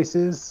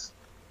choices.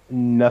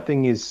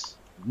 Nothing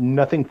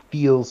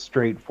feels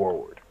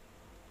straightforward.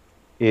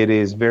 It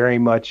is very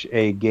much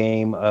a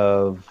game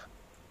of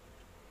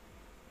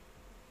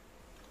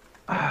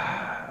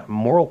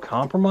moral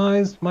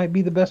compromise, might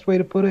be the best way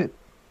to put it.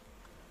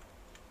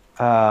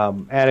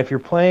 And if you're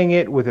playing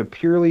it with a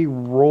purely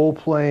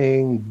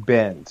role-playing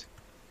bent,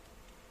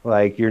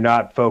 like you're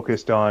not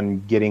focused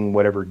on getting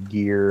whatever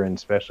gear and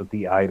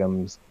specialty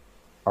items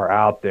are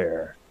out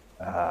there,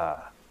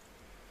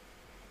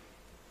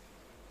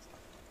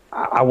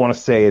 I want to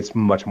say it's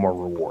much more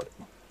rewarding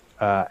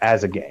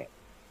as a game.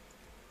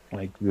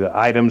 Like, the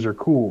items are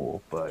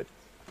cool, but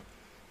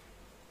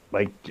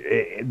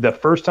the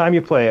first time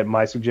you play it,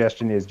 my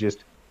suggestion is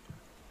just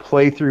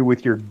play through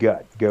with your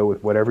gut. Go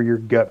with whatever your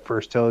gut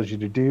first tells you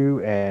to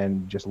do,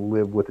 and just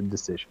live with the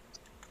decisions.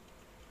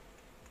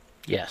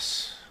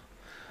 Yes.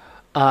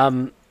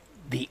 The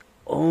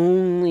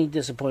only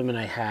disappointment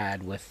I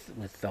had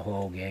with the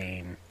whole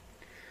game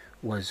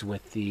was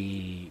with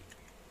the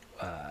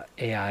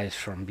AIs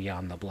from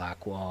Beyond the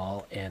Black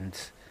Wall, and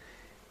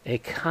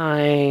it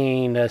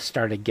kind of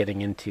started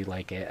getting into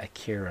like a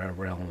Kira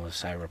realm of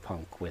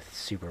cyberpunk with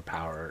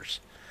superpowers,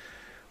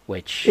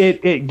 which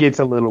it gets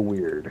a little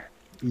weird.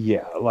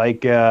 Yeah,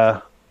 like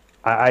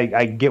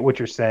I get what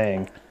you're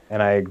saying,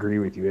 and I agree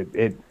with you.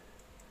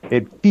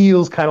 It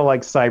feels kind of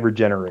like Cyber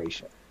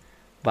Generation.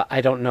 But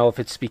I don't know if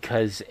it's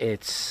because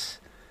it's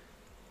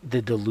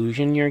the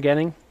delusion you're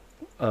getting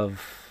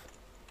of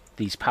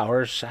these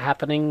powers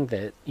happening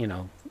that, you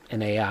know,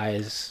 an AI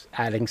is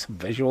adding some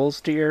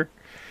visuals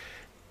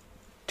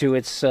to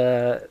its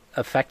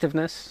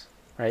effectiveness,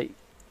 right?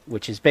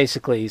 Which is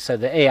basically, so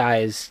the AI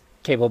is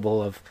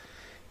capable of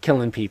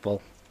killing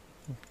people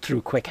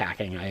through quick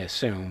hacking, I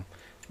assume,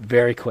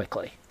 very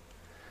quickly.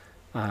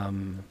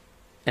 And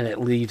it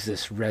leaves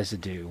this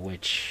residue,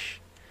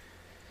 which,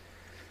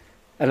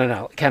 I don't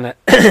know, kind of,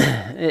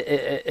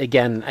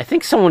 again, I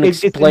think someone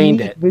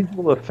explained it's a neat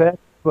visual effect,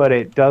 but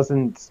it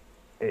doesn't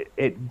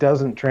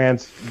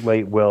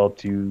translate well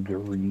to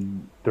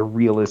the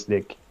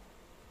realistic,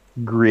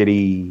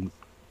 gritty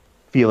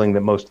feeling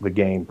that most of the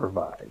game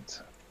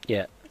provides.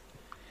 Yeah.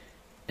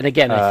 And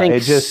again, I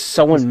think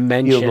someone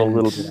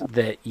mentioned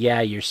that,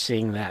 yeah, you're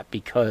seeing that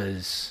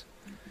because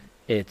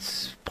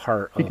it's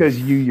part of...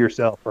 Because you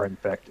yourself are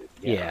infected.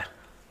 Yeah.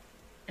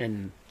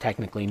 And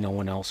technically no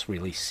one else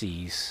really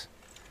sees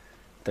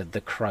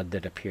the crud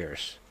that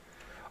appears.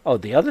 Oh,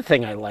 the other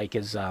thing I like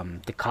is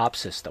the cop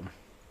system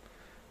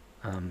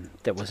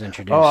that was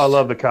introduced. Oh, I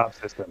love the cop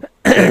system.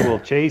 They will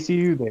chase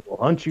you. They will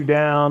hunt you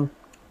down.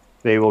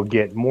 They will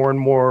get more and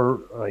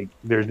more, like,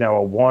 there's now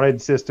a wanted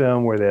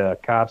system where the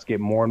cops get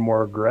more and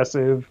more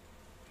aggressive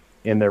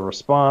in their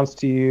response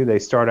to you. They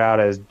start out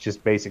as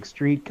just basic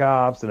street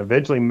cops, and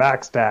eventually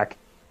MaxStack,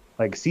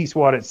 like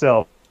C-SWAT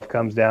itself,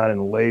 comes down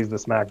and lays the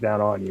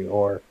smackdown on you,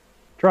 or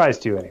tries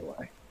to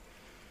anyway.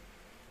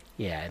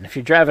 Yeah, and if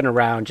you're driving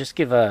around, just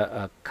give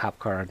a cop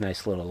car a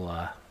nice little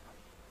a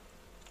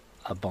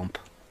bump,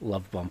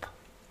 love bump.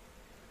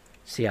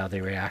 See how they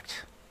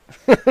react.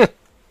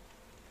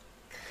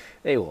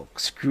 They will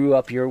screw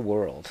up your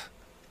world.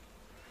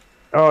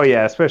 Oh,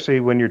 yeah, especially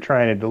when you're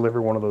trying to deliver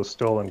one of those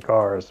stolen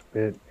cars.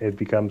 It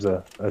becomes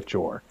a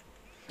chore.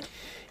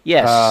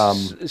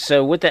 Yes.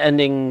 So with the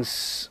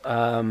endings,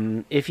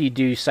 if you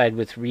do side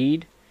with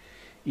Reed,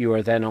 you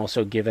are then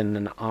also given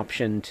an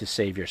option to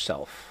save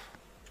yourself.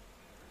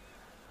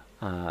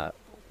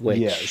 Which...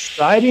 Yeah,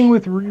 siding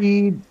with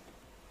Reed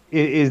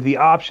is the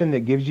option that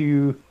gives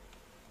you...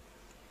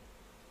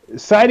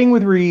 Siding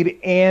with Reed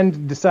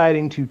and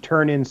deciding to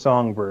turn in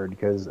Songbird,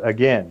 because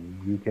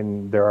again,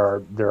 there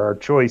are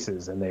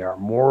choices, and they are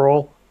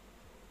moral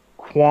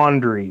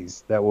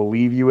quandaries that will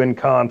leave you in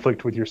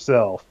conflict with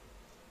yourself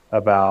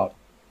about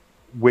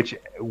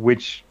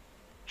which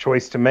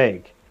choice to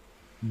make.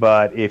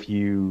 But if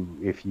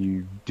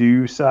you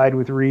do side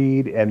with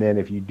Reed, and then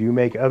if you do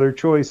make other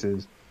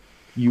choices,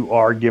 you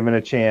are given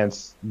a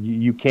chance.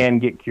 You can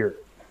get cured.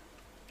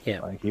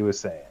 Yeah, like he was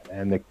saying,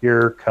 and the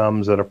cure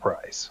comes at a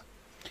price.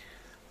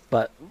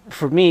 But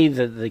for me,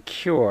 the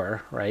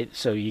cure, right?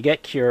 So you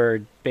get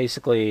cured,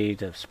 basically,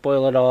 to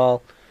spoil it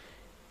all,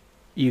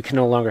 you can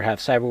no longer have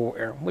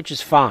cyberware, which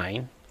is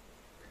fine.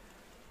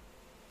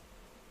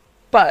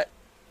 But,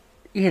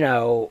 you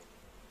know,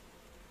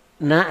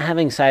 not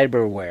having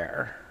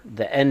cyberware,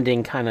 the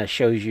ending kind of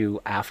shows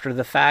you after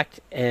the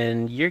fact,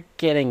 and you're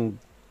getting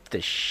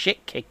the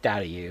shit kicked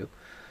out of you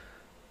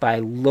by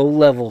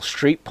low-level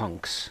street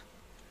punks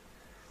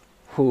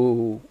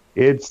who...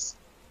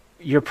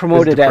 You're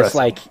promoted as,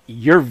 like,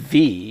 you're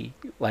V,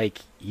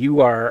 like,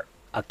 you are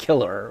a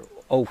killer.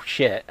 Oh,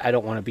 shit, I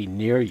don't want to be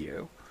near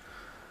you.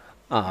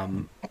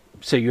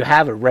 So you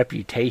have a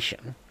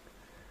reputation.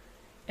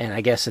 And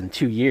I guess in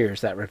 2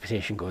 years, that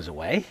reputation goes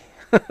away.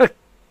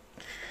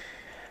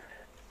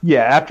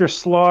 Yeah, after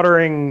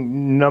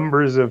slaughtering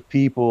numbers of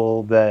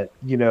people that,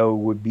 you know,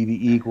 would be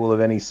the equal of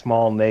any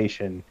small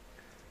nation,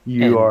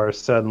 you are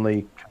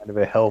suddenly kind of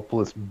a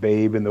helpless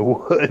babe in the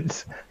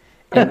woods.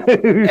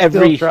 Who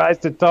still tries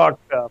to talk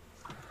stuff,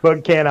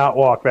 but cannot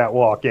walk that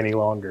walk any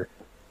longer.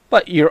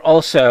 But you're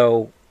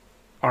also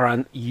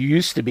you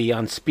used to be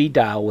on speed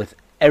dial with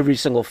every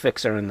single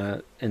fixer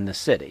in the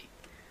city,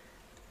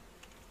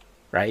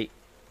 right?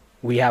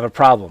 We have a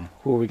problem.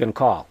 Who are we going to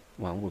call?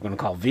 Well, we're going to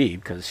call V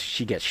because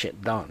she gets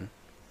shit done.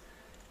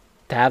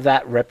 To have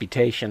that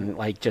reputation,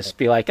 like, just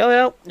be like, oh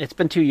well, it's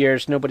been 2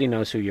 years, nobody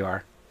knows who you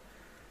are.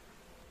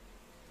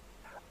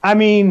 I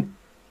mean,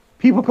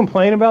 people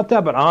complain about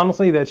that, but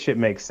honestly, that shit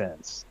makes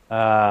sense.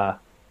 I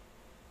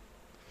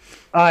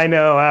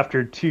know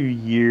after 2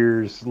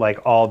 years,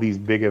 like, all these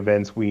big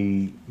events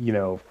we, you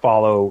know,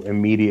 follow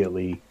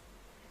immediately,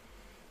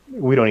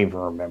 we don't even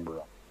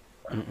remember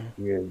them.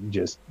 We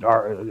just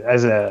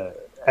as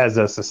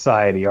a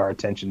society, our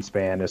attention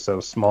span is so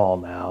small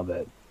now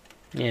that,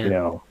 you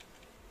know,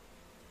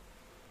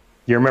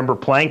 you remember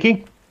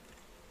planking?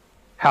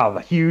 How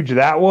huge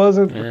that was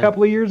a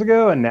couple of years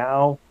ago, and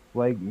now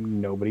Like,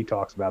 nobody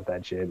talks about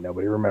that shit.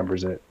 Nobody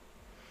remembers it.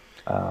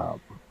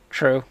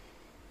 True.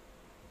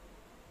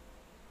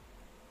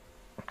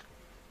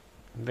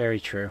 Very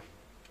true.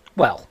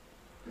 Well,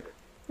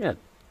 yeah,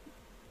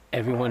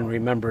 everyone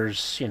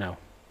remembers,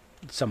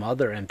 some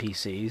other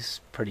NPCs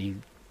pretty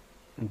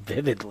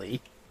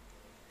vividly.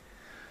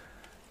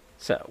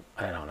 So,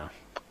 I don't know.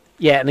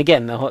 Yeah, and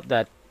again,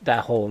 that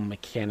whole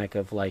mechanic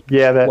of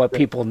what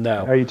people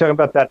know. Are you talking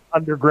about that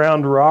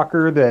underground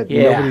rocker that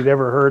nobody'd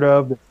ever heard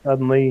of that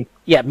suddenly...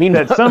 Yeah,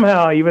 that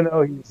somehow, even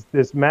though he's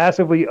this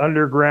massively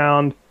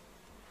underground,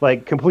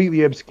 like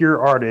completely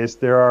obscure artist,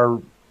 there are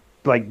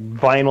like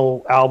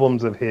vinyl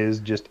albums of his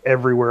just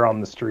everywhere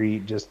on the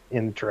street, just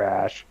in the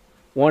trash.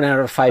 1 out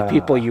of 5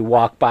 people you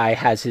walk by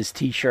has his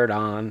T-shirt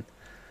on.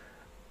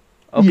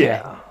 Okay.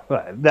 Yeah,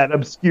 that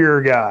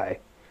obscure guy.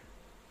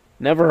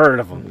 Never heard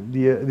of him.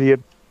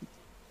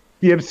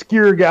 The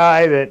obscure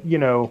guy that,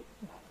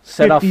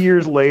 50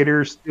 years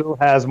later still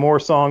has more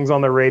songs on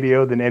the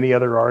radio than any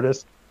other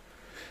artist.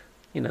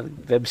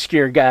 The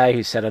obscure guy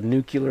who set a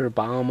nuclear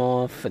bomb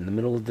off in the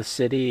middle of the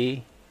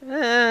city.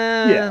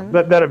 Yeah,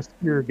 that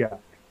obscure guy.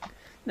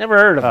 Never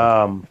heard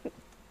of him.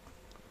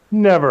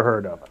 Never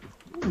heard of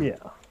him. Yeah.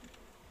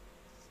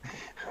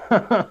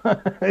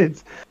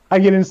 I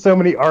get in so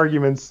many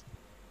arguments,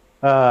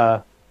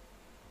 and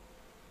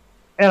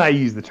I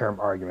use the term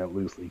argument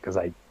loosely because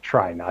I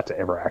try not to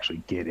ever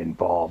actually get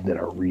involved in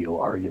a real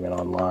argument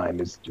online.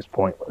 It's just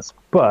pointless.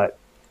 But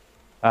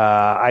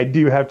I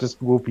do have to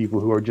school people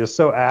who are just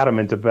so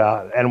adamant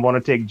about and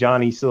want to take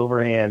Johnny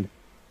Silverhand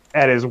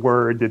at his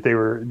word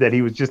that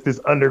he was just this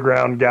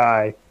underground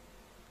guy.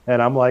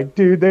 And I'm like,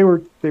 dude, he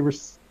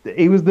was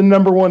the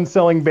number 1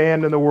 selling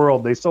band in the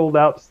world. They sold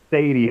out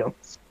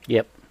stadiums.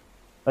 Yep.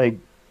 Like,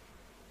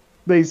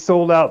 they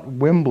sold out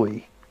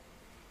Wembley.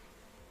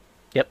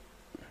 Yep.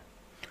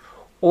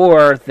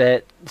 Or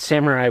that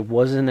samurai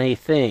wasn't a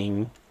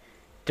thing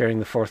during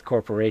the Fourth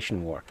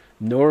Corporation War.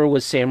 Nor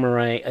was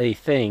samurai a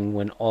thing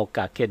when Alt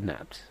got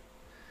kidnapped.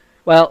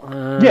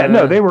 Well, yeah,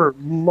 no, they were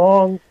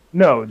long...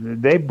 No,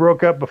 they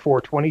broke up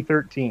before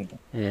 2013.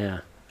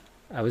 Yeah.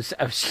 I was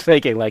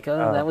thinking,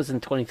 that was in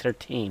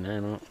 2013. I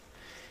don't...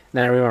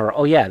 Then I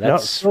remember,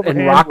 that's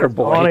in Rocker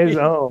Boy. On his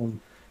own.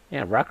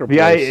 Yeah, Rocker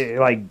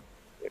Boy.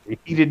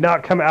 He did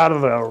not come out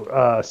of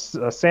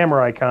a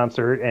samurai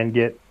concert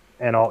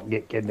and Alt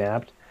get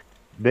kidnapped.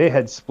 They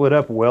had split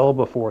up well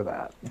before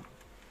that.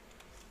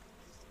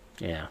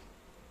 Yeah.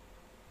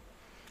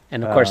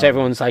 And of course,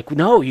 everyone's like,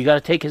 "No, you got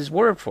to take his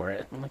word for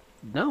it." I'm like,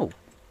 "No."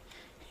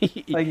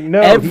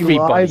 No, he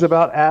lies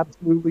about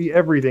absolutely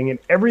everything, and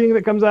everything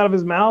that comes out of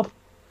his mouth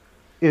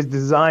is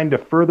designed to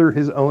further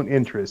his own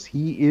interests.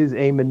 He is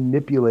a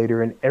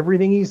manipulator, and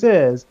everything he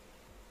says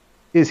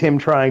is him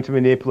trying to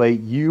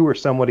manipulate you or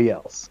somebody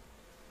else.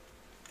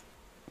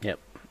 Yep.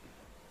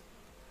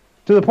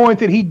 To the point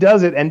that he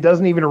does it and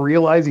doesn't even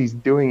realize he's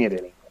doing it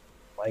anymore.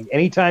 Like,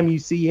 anytime you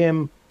see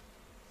him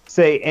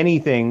say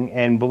anything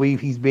and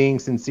believe he's being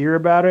sincere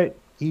about it,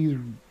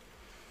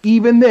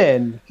 even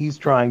then he's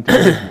trying to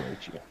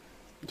manipulate you.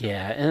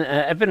 Yeah, and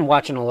I've been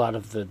watching a lot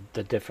of the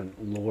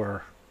different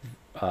lore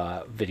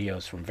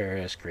videos from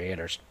various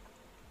creators.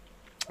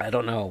 I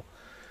don't know.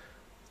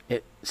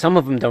 Some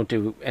of them don't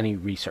do any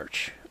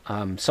research.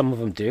 Some of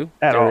them do.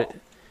 At all.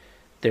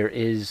 There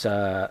is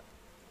a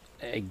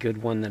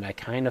good one that I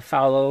kind of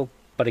follow,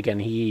 but again,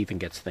 he even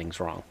gets things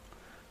wrong.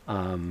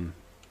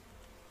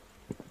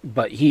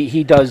 But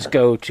he does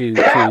go to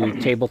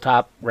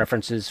tabletop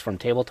references from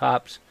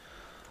tabletops,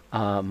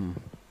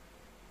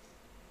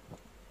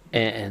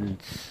 and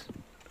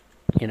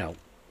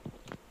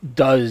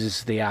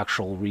does the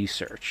actual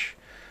research,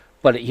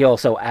 but he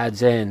also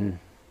adds in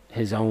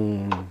his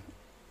own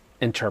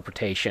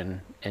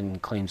interpretation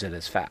and claims it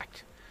as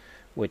fact,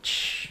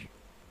 which,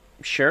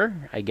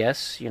 sure, I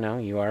guess,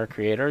 you are a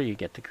creator, you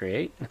get to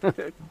create.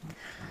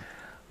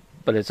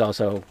 But it's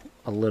also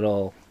a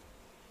little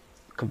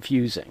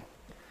confusing.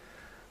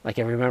 Like,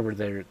 I remember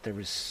there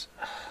was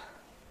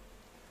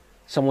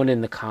someone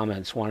in the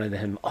comments wanted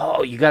him,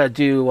 you gotta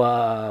do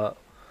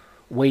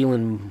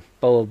Waylon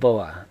Boa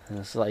Boa. And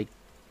it's like,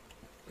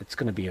 it's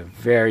gonna be a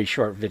very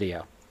short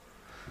video.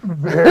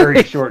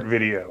 Very short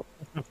video.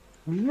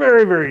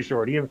 Very, very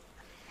short.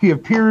 He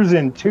appears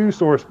in 2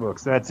 source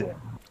books. That's it.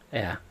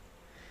 Yeah.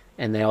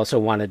 And they also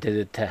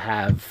wanted to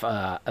have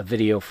a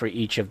video for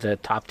each of the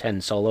top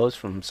 10 solos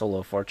from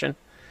Solo Fortune.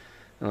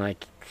 I'm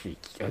like,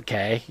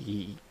 okay,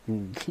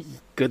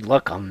 good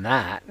luck on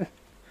that.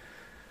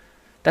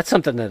 That's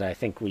something that I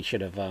think we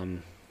should have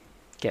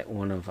get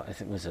one of, I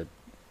think it was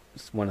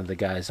one of the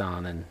guys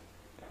on and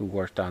who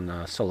worked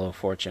on Solo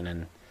Fortune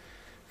and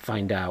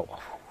find out,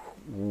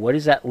 what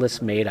is that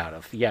list made out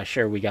of? Yeah,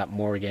 sure, we got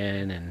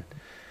Morgan and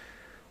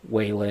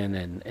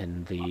Waylon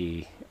and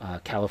the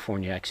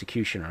California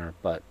Executioner,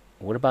 but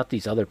what about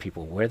these other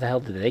people? Where the hell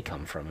did they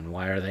come from, and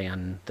why are they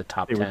on the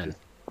top 10?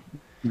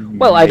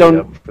 Well, I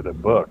don't... For the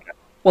book.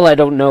 Well, I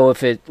don't know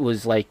if it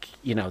was like,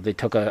 they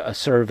took a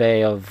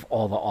survey of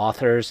all the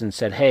authors and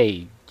said,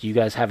 hey, do you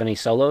guys have any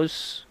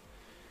solos?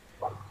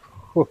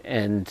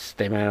 And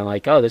they might have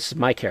like, oh, this is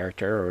my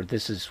character, or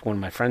this is one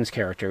of my friend's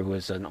character who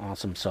is an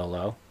awesome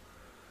solo,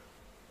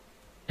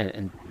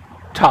 and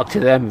talk to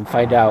them and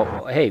find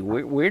out, hey,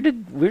 where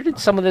did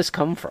some of this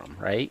come from,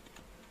 right?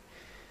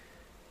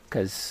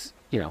 Because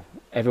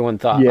everyone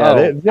thought, Yeah, oh,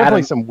 there's definitely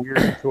Adam, some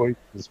weird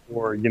choices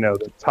for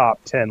the top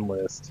 10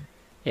 list.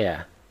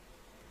 yeah,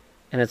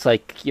 and it's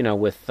like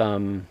with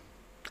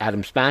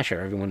Adam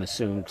Smasher, everyone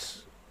assumed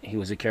he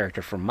was a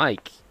character from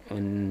Mike,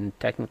 and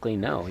technically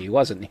no, he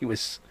wasn't. He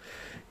was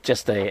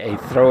just a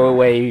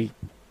throwaway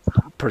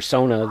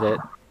persona that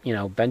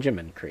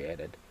Benjamin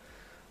created,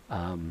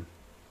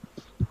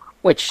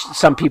 which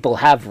some people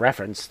have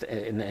referenced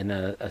in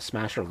a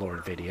Smasher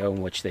Lord video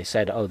in which they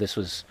said, "Oh, this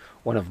was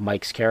one of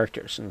Mike's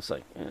characters," and it's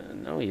like,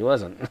 no, he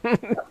wasn't.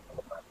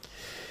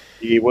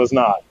 He was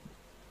not.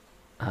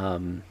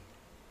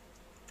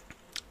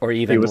 Or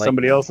even He was like,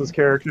 somebody else's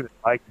character that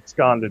Mike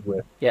absconded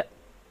with. yeah,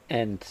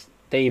 and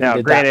they even Now,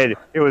 did granted,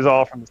 it was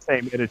all from the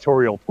same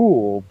editorial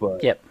pool,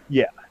 but Yep.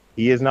 yeah,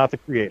 he is not the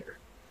creator.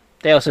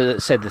 They also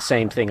said the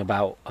same thing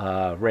about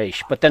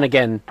Raish. But then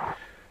again,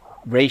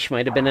 Raish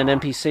might have been an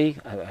NPC.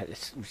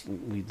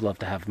 We'd love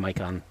to have Mike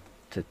on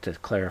to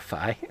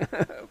clarify.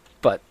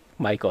 But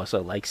Mike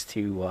also likes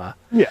to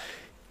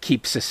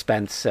keep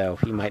suspense, so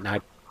he might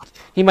not.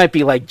 He might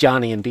be like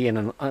Johnny and be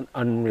an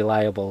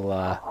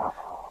unreliable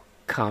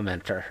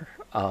commenter.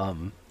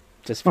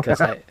 Just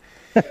because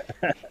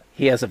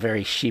he has a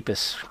very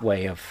sheepish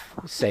way of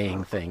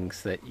saying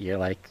things that you're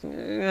like,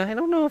 I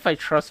don't know if I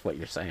trust what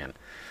you're saying.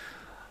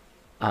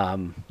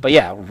 But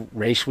yeah,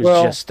 Raish was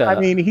just. I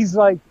mean, he's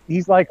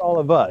like all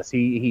of us.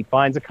 He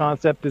finds a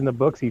concept in the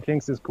books he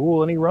thinks is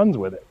cool and he runs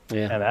with it.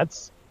 Yeah. And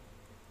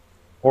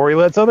or he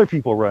lets other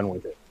people run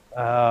with it.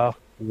 That's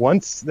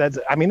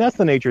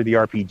the nature of the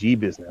RPG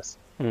business.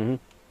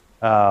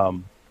 Mm-hmm.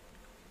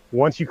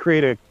 Once you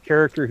create a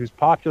character who's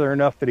popular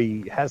enough that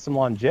he has some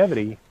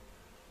longevity,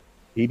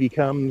 he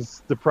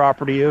becomes the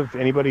property of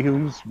anybody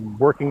who's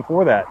working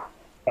for that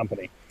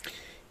company.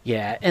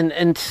 Yeah,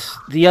 and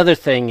the other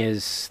thing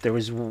is there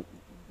was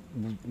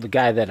the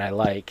guy that I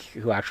like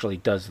who actually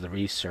does the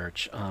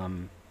research.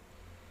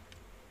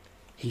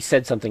 He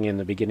said something in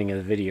the beginning of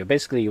the video.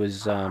 Basically, he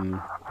was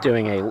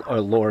doing a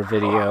lore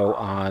video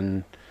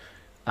on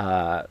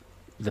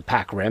the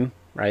Pac Rim,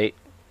 right?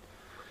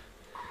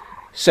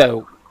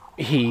 So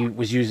he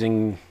was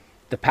using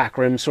the Pac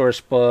Rim source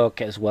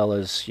book as well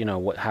as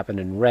what happened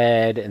in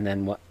Red, and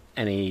then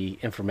any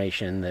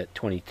information that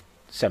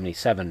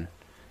 2077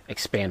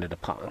 expanded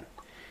upon.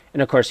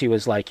 And of course he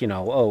was like,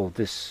 oh,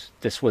 this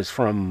was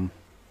from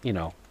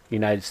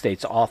United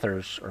States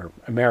authors or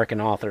American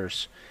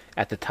authors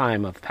at the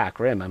time of Pac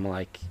Rim. I'm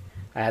like,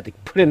 I had to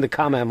put in the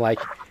comment, I'm like,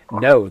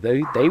 no,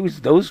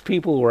 those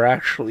people were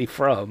actually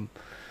from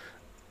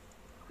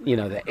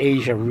the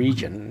Asia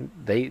region.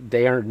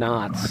 They are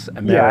not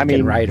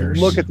American writers.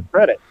 Look at the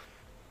credit.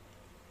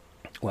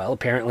 Well,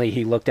 apparently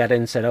he looked at it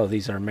and said, oh,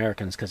 these are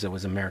Americans because it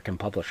was an American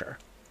publisher.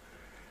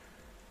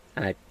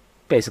 And I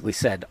basically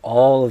said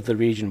all of the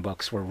region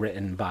books were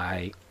written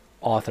by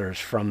authors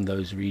from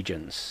those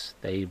regions.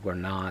 They were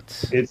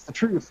not... It's the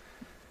truth.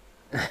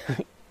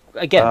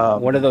 Again,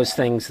 one of those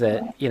things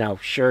that,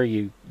 sure,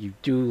 you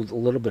do a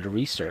little bit of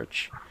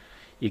research,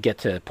 you get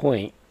to a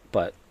point,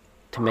 but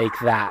to make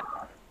that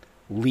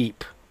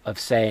leap of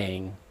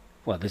saying,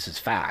 well, this is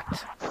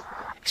fact,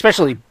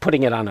 especially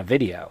putting it on a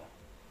video,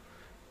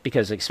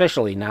 because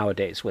especially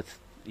nowadays with,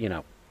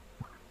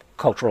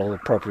 cultural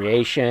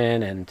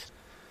appropriation and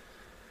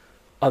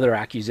other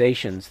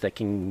accusations that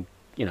can,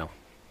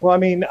 Well, I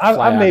mean,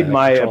 I've made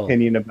my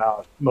opinion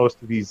about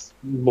most of these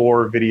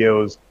lore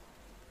videos,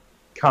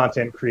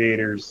 content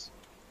creators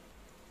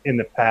in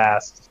the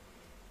past.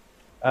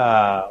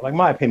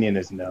 My opinion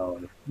is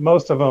known.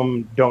 Most of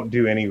them don't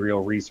do any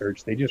real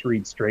research. They just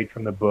read straight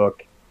from the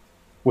book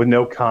with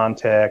no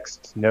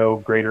context, no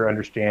greater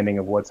understanding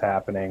of what's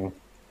happening.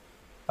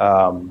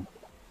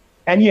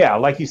 And yeah,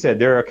 like you said,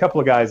 there are a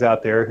couple of guys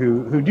out there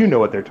who do know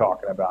what they're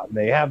talking about, and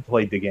they have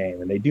played the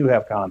game, and they do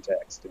have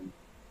context and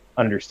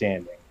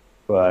understanding.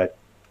 But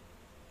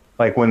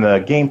like when the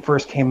game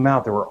first came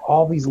out, there were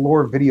all these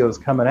lore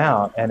videos coming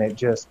out, and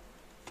it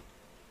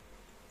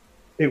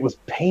was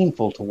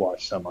painful to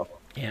watch some of them.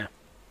 Yeah.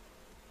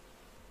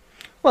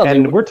 Well,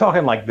 and we're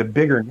talking like the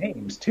bigger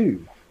names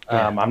too.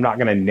 Yeah. I'm not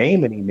going to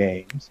name any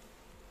names,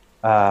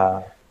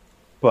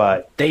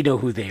 but they know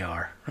who they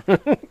are.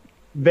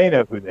 They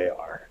know who they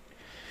are.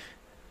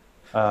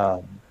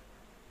 And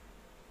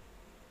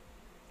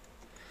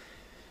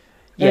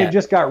it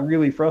just got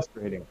really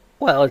frustrating.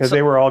 Well, because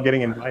they were all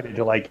getting invited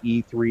to like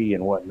E3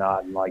 and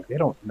whatnot, and like they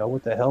don't know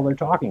what the hell they're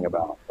talking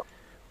about.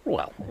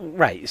 Well,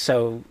 right.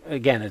 So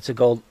again, it's a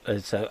gold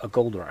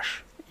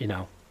rush.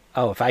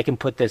 Oh, if I can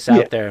put this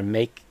out there and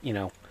make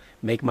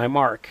my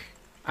mark,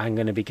 I'm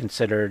going to be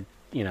considered,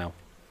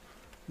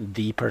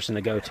 the person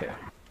to go to,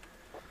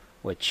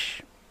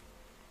 which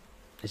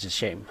is a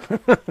shame.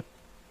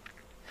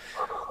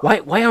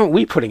 Why aren't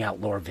we putting out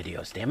lore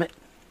videos? Damn it!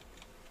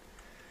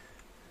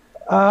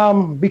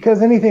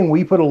 Because anything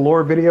we put a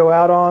lore video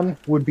out on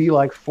would be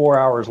like 4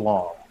 hours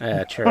long.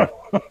 Yeah, true.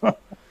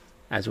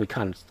 As we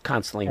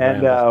constantly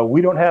and ramble.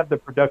 We don't have the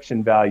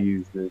production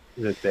values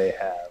that they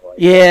have. Like,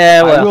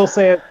 Yeah, well, I will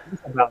say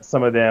about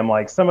some of them,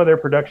 like some of their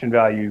production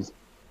values,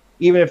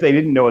 even if they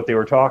didn't know what they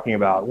were talking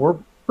about, were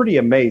pretty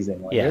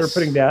amazing. Like, yes. They were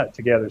putting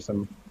together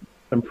some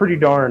pretty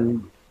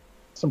darn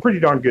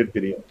good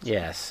videos.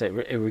 Yes, it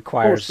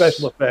requires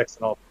special effects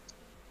and all.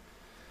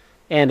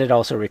 And it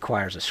also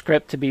requires a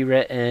script to be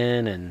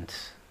written, and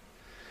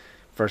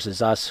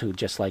versus us who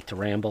just like to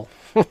ramble.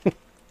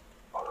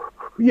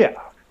 Yeah.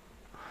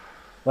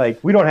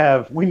 Like, we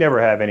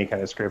never have any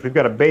kind of script. We've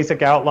got a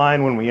basic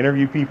outline when we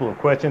interview people of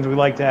questions we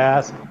like to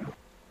ask,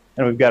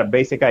 and we've got a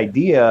basic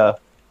idea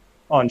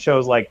on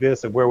shows like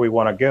this of where we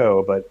want to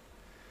go. But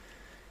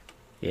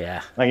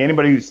yeah, like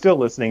anybody who's still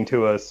listening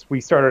to us,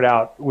 we started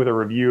out with a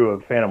review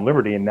of Phantom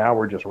Liberty, and now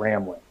we're just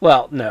rambling.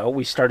 Well, no,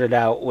 we started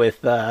out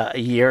with a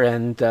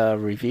year-end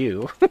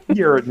review.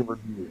 Year-end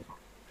review.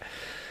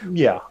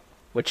 Yeah.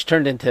 Which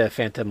turned into a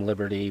Phantom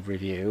Liberty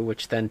review,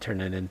 which then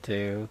turned it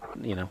into,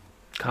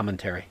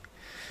 commentary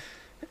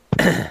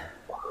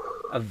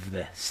of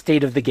the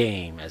state of the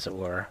game, as it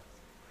were.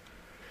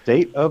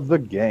 State of the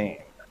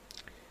game.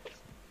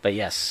 But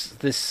yes,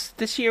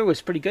 this year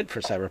was pretty good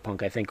for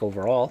Cyberpunk, I think,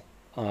 overall.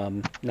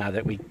 Now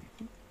that we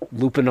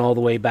looping all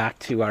the way back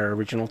to our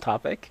original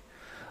topic.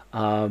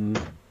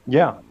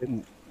 Yeah,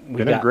 it's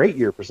been a great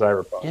year for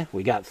Cyberpunk. Yeah,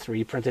 we got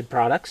 3 printed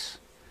products.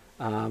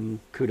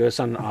 Kudos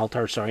on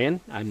Altar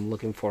Saurian. I'm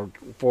looking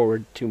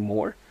forward to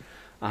more.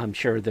 I'm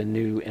sure the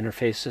new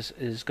interface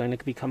is going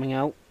to be coming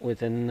out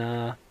within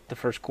the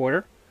first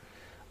quarter.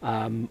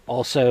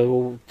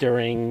 Also,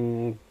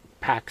 during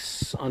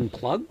PAX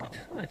Unplugged,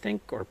 I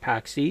think, or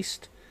PAX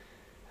East,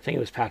 I think it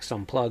was PAX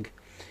Unplugged,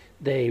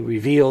 they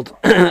revealed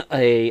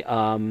a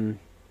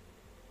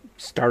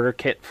starter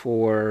kit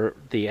for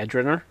the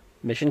Edgerunner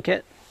mission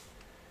kit.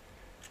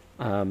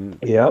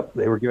 Yep,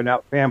 they were giving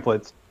out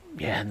pamphlets.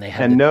 Yeah, and they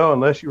had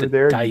unless you were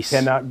there, dice. You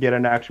cannot get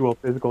an actual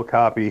physical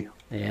copy.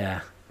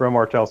 Yeah. From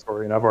our Tell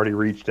Story, and I've already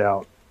reached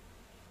out.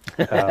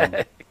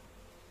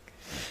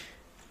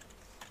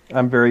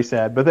 I'm very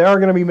sad, but they are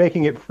going to be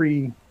making it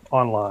free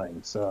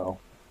online, so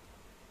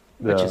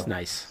which is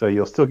nice. So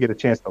you'll still get a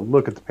chance to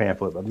look at the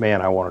pamphlet, but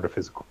man, I wanted a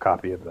physical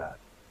copy of that.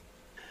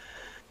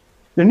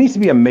 There needs to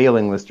be a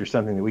mailing list or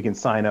something that we can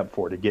sign up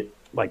for to get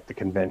like the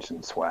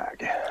convention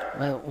swag.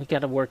 Well, we got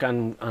to work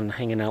on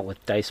hanging out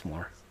with Dice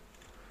more.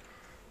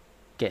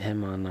 Get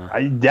him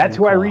on. That's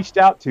who I reached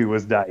out to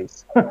was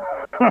Dice.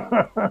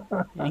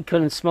 He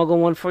couldn't smuggle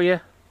one for you?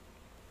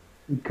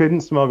 He couldn't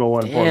smuggle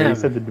one for me. He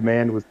said the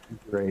demand was too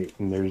great,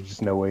 and there's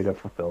just no way to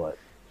fulfill it.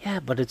 Yeah,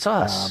 but it's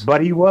us.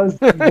 But he was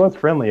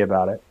friendly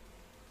about it.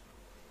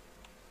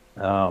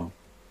 But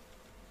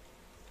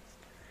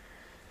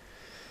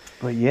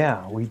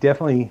yeah, we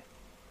definitely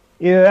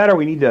either that or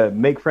we need to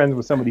make friends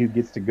with somebody who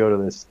gets to go to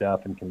this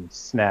stuff and can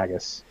snag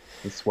us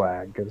the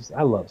swag, because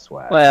I love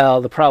swag.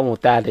 Well, the problem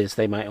with that is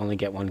they might only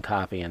get one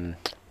copy, and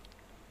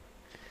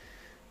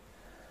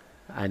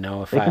I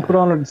know if they can put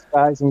on a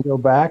disguise and go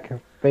back,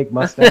 fake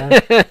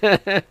mustache.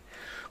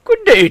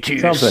 Good day to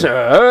you,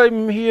 sir.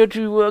 I'm here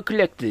to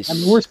collect this. I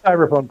mean, we're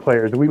Cyberpunk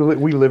players. We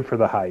live for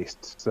the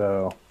heist,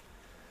 so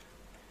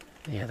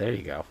yeah, there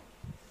you go.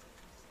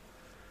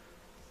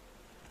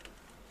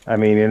 I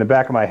mean, in the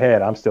back of my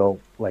head, I'm still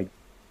like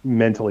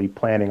mentally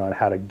planning on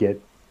how to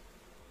get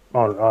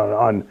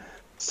on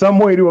some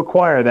way to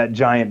acquire that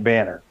giant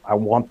banner. I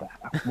want that.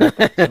 I want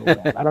that so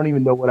bad. I don't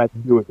even know what I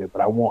can do with it,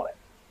 but I want it.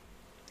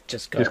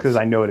 Just because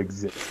I know it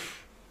exists.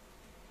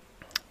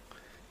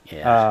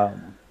 Yeah.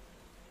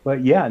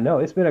 But yeah, no,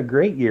 it's been a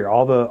great year.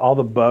 All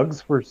the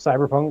bugs for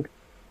Cyberpunk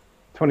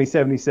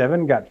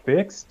 2077 got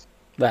fixed.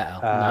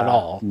 Well, not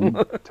all.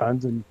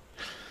 Tons of.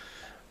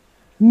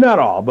 Not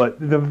all, but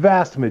the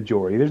vast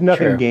majority. There's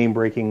nothing game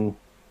breaking.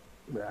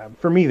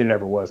 For me, there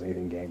never was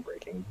anything game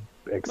breaking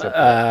except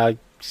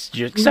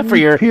for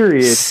your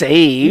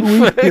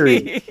save.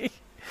 Period.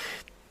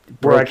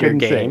 Where I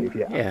couldn't save.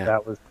 Yeah.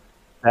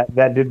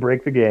 That did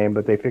break the game,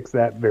 but they fixed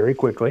that very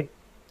quickly.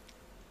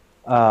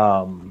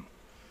 Yeah,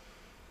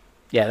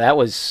 that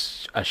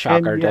was a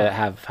shocker to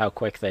have how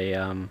quick they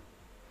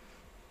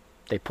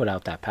put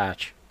out that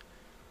patch.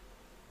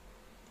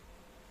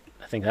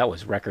 I think that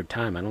was record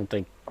time. I don't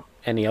think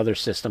any other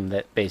system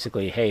that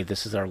basically, hey,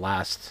 this is our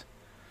last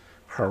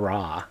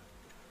hurrah,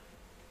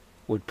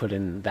 would put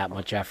in that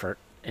much effort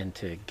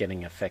into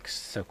getting it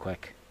fixed so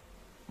quick.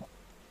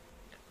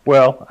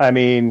 Well, I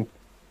mean,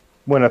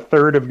 when a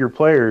third of your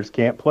players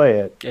can't play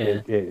it,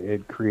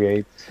 it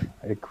creates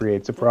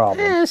a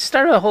problem.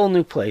 Start a whole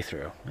new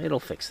playthrough.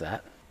 It'll fix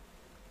that.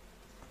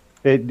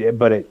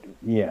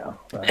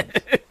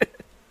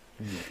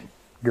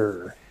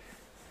 Grr.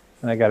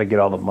 I got to get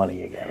all the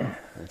money again.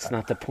 That's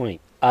not the point.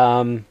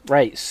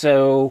 Right,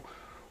 so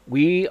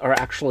we are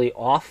actually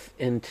off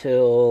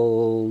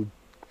until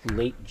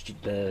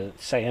the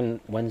second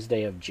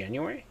Wednesday of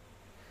January.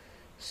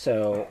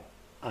 So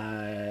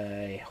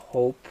I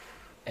hope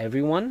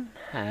everyone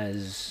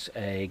has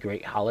a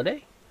great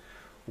holiday.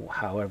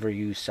 however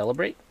you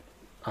celebrate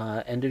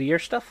end of the year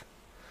stuff.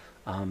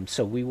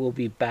 So we will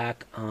be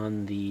back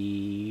on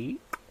the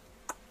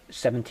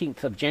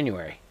 17th of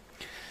January.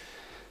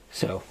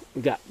 So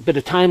we've got a bit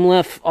of time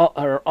left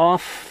or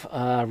off.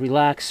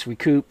 Relax,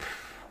 recoup,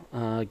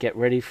 get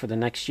ready for the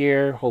next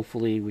year.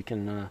 Hopefully we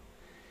can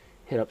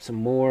hit up some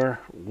more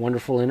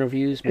wonderful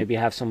interviews. Maybe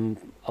have some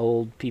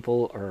old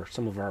people or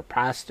some of our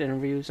past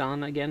interviews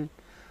on again.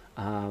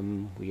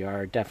 We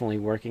are definitely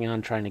working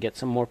on trying to get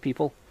some more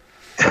people.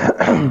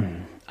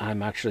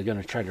 I'm actually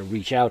going to try to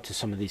reach out to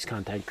some of these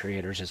content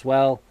creators as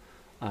well.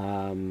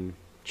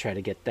 Try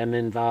to get them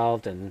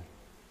involved and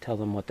tell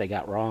them what they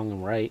got wrong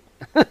and right.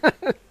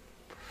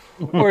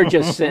 Or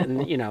just sit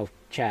and,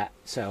 chat.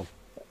 So,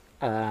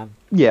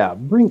 yeah,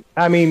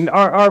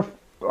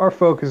 our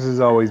focus has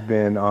always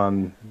been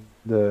on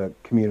the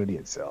community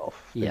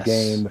itself, the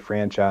game, the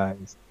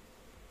franchise,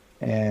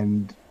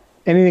 and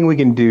anything we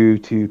can do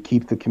to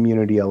keep the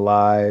community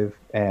alive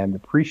and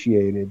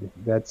appreciated.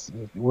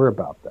 We're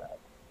about that.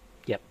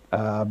 Yep.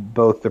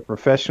 Both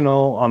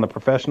on the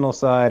professional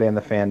side and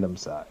the fandom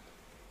side.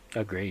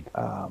 Agreed.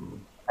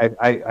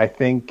 I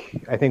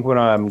think what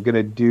I'm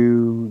gonna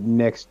do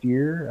next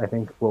year, I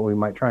think what we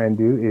might try and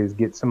do is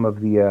get some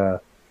of the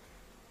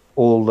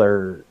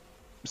older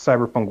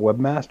Cyberpunk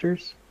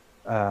webmasters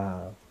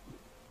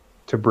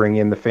to bring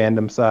in the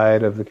fandom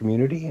side of the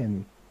community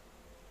and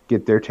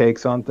get their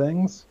takes on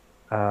things.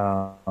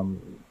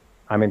 I'm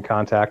in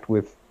contact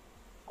with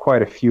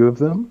quite a few of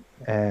them,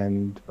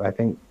 and I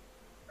think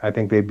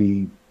they'd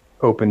be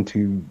open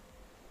to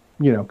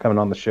coming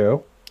on the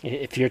show.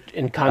 If you're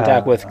in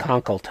contact with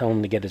Conkle, tell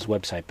him to get his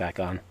website back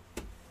on.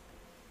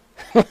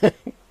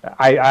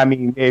 I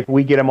mean, if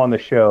we get him on the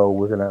show,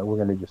 we're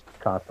gonna just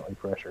constantly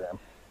pressure him.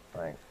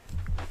 Like,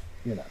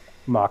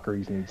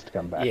 Mockeries needs to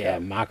come back. Yeah,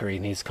 up. Mockery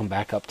needs to come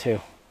back up too.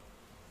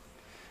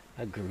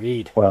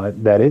 Agreed. Well,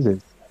 that is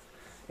it.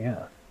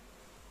 Yeah.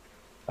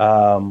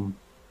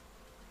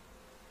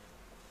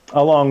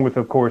 Along with,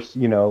 of course,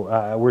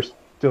 we're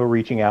still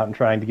reaching out and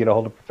trying to get a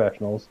hold of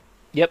professionals.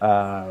 Yep.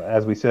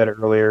 As we said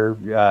earlier,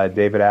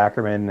 David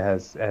Ackerman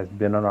has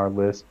been on our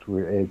list.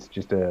 It's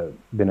just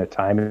been a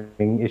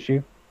timing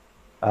issue.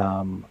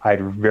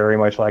 I'd very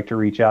much like to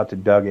reach out to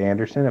Doug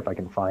Anderson if I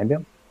can find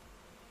him.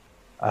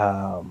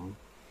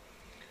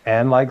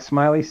 And like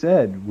Smiley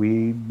said,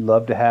 we'd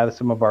love to have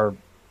some of our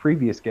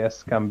previous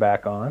guests come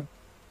back on.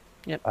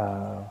 Yep.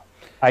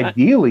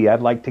 Ideally,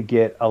 I'd like to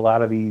get a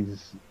lot of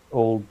these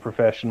old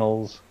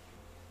professionals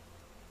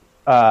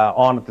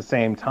on at the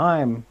same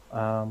time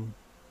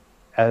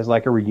as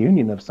like a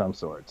reunion of some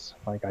sorts.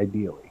 Like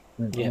ideally,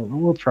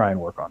 we'll try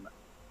and work on that.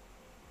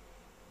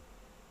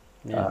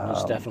 Yeah,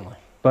 most definitely.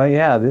 But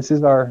yeah, this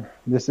is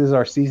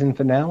our season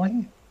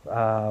finale.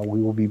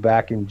 We will be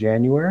back in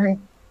January.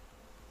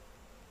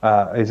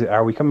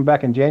 Are we coming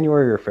back in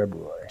January or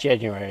February?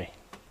 January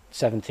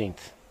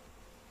 17th.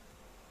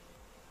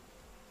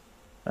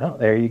 Oh,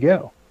 there you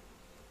go.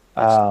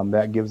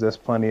 That gives us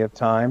plenty of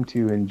time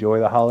to enjoy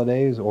the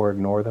holidays or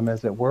ignore them,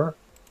 as it were,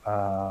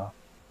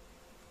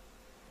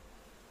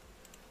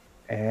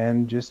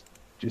 and just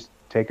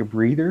take a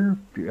breather,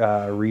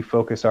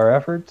 refocus our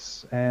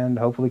efforts, and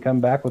hopefully come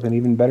back with an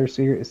even better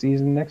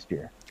season next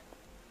year.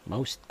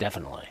 Most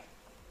definitely.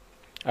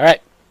 All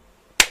right.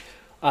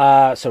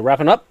 So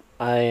wrapping up,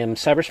 I am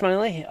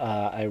Cybersmily.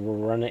 I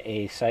run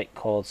a site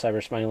called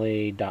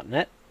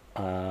cybersmily.net.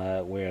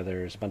 Where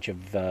there's a bunch of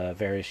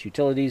various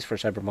utilities for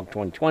Cyberpunk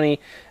 2020,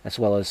 as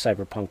well as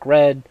Cyberpunk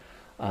Red.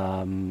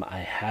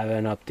 I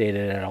haven't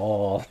updated at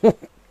all.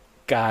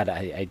 God,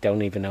 I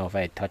don't even know if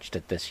I had touched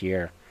it this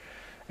year.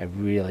 I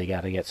really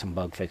got to get some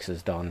bug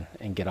fixes done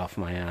and get off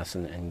my ass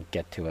and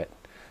get to it.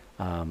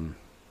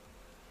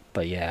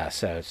 But yeah,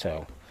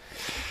 so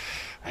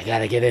I got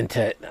to get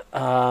into it.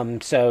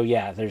 So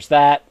yeah, there's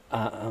that.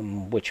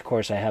 Which of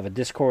course I have a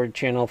Discord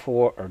channel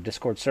for, or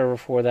Discord server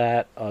for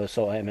that.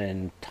 So I'm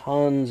in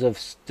tons of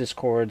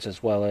Discords,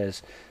 as well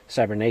as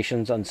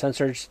Cybernation's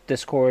Uncensored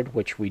Discord,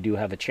 which we do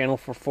have a channel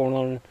for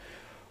Forlorn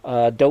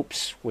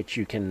dopes, which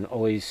you can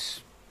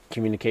always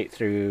communicate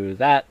through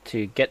that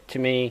to get to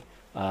me.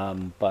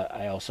 But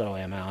I also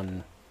am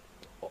on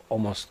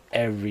almost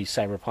every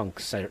Cyberpunk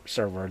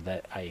server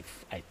that I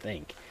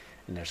think,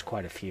 and there's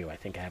quite a few. I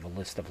think I have a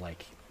list of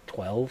like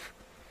 12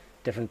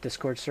 different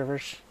Discord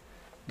servers.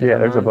 Yeah,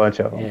 there's a bunch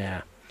of them.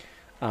 Yeah.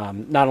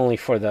 Not only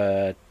for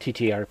the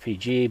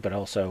TTRPG, but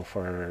also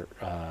for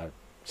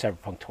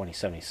Cyberpunk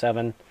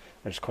 2077.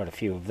 There's quite a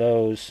few of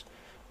those.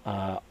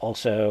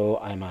 Also,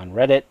 I'm on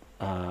Reddit.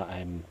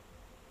 I'm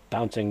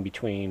bouncing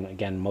between,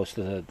 again, most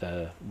of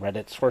the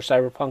Reddits for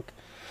Cyberpunk.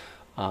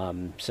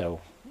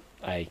 So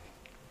I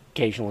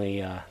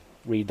occasionally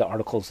read the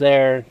articles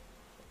there,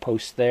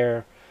 post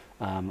there.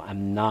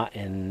 I'm not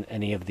in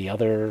any of the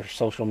other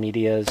social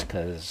medias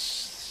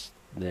because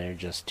they're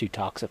just too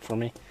toxic for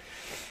me.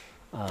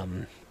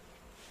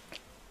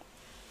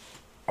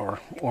 Or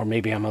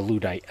maybe I'm a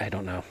Luddite. I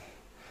don't know.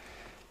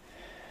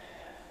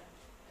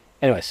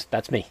 Anyways,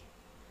 that's me.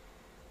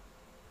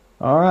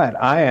 All right,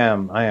 I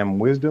am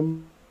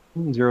Wisdom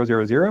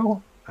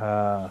 000.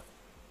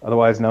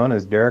 otherwise known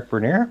as Derek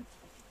Bernier.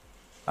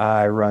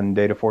 I run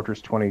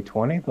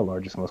Datafortress2020, the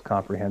largest, most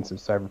comprehensive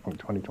Cyberpunk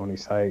 2020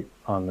 site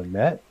on the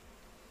net.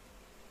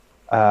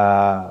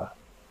 I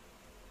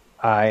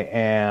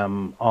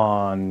am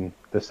on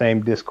the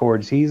same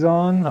Discords he's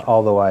on,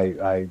 although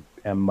I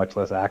am much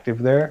less active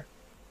there.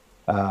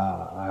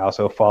 I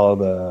also follow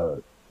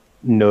the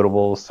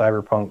notable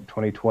Cyberpunk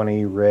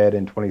 2020 Red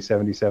and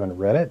 2077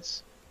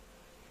 Reddits.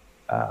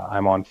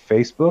 I'm on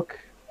Facebook,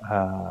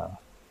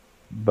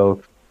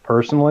 both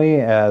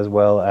personally as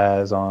well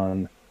as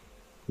on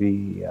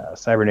the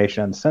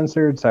Cybernation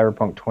Uncensored,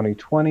 Cyberpunk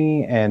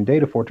 2020, and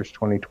Datafortress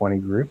 2020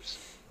 groups.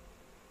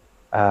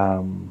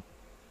 I'm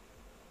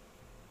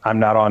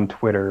not on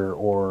Twitter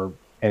or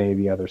any of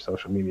the other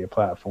social media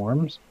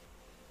platforms.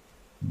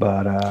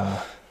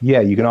 But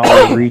yeah, you can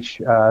always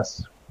reach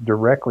us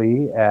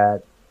directly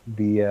at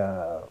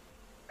the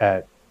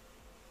at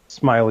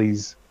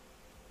Smiley's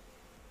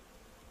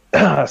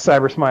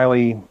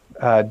Cybersmily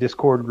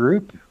Discord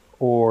group,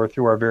 or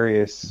through our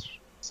various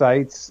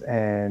sites,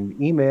 and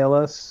email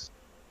us,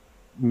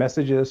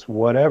 message us,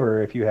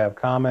 whatever. If you have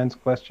comments,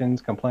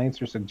 questions,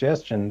 complaints, or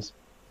suggestions,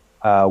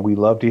 we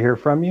love to hear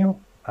from you.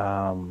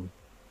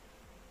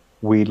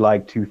 We'd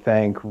like to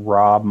thank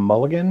Rob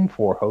Mulligan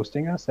for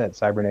hosting us at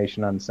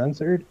Cybernation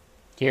Uncensored.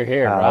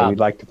 Here, Rob. We'd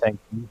like to thank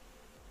you.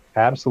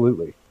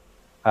 Absolutely.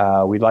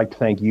 We'd like to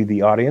thank you,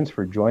 the audience,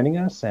 for joining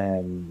us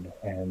and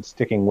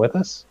sticking with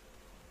us.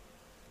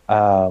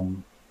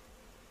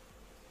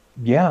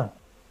 Yeah.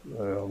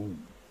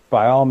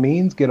 By all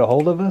means, get a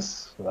hold of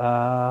us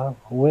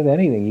with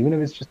anything, even if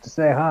it's just to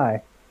say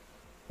hi.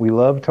 We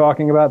love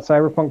talking about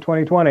Cyberpunk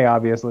 2020,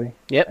 obviously.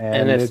 Yep.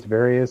 And its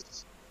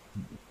various,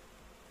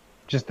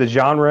 just the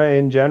genre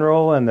in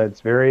general, and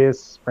its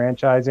various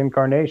franchise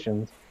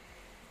incarnations.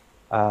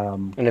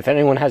 And if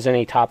anyone has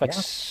any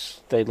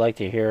topics they'd like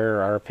to hear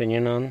our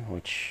opinion on,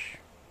 which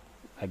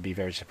I'd be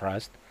very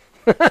surprised.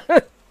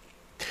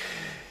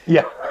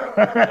 Yeah.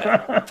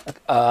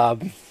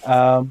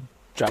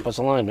 Drop us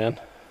a line, man.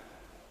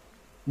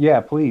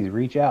 Yeah, please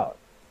reach out.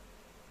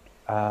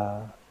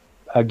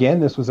 Again,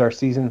 this was our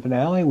season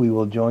finale. We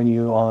will join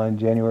you on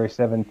January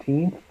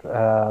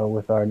 17th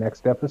with our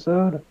next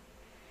episode.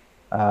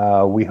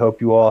 We hope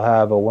you all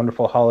have a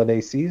wonderful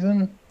holiday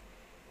season.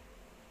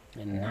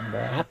 And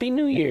Happy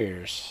New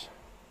Year's.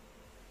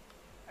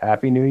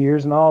 Happy New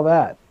Year's and all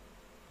that.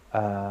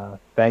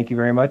 Thank you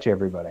very much,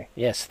 everybody.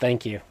 Yes,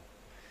 thank you.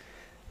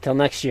 Till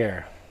next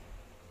year.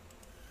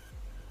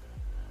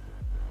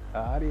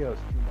 Adios.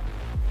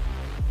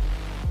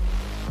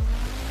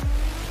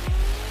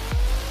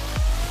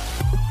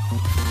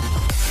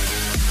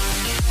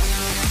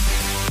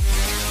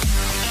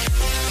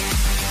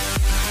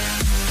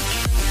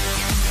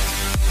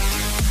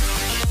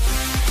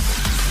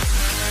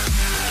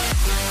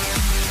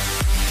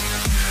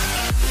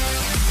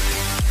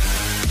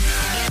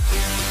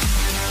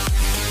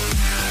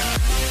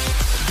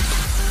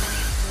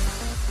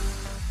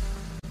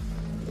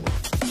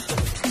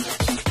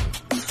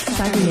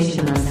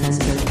 Cybernation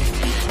Uncensored.